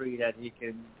that tree that he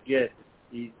can get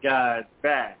these guys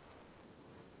back.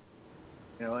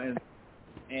 And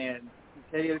to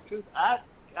tell you the truth, I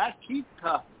keep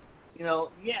calling.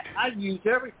 I use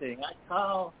everything.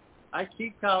 I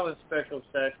keep calling special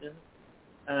sessions,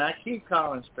 and I keep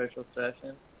calling special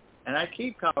sessions, and I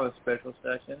keep calling special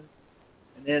sessions,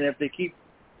 and then if they keep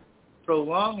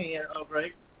prolonging it,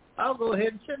 I'll go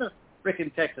ahead and send a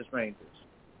freaking Texas Rangers.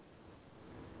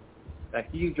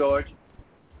 Back to you, George.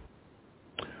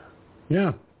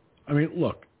 Yeah, I mean,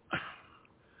 look,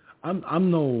 I'm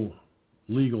no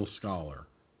legal scholar,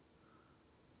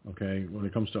 okay, when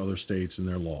it comes to other states and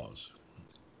their laws.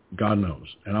 God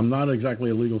knows. And I'm not exactly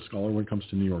a legal scholar when it comes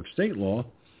to New York state law,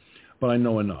 but I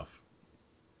know enough.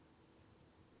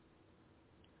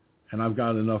 And I've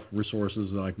got enough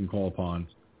resources that I can call upon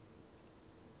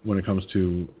when it comes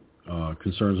to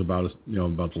concerns about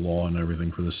about the law and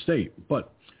everything for the state.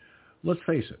 But let's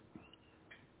face it.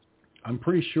 I'm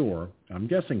pretty sure, I'm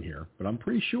guessing here, but I'm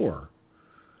pretty sure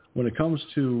when it comes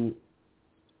to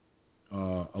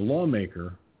a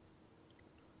lawmaker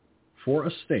for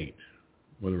a state,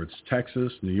 whether it's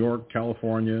Texas, New York,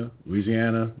 California,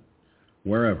 Louisiana,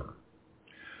 wherever,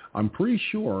 I'm pretty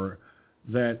sure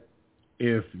that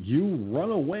if you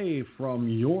run away from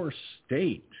your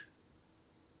state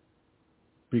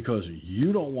because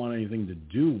you don't want anything to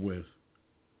do with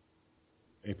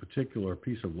a particular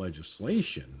piece of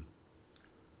legislation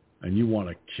and you want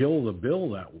to kill the bill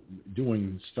that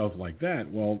doing stuff like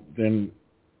that, well, then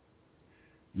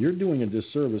you're doing a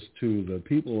disservice to the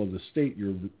people of the state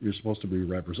you're supposed to be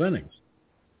representing.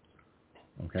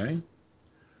 Okay?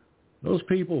 Those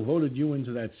people voted you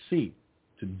into that seat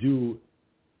to do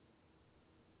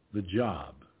the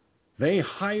job. They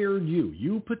hired you.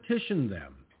 You petitioned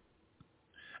them.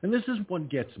 And this is what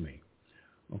gets me.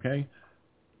 Okay?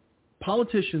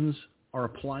 Politicians are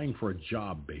applying for a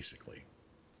job, basically.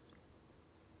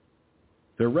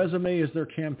 Their resume is their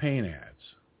campaign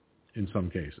ads in some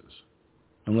cases.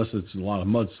 Unless it's a lot of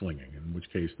mudslinging, in which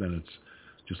case then it's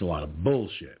just a lot of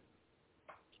bullshit.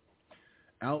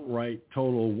 Outright,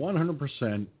 total,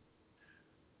 100%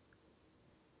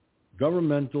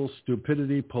 governmental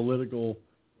stupidity, political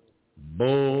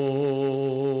bullshit.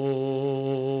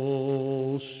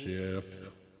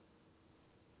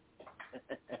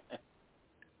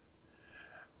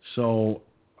 So,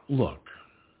 look,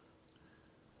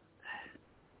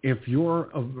 if you're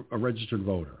a registered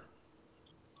voter,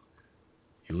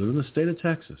 you live in the state of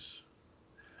Texas,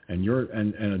 and you're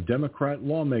and a Democrat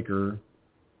lawmaker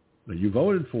that you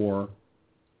voted for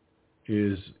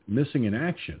is missing in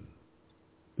action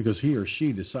because he or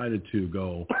she decided to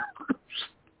go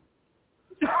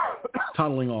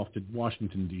toddling off to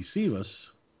Washington, D.C. Well,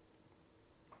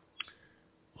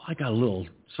 I got a little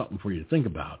something for you to think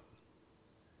about.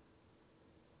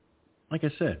 Like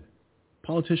I said,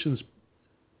 politicians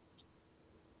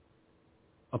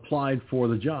applied for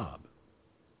the job.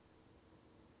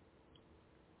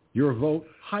 Your vote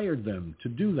hired them to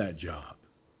do that job.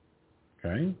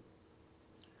 Okay?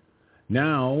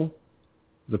 Now,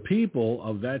 the people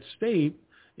of that state,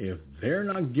 if they're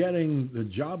not getting the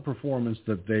job performance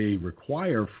that they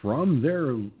require from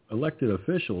their elected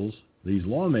officials, these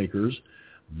lawmakers,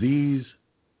 these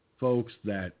folks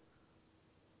that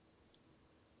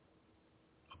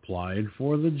applied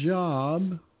for the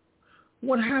job,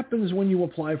 what happens when you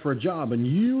apply for a job and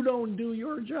you don't do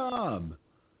your job?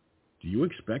 Do you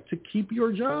expect to keep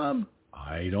your job?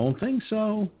 I don't think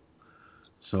so.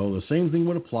 So the same thing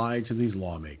would apply to these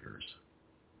lawmakers,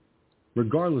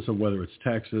 regardless of whether it's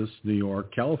Texas, New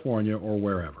York, California, or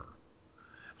wherever.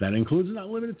 That includes, not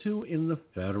limited to, in the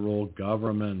federal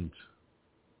government.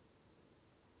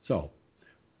 So,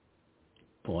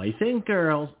 boys and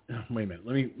girls, wait a minute.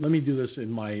 Let me do this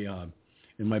in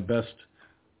my best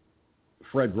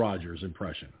Fred Rogers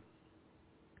impression.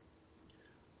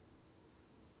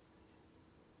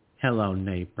 Hello,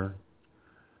 neighbor.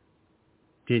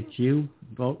 Did you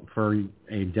vote for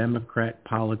a Democrat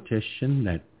politician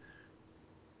that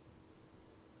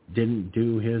didn't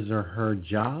do his or her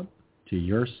job to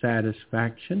your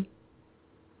satisfaction?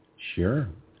 Sure,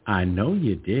 I know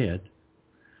you did.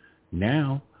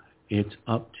 Now it's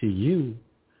up to you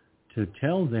to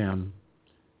tell them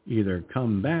either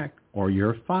come back or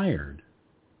you're fired.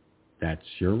 That's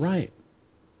your right.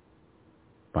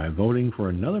 By voting for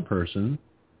another person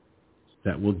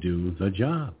that will do the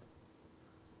job.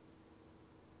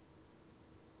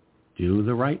 Do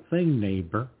the right thing,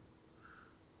 neighbor.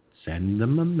 Send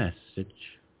them a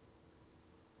message.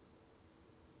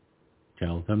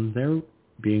 Tell them they're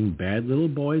being bad little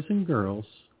boys and girls.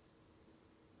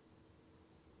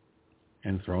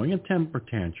 And throwing a temper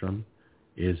tantrum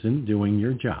isn't doing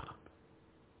your job.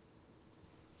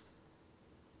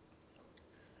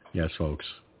 Yes, folks.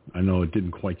 I know it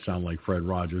didn't quite sound like Fred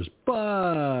Rogers,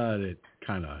 but it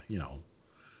kind of,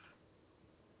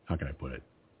 how can I put it?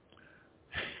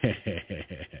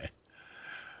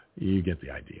 You get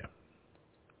the idea.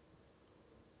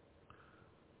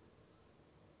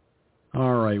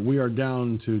 All right, we are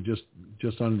down to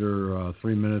just under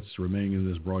 3 minutes remaining in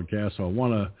this broadcast. So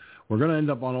we're going to end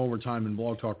up on overtime in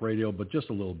Blog Talk Radio, but just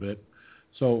a little bit.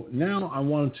 So now I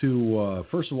want to,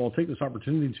 first of all, take this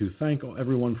opportunity to thank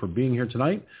everyone for being here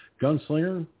tonight.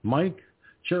 Gunslinger, Mike,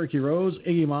 Cherokee Rose,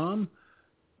 Iggy Mom,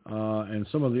 and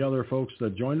some of the other folks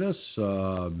that joined us,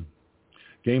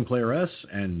 Game Player S,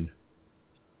 and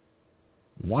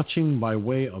watching by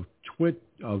way of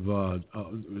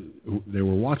they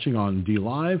were watching on D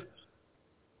Live,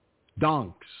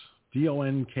 Donks,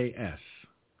 Donks.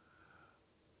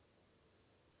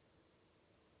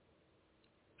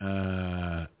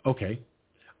 Okay,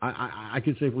 I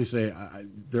can safely say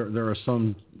there are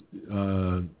some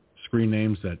screen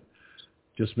names that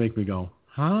just make me go,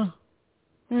 huh?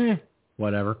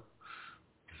 Whatever.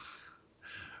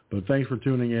 But thanks for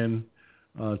tuning in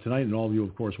tonight, and all of you,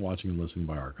 of course, watching and listening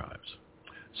by archives.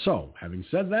 So, having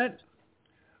said that,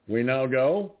 we now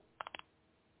go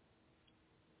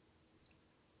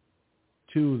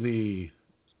to the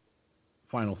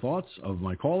final thoughts of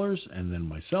my callers and then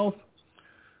myself.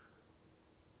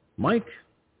 Mike,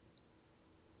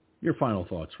 your final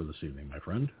thoughts for this evening, my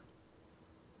friend.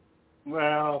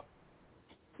 Well,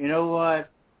 you know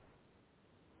what?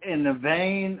 In the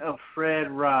vein of Fred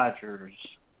Rogers,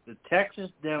 the Texas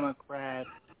Democrats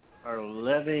are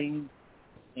living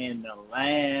in the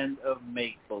land of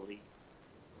make-believe.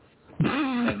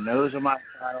 And those are my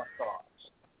final thoughts.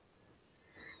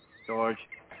 George,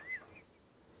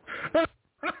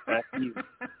 back to you.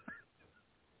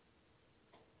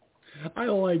 I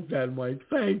like that, Mike.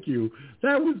 Thank you.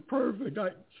 That was perfect.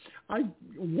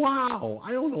 Wow.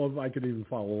 I don't know if I could even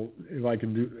follow. If I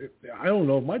can do. I don't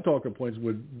know if my talking points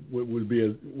would be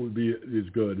as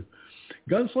good.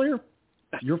 Gunslinger,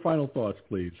 your final thoughts,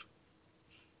 please.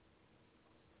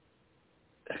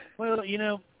 Well,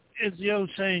 as the old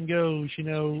saying goes,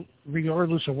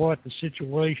 regardless of what the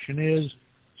situation is,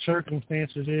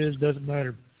 circumstances is, doesn't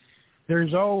matter.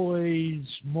 There's always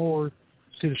more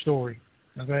to the story,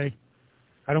 okay?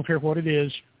 I don't care what it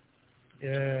is,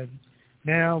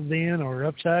 now, then, or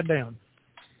upside down.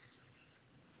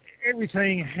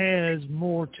 Everything has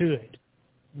more to it,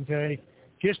 okay?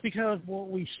 Just because what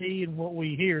we see and what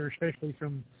we hear, especially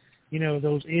from,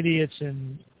 those idiots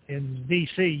in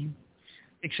D.C.,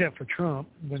 except for Trump,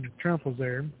 when Trump was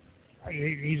there,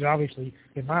 he's obviously,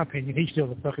 in my opinion, he's still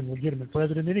the fucking legitimate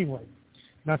president anyway.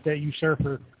 Not that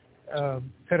usurper,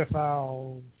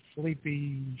 pedophile,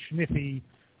 sleepy, sniffy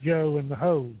Joe and the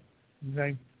hoe.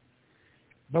 Okay?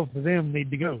 Both of them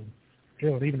need to go.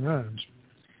 Hell, it even rhymes.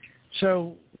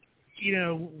 So,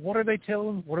 what are they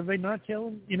telling? What are they not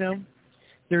telling?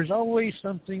 There's always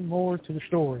something more to the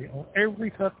story on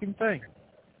every fucking thing.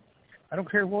 I don't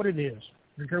care what it is.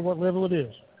 I don't care what level it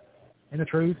is. And the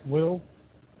truth will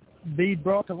be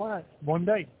brought to light one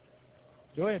day.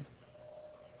 Go ahead.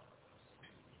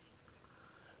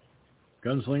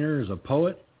 Gunslinger is a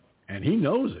poet, and he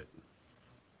knows it.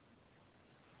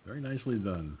 Very nicely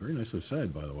done. Very nicely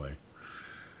said, by the way.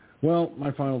 Well,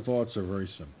 my final thoughts are very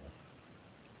simple.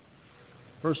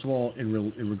 First of all, in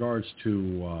regards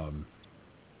to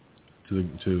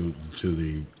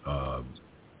the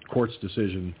court's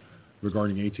decision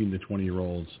regarding 18 to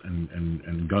 20-year-olds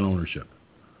and gun ownership,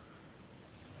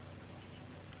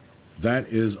 that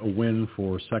is a win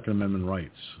for Second Amendment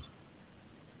rights.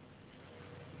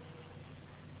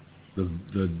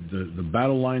 The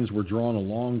battle lines were drawn a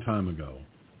long time ago.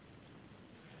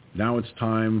 Now it's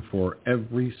time for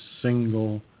every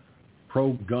single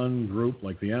pro-gun group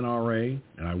like the NRA,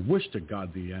 and I wish to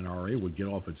God the NRA would get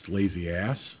off its lazy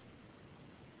ass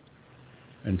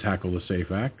and tackle the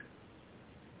SAFE Act.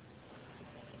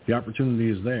 The opportunity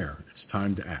is there. It's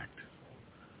time to act.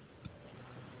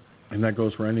 And that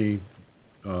goes for any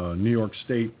New York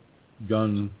State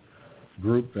gun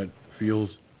group that feels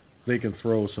they can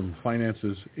throw some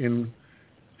finances in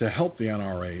to help the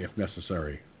NRA if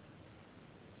necessary.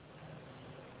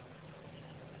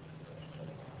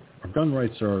 Our gun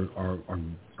rights are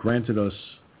granted us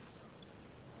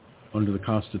under the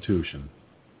Constitution,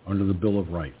 under the Bill of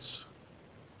Rights.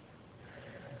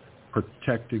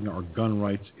 Protecting our gun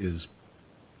rights is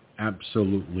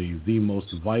absolutely the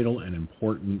most vital and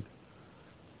important,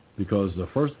 because the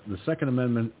Second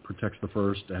Amendment protects the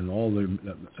First and all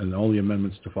the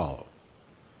amendments to follow.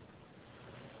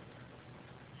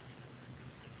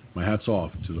 My hat's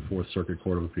off to the Fourth Circuit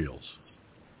Court of Appeals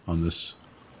on this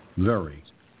very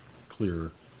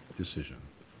clear decision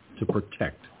to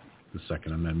protect the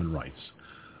Second Amendment rights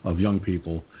of young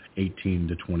people 18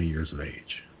 to 20 years of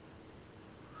age.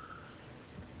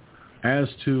 As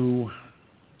to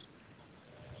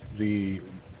the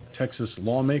Texas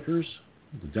lawmakers,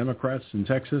 the Democrats in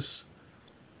Texas,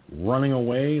 running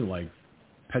away like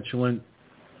petulant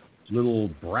little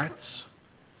brats,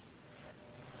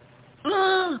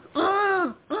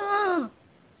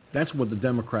 that's what the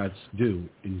Democrats do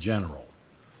in general.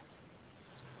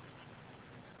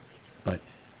 But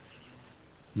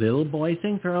little boys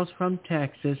and girls from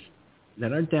Texas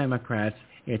that are Democrats,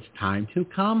 it's time to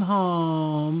come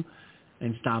home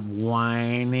and stop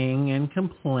whining and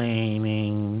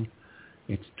complaining.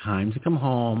 It's time to come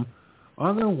home.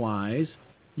 Otherwise,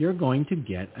 you're going to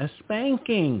get a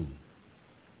spanking.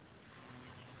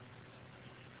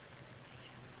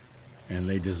 And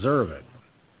they deserve it.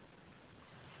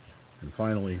 And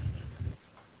finally,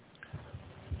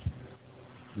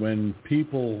 when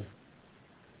people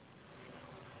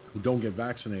who don't get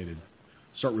vaccinated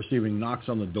start receiving knocks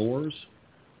on the doors,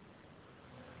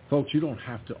 folks, you don't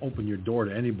have to open your door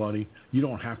to anybody. You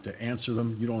don't have to answer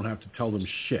them. You don't have to tell them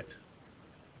shit.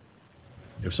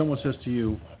 If someone says to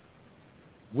you,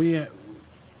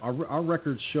 our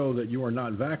records show that you are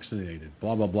not vaccinated,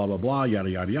 blah, blah, blah, blah, blah, yada,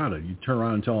 yada, yada, you turn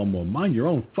around and tell them, well, mind your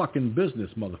own fucking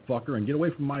business, motherfucker, and get away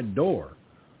from my door.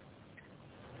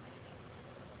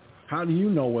 How do you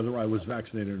know whether I was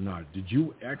vaccinated or not? Did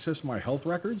you access my health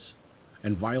records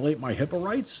and violate my HIPAA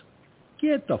rights?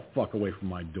 Get the fuck away from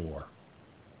my door.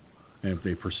 And if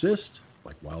they persist,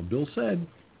 like Wild Bill said,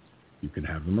 you can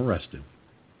have them arrested.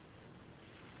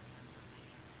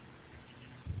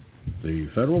 The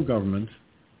federal government,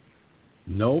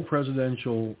 no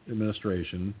presidential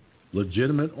administration,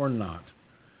 legitimate or not,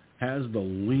 has the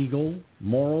legal,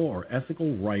 moral, or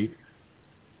ethical right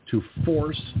to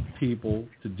force people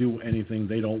to do anything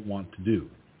they don't want to do.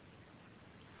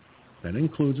 That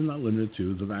includes and not limited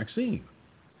to the vaccine.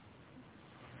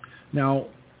 Now,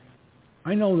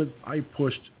 I know that I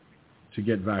pushed to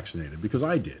get vaccinated because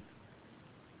I did.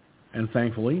 And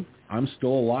thankfully, I'm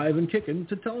still alive and kicking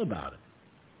to tell about it.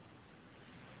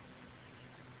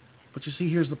 But you see,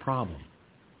 here's the problem.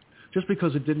 Just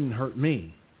because it didn't hurt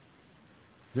me,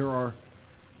 there are,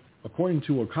 according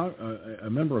to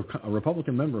a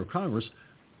Republican member of Congress,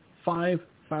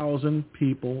 5,000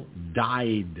 people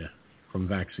died from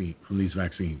these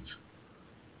vaccines.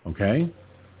 Okay?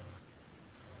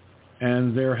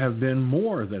 And there have been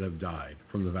more that have died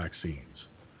from the vaccines.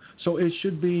 So it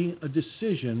should be a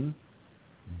decision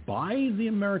by the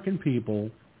American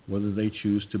people whether they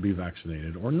choose to be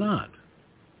vaccinated or not.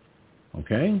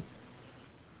 Okay?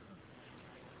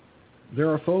 There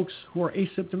are folks who are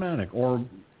asymptomatic or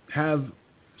have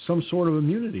some sort of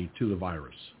immunity to the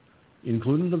virus,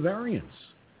 including the variants.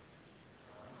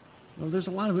 Well, there's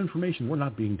a lot of information we're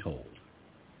not being told.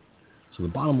 So the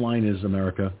bottom line is,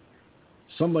 America,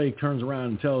 somebody turns around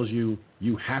and tells you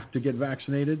you have to get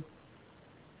vaccinated,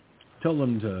 tell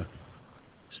them to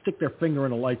stick their finger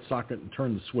in a light socket and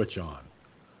turn the switch on.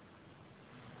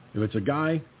 If it's a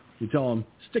guy, you tell them,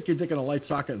 stick your dick in a light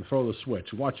socket and throw the switch.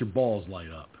 Watch your balls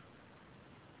light up.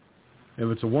 If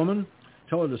it's a woman,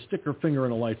 tell her to stick her finger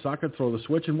in a light socket, throw the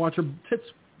switch, and watch her tits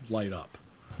light up.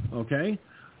 Okay?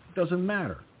 It doesn't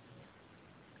matter.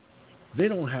 They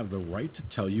don't have the right to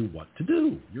tell you what to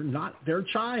do. You're not their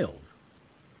child.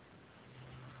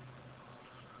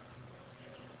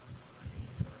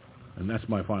 And that's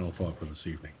my final thought for this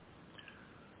evening.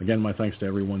 Again, my thanks to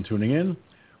everyone tuning in.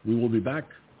 We will be back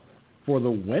for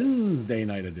the Wednesday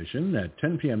night edition at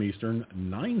 10 p.m. Eastern,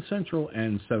 9 Central,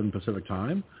 and 7 Pacific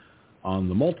time on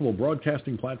the multiple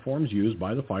broadcasting platforms used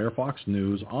by the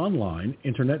Firefoxnews Online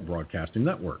Internet Broadcasting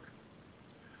Network.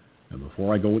 And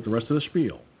before I go with the rest of the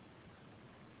spiel,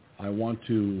 I want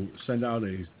to send out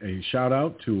a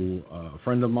shout-out to a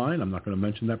friend of mine. I'm not going to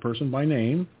mention that person by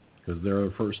name, because they're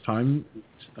first time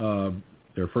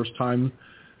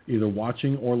either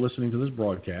watching or listening to this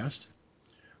broadcast.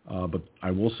 But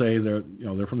I will say they're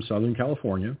from Southern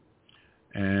California,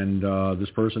 and this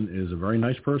person is a very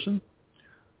nice person,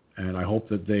 and I hope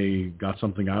that they got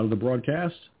something out of the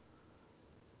broadcast.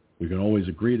 We can always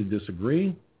agree to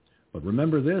disagree, but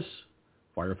remember this,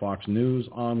 Firefox News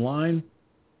Online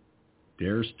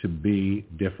dares to be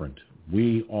different.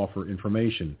 We offer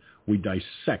information. We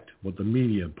dissect what the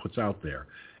media puts out there,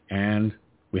 and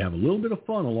we have a little bit of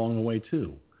fun along the way,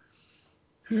 too.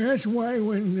 That's why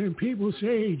when people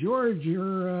say, George,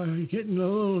 you're getting a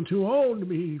little too old to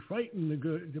be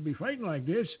fighting like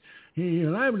this, you're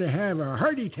liable to have a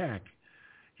heart attack.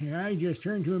 And I just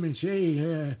turn to him and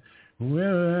say,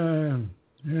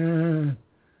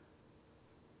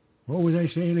 what was I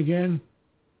saying again?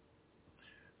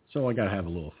 So I got to have a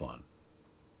little fun.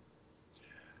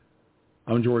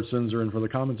 I'm George Sinzer, and for the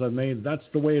comments I've made, that's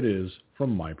the way it is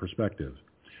from my perspective.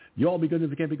 You all be good. If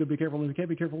you can't be good, be careful. If you can't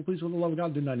be careful, please, for the love of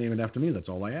God, do not name it after me. That's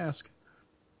all I ask.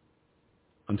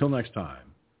 Until next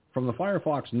time, from the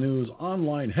Firefox News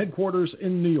Online headquarters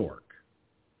in New York,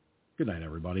 good night,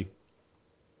 everybody.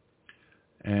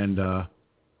 And,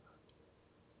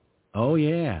 oh,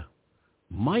 yeah,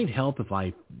 might help if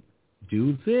I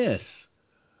do this.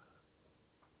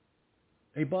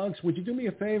 Hey, Bugs, would you do me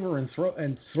a favor and throw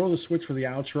the switch for the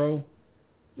outro?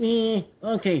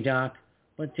 Okay, Doc,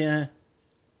 but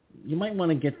you might want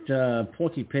to get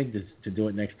Porky Pig to do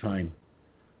it next time.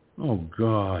 Oh,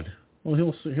 God.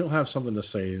 Well, he'll have something to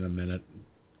say in a minute.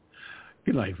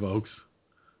 Good night, folks.